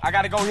 dog, I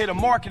gotta go hit a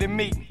marketing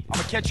meeting. I'm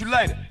gonna catch you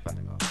later.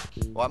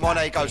 Right, mine,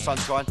 there you go,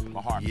 sunshine.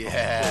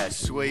 Yeah,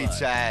 sweet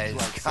as.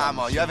 Come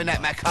on, you having that,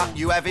 Macca?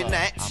 You having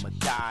that?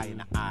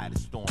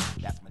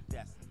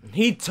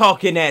 He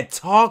talking that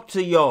talk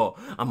to y'all.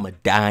 I'ma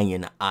die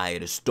in the eye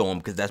of the storm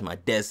because that's my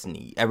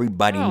destiny.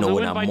 Everybody know no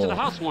what invite I'm to the on.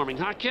 housewarming,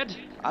 huh, kid?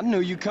 I knew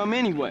you'd come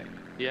anyway.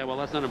 Yeah, well,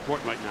 that's not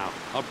important right now.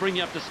 I'll bring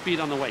you up to speed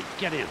on the way.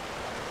 Get in.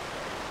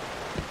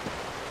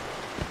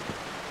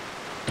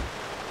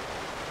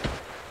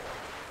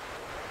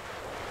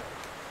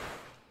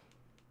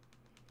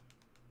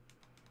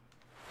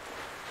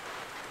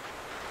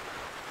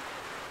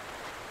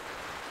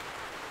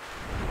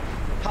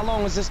 How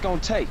long is this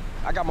gonna take?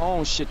 I got my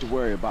own shit to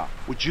worry about.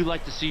 Would you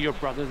like to see your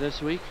brother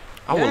this week?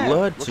 I would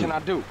love What to. can I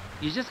do?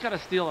 You just gotta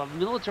steal a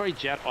military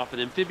jet off an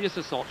amphibious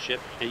assault ship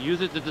and use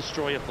it to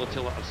destroy a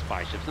flotilla of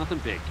spy ships. Nothing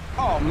big.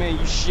 Oh, man,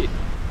 you shit.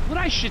 Would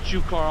I shit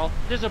you, Carl?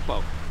 There's a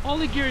boat. All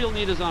the gear you'll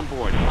need is on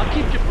board. I'll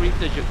keep you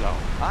briefed as you go.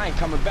 I ain't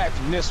coming back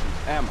from this one,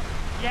 am I?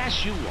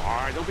 Yes, you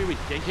are. Don't be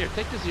ridiculous. Here,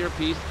 take this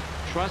earpiece.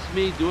 Trust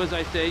me, do as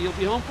I say. You'll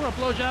be home for a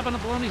blowjob and a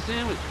bologna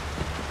sandwich.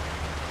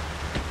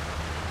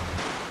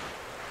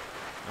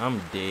 I'm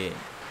dead.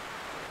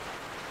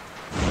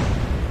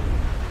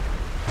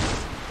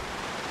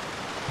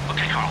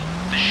 Okay, Carl.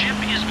 The ship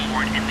is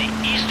moored in the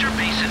Eastern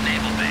Basin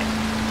Naval Bay.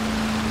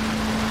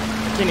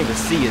 I can't even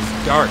see.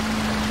 It's dark.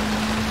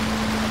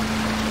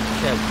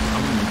 Chat,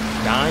 I'm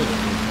dying.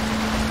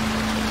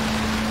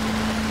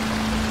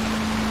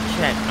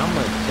 Chat, I'm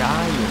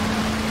dying,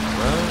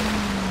 bro.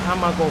 How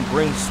am I gonna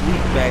bring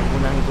Sweet back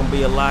when I ain't gonna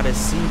be allowed to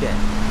see that?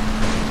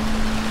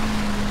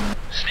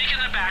 Sneak in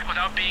the back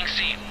without being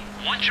seen.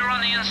 Once you're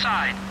on the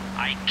inside,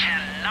 I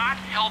cannot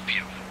help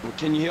you. Well,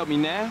 can you help me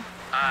now?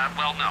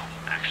 Well, no.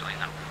 Actually,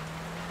 no.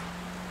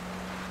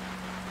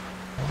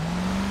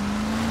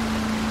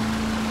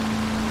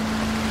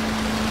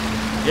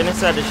 Get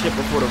inside the ship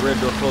before the red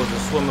door closes.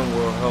 Swimming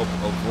will help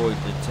avoid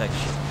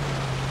detection.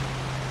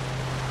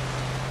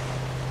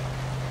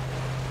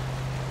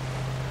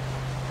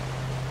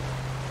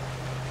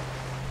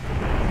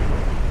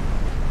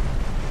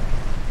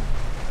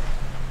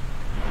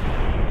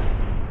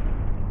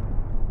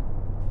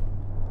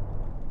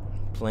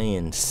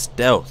 Playing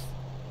stealth.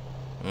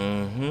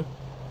 Mm-hmm.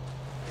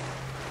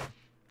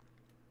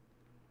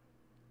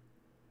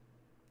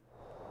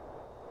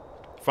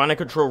 Find the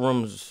control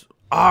rooms.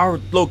 I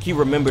low-key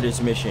remember this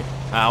mission.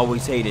 I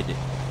always hated it.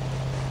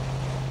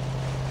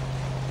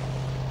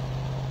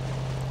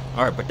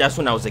 Alright, but that's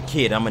when I was a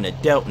kid. I'm an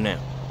adult now.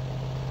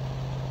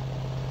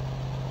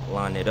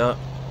 Line it up.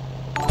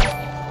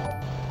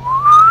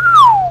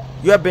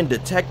 You have been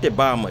detected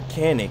by a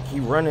mechanic. He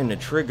running to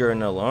trigger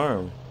an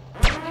alarm.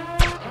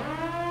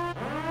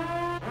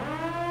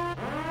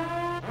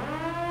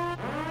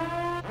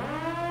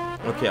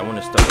 Okay, I want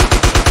to start.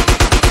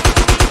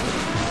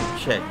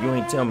 Check, you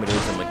ain't tell me there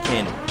was a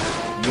mechanic.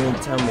 You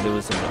ain't tell me there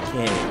was a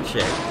mechanic.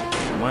 Check.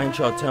 Why ain't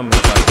y'all tell me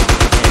about the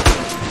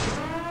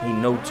mechanic? He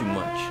know too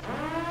much.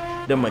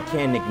 The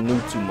mechanic knew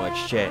too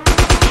much, chat.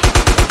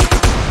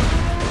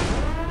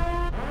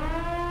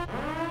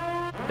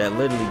 That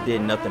literally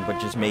did nothing but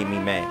just made me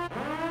mad.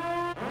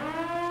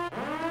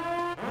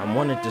 I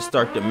wanted to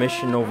start the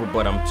mission over,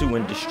 but I'm too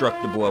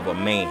indestructible of a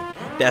man.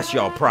 That's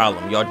y'all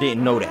problem. Y'all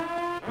didn't know that.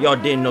 Y'all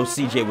didn't know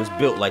CJ was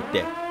built like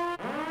that.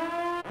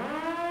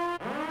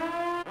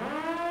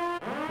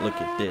 Look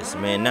at this,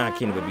 man. Now I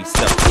can't even be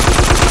stuck.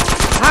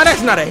 How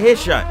that's not a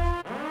headshot?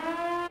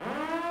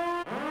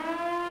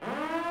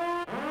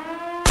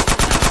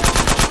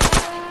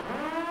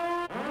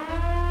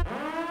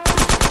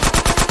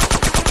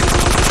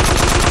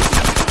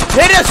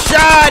 Hit a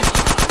shot!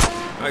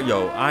 Oh,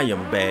 yo, I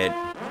am bad.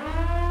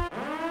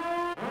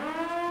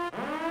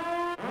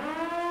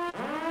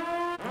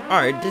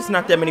 Alright, there's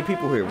not that many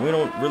people here. We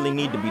don't really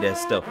need to be that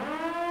stealth.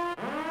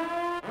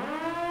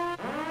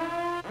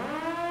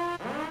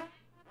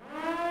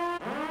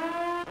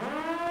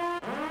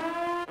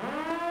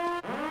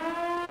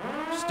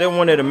 Still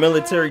wanted the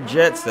military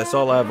jets. That's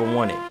all I ever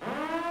wanted.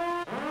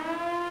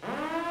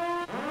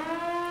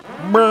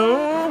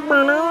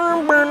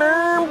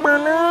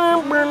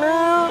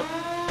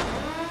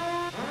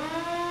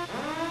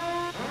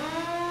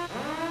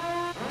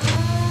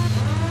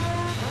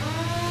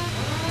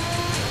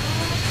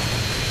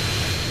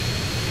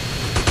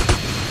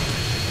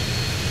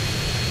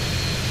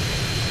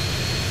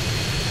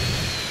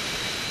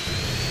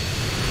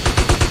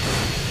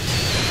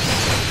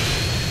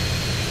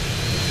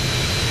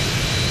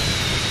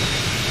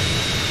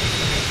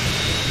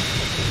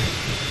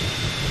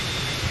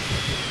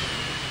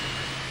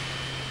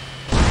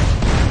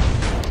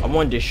 I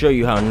wanted to show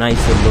you how nice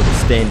it looks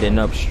standing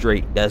up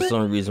straight. That's the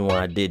only reason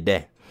why I did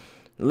that.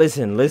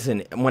 Listen.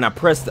 When I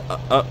pressed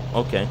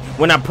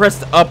when I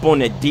pressed up on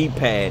the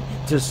D-pad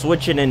to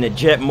switch it into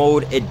jet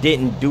mode, it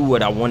didn't do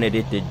what I wanted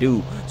it to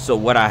do. So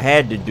what I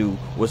had to do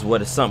was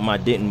something I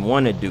didn't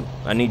want to do.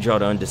 I need y'all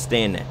to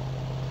understand that.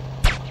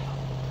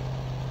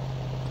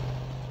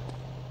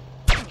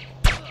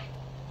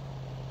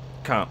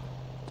 Comp.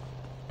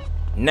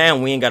 Now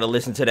we ain't gotta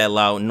listen to that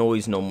loud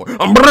noise no more.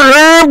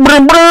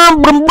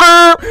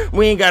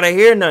 We ain't gotta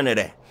hear none of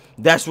that.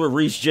 That's what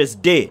Reese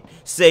just did.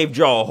 Saved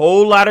y'all a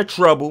whole lot of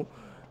trouble.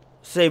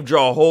 Saved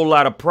y'all a whole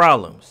lot of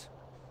problems.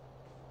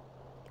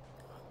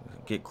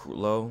 Get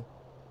low.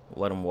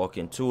 Let him walk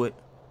into it.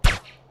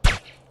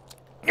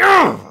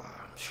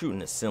 Shooting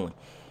the ceiling.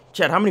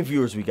 Chat, how many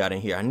viewers we got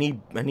in here? I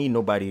need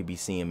nobody to be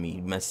seeing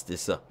me mess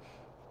this up.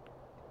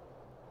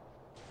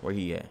 Where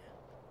he at?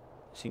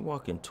 Is he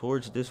walking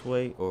towards this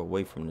way or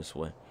away from this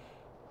way?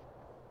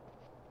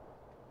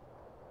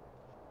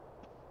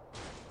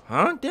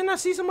 Huh? Didn't I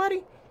see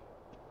somebody?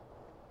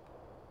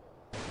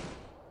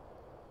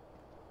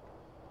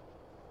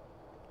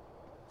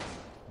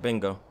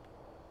 Bingo.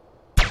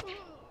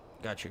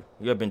 Got you.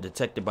 You have been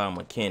detected by a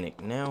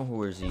mechanic. Now,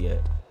 where is he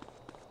at?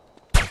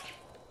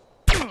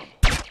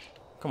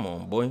 Come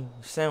on, boy.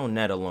 Sound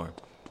that alarm.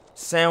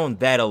 Sound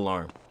that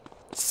alarm.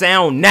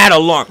 Sound that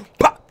alarm.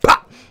 Pop,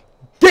 pop.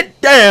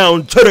 Get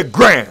down to the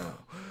ground.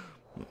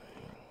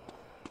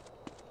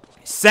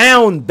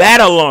 Sound that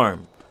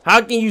alarm.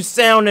 How can you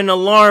sound an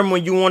alarm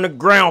when you on the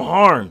ground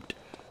harmed?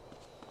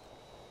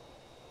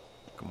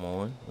 Come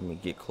on, let me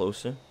get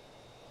closer.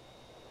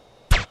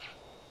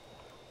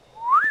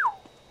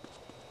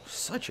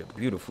 Such a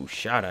beautiful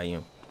shot I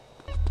am.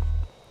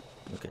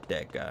 Look at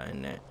that guy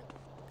in that.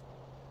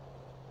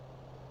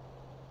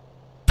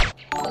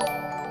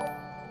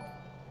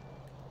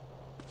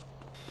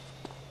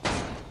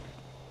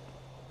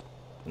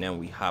 Now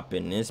we hop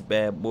in this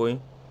bad boy.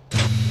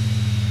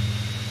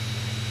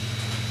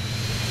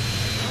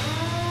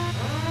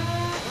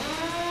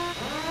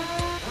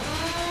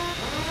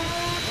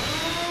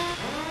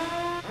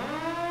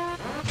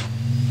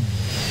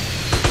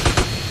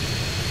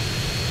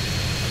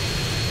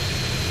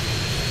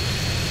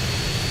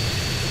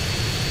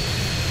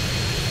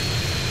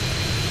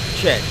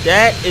 Chat,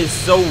 that is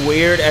so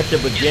weird at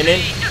the beginning.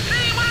 You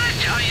see what I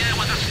tell you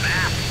with a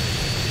snap?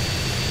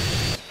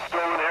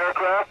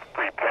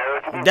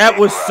 That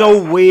was so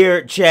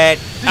weird,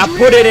 chat. I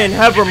put it in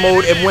hover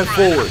mode and went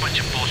forward. Bunch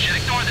of bullshit.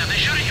 Ignore them. They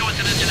shooting you.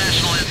 It's an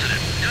international incident.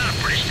 You're not a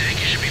British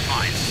tank. You should be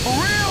fine. For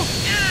real?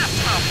 Yeah,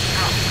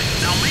 probably.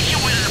 Now make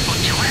your way to the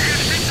book. Your hair,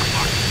 think the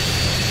fuck.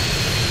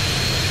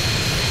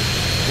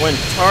 When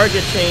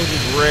target changes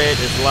red,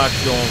 is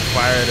locked on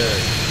fire to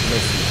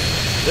missiles.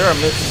 There are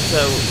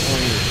missiles on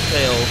your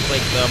tail,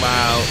 take them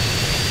out.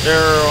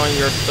 They're on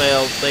your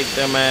tail, take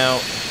them out.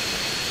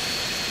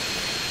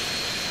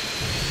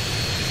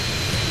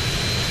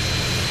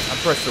 I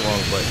pressed the wrong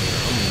button.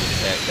 I'm gonna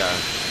use that guy.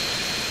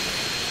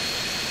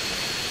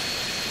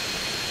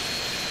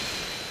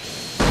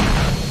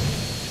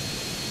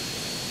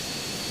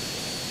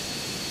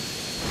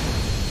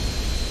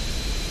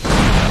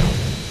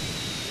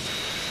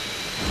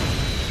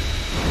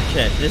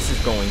 Chat, this is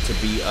going to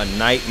be a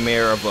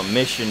nightmare of a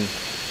mission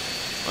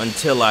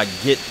until I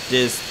get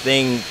this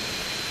thing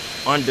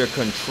under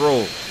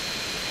control.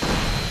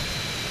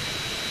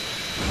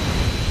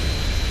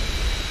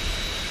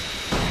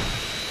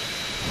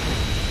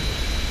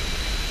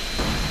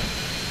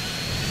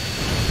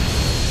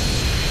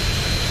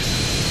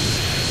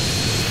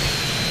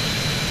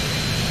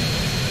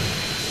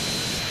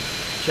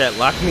 Chat,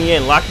 lock me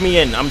in, lock me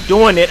in. I'm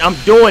doing it, I'm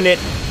doing it.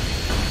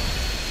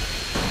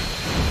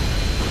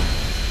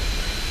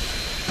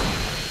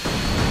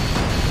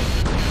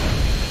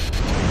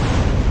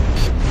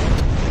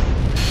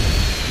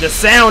 The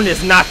sound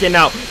is knocking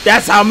out.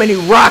 That's how many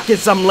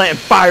rockets I'm letting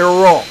fire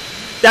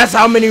off. That's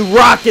how many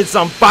rockets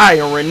I'm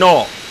firing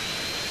off.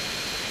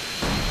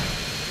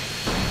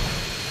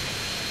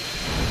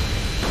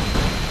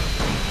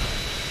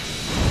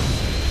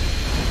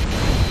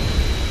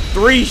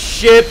 Three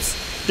ships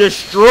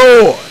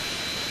destroyed.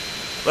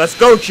 Let's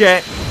go,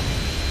 chat.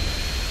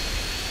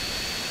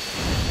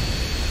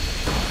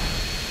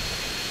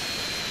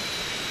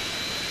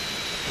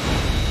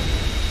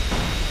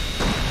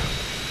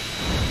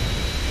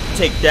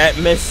 Take that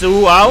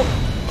missile out.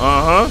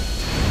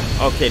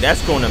 Okay,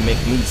 that's gonna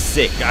make me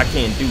sick. I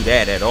can't do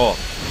that at all.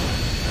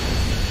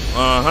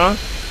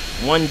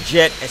 One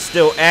jet is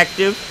still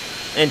active,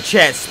 and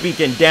chat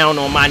speaking down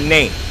on my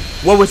name.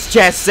 What was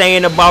chat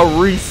saying about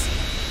Reese?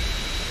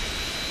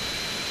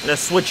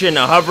 Let's switch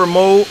into hover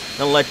mode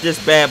and let this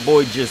bad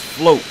boy just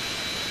float.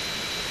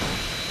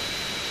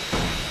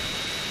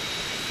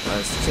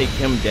 Let's take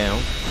him down.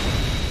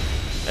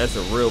 That's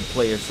a real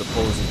player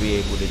supposed to be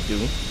able to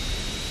do.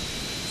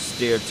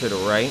 Steer to the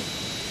right.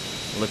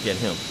 Look at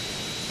him.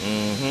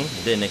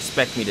 Didn't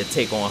expect me to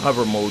take on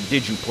hover mode,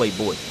 did you,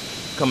 playboy?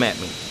 Come at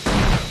me.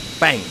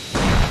 Bang.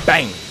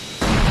 Bang.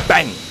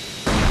 Bang.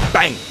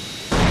 Bang.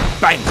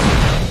 Bang.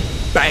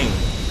 Bang.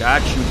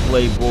 Got you,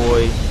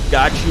 playboy.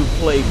 Got you,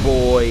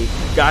 playboy.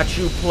 Got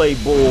you,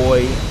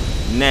 playboy.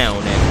 Now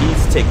that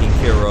he's taken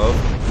care of,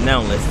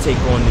 now let's take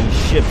on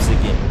these ships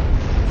again.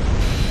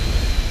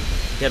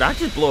 Did I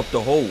just blow up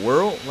the whole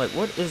world? Like,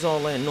 what is all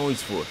that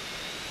noise for?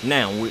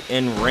 Now, we're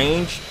in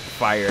range.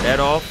 Fire that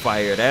off.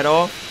 Fire that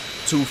off.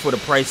 2 for the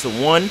price of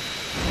 1.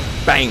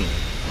 Bang.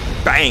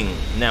 Bang.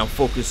 Now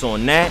focus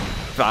on that.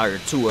 Fire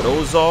 2 of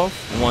those off.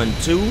 1,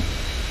 2.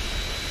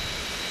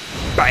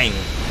 Bang.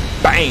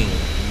 Bang.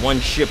 1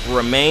 ship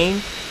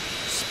remain.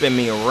 Spin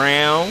me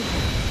around.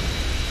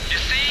 You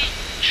see?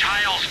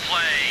 Child's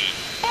play.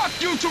 Fuck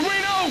you,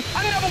 Torino!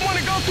 I never want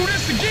to go through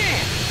this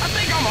again. I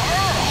think I'm a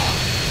Earl.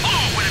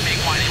 Oh, with a big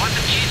wine. You want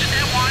the keys to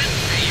that wine?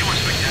 Hey, you were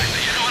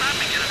spectacular. You know what I'm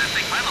beginning to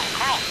think? My little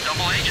Carl's a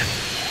double agent.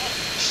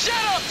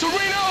 Shut up,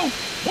 Torino!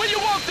 Where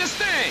you want this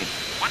thing?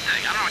 What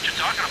thing? I don't know what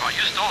you're talking about.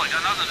 You stole it.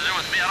 Got nothing to do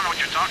with me. I don't know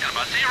what you're talking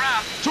about. See you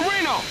around.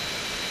 Torino!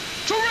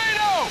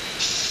 Torino!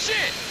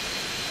 Shit!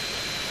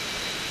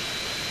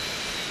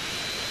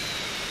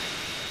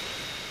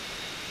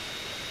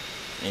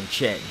 And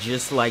chat,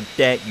 just like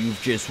that, you've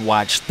just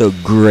watched the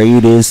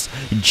greatest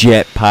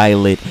jet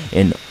pilot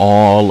in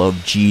all of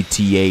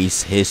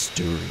GTA's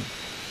history.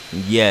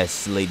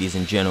 Yes, ladies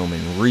and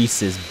gentlemen,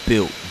 Reese is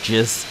built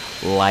just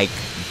like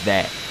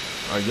that.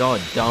 Are y'all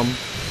dumb?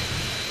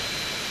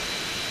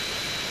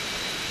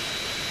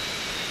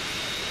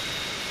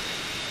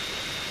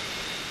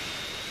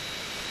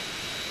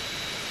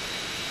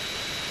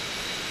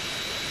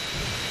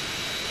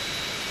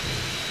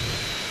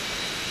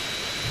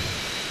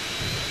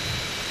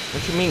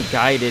 What you mean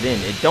guide it in?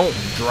 It don't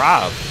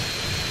drive.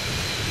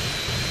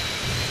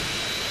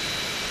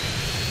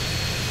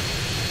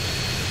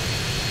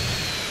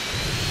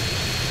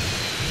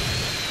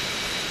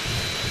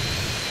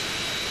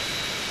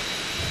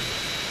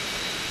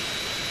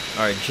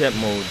 Alright, jet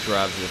mode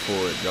drives it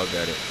forward. Y'all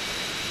got it.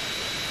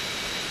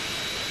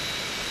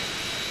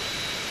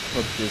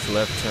 Hook this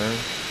left turn.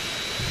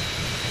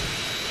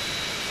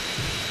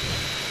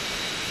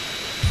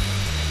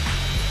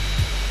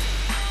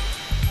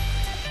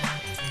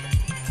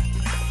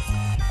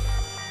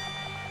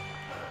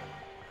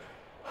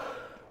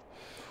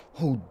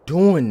 Who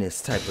doing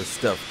this type of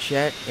stuff,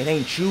 chat? It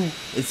ain't you,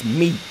 it's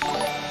me.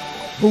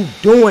 Who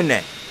doing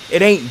that?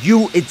 It ain't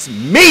you, it's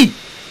me.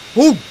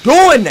 Who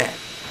doing that?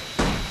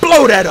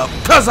 Blow that up,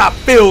 cause I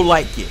feel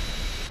like it.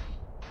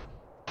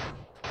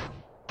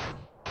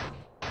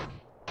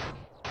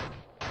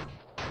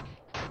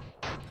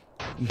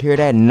 You hear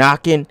that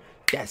knocking?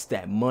 That's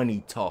that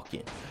money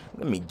talking.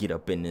 Let me get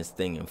up in this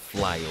thing and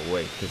fly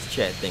away, cause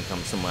chat think I'm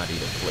somebody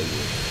to play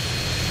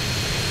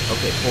with.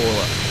 Okay, pull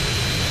up.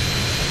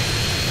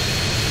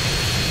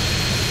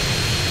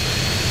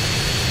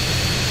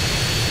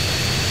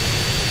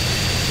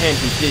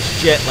 Handled this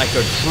jet like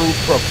a true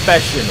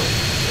professional.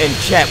 And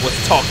chat was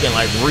talking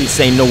like Reese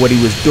ain't know what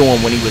he was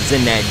doing when he was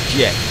in that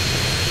jet.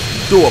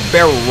 Do a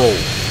barrel roll.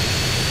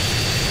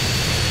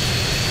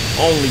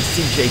 Only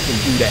CJ can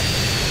do that.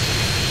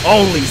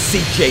 Only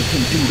CJ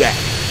can do that.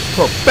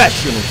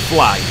 Professional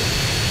flyer.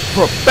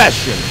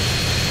 Professional.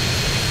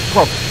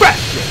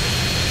 Professional.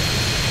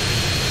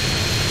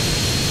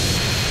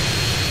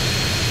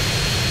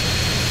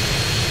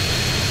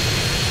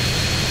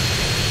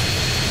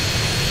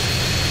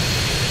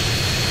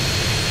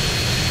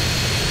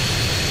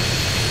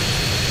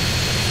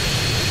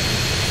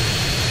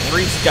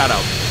 Reese got a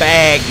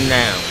bag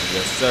now.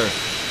 Yes, sir.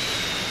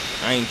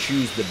 I ain't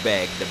choose the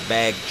bag. The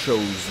bag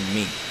chose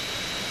me.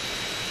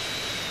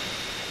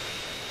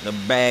 The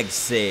bag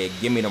said,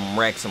 give me them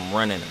racks, I'm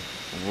running them.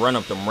 Run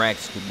up them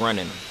racks, keep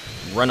running them.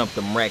 Run up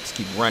them racks,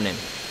 keep running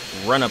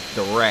them. Run up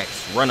the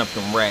racks, run up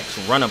them racks,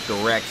 run up the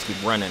racks,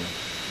 keep running them.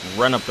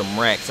 Run up them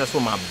racks. That's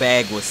what my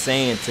bag was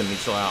saying to me,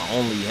 so I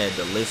only had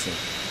to listen.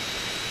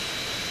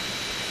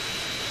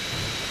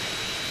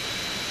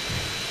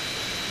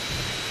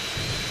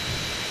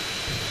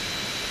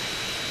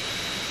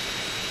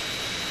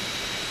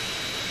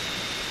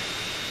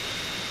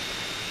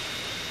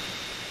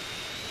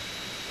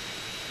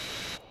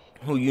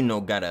 Who you know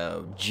got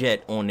a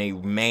jet on a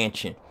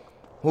mansion?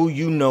 Who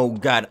you know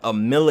got a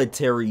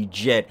military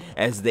jet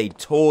as they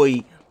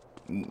toy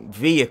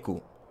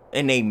vehicle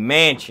in a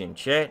mansion,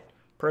 chat?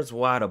 Press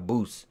Y to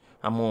boost.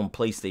 I'm on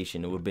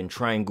PlayStation. It would have been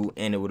triangle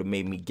and it would have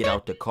made me get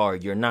out the car.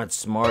 You're not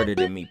smarter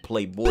than me,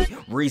 playboy.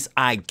 Reese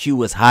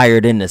IQ is higher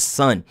than the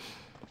sun.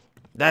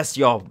 That's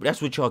y'all.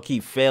 That's what y'all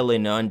keep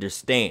failing to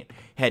understand.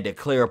 Had to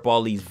clear up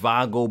all these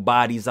Vago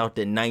bodies out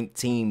the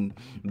 19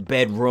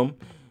 bedroom.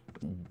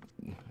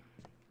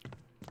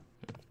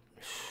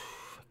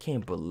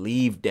 Can't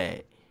believe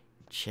that.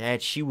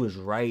 Chad, she was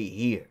right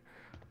here.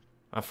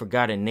 I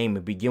forgot her name.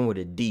 It began with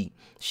a D.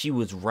 She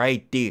was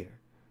right there.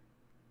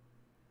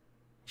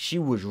 She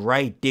was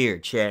right there,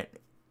 Chad.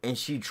 And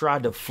she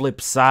tried to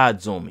flip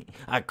sides on me.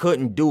 I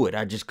couldn't do it.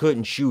 I just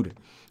couldn't shoot her.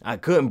 I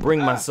couldn't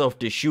bring myself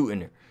to shooting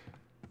her.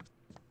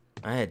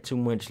 I had too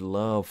much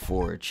love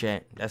for her,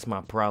 Chad. That's my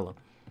problem.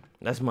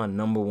 That's my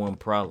 #1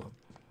 problem.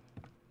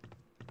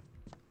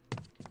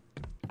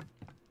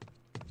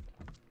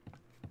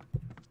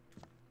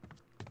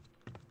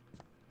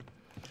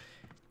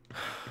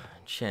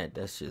 Chat,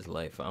 that's just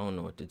life. I don't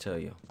know what to tell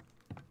you.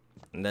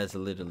 And that's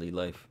literally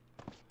life.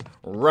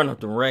 Run up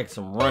the racks,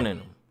 I'm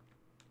running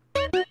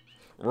them.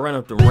 Run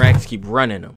up the racks, keep running them.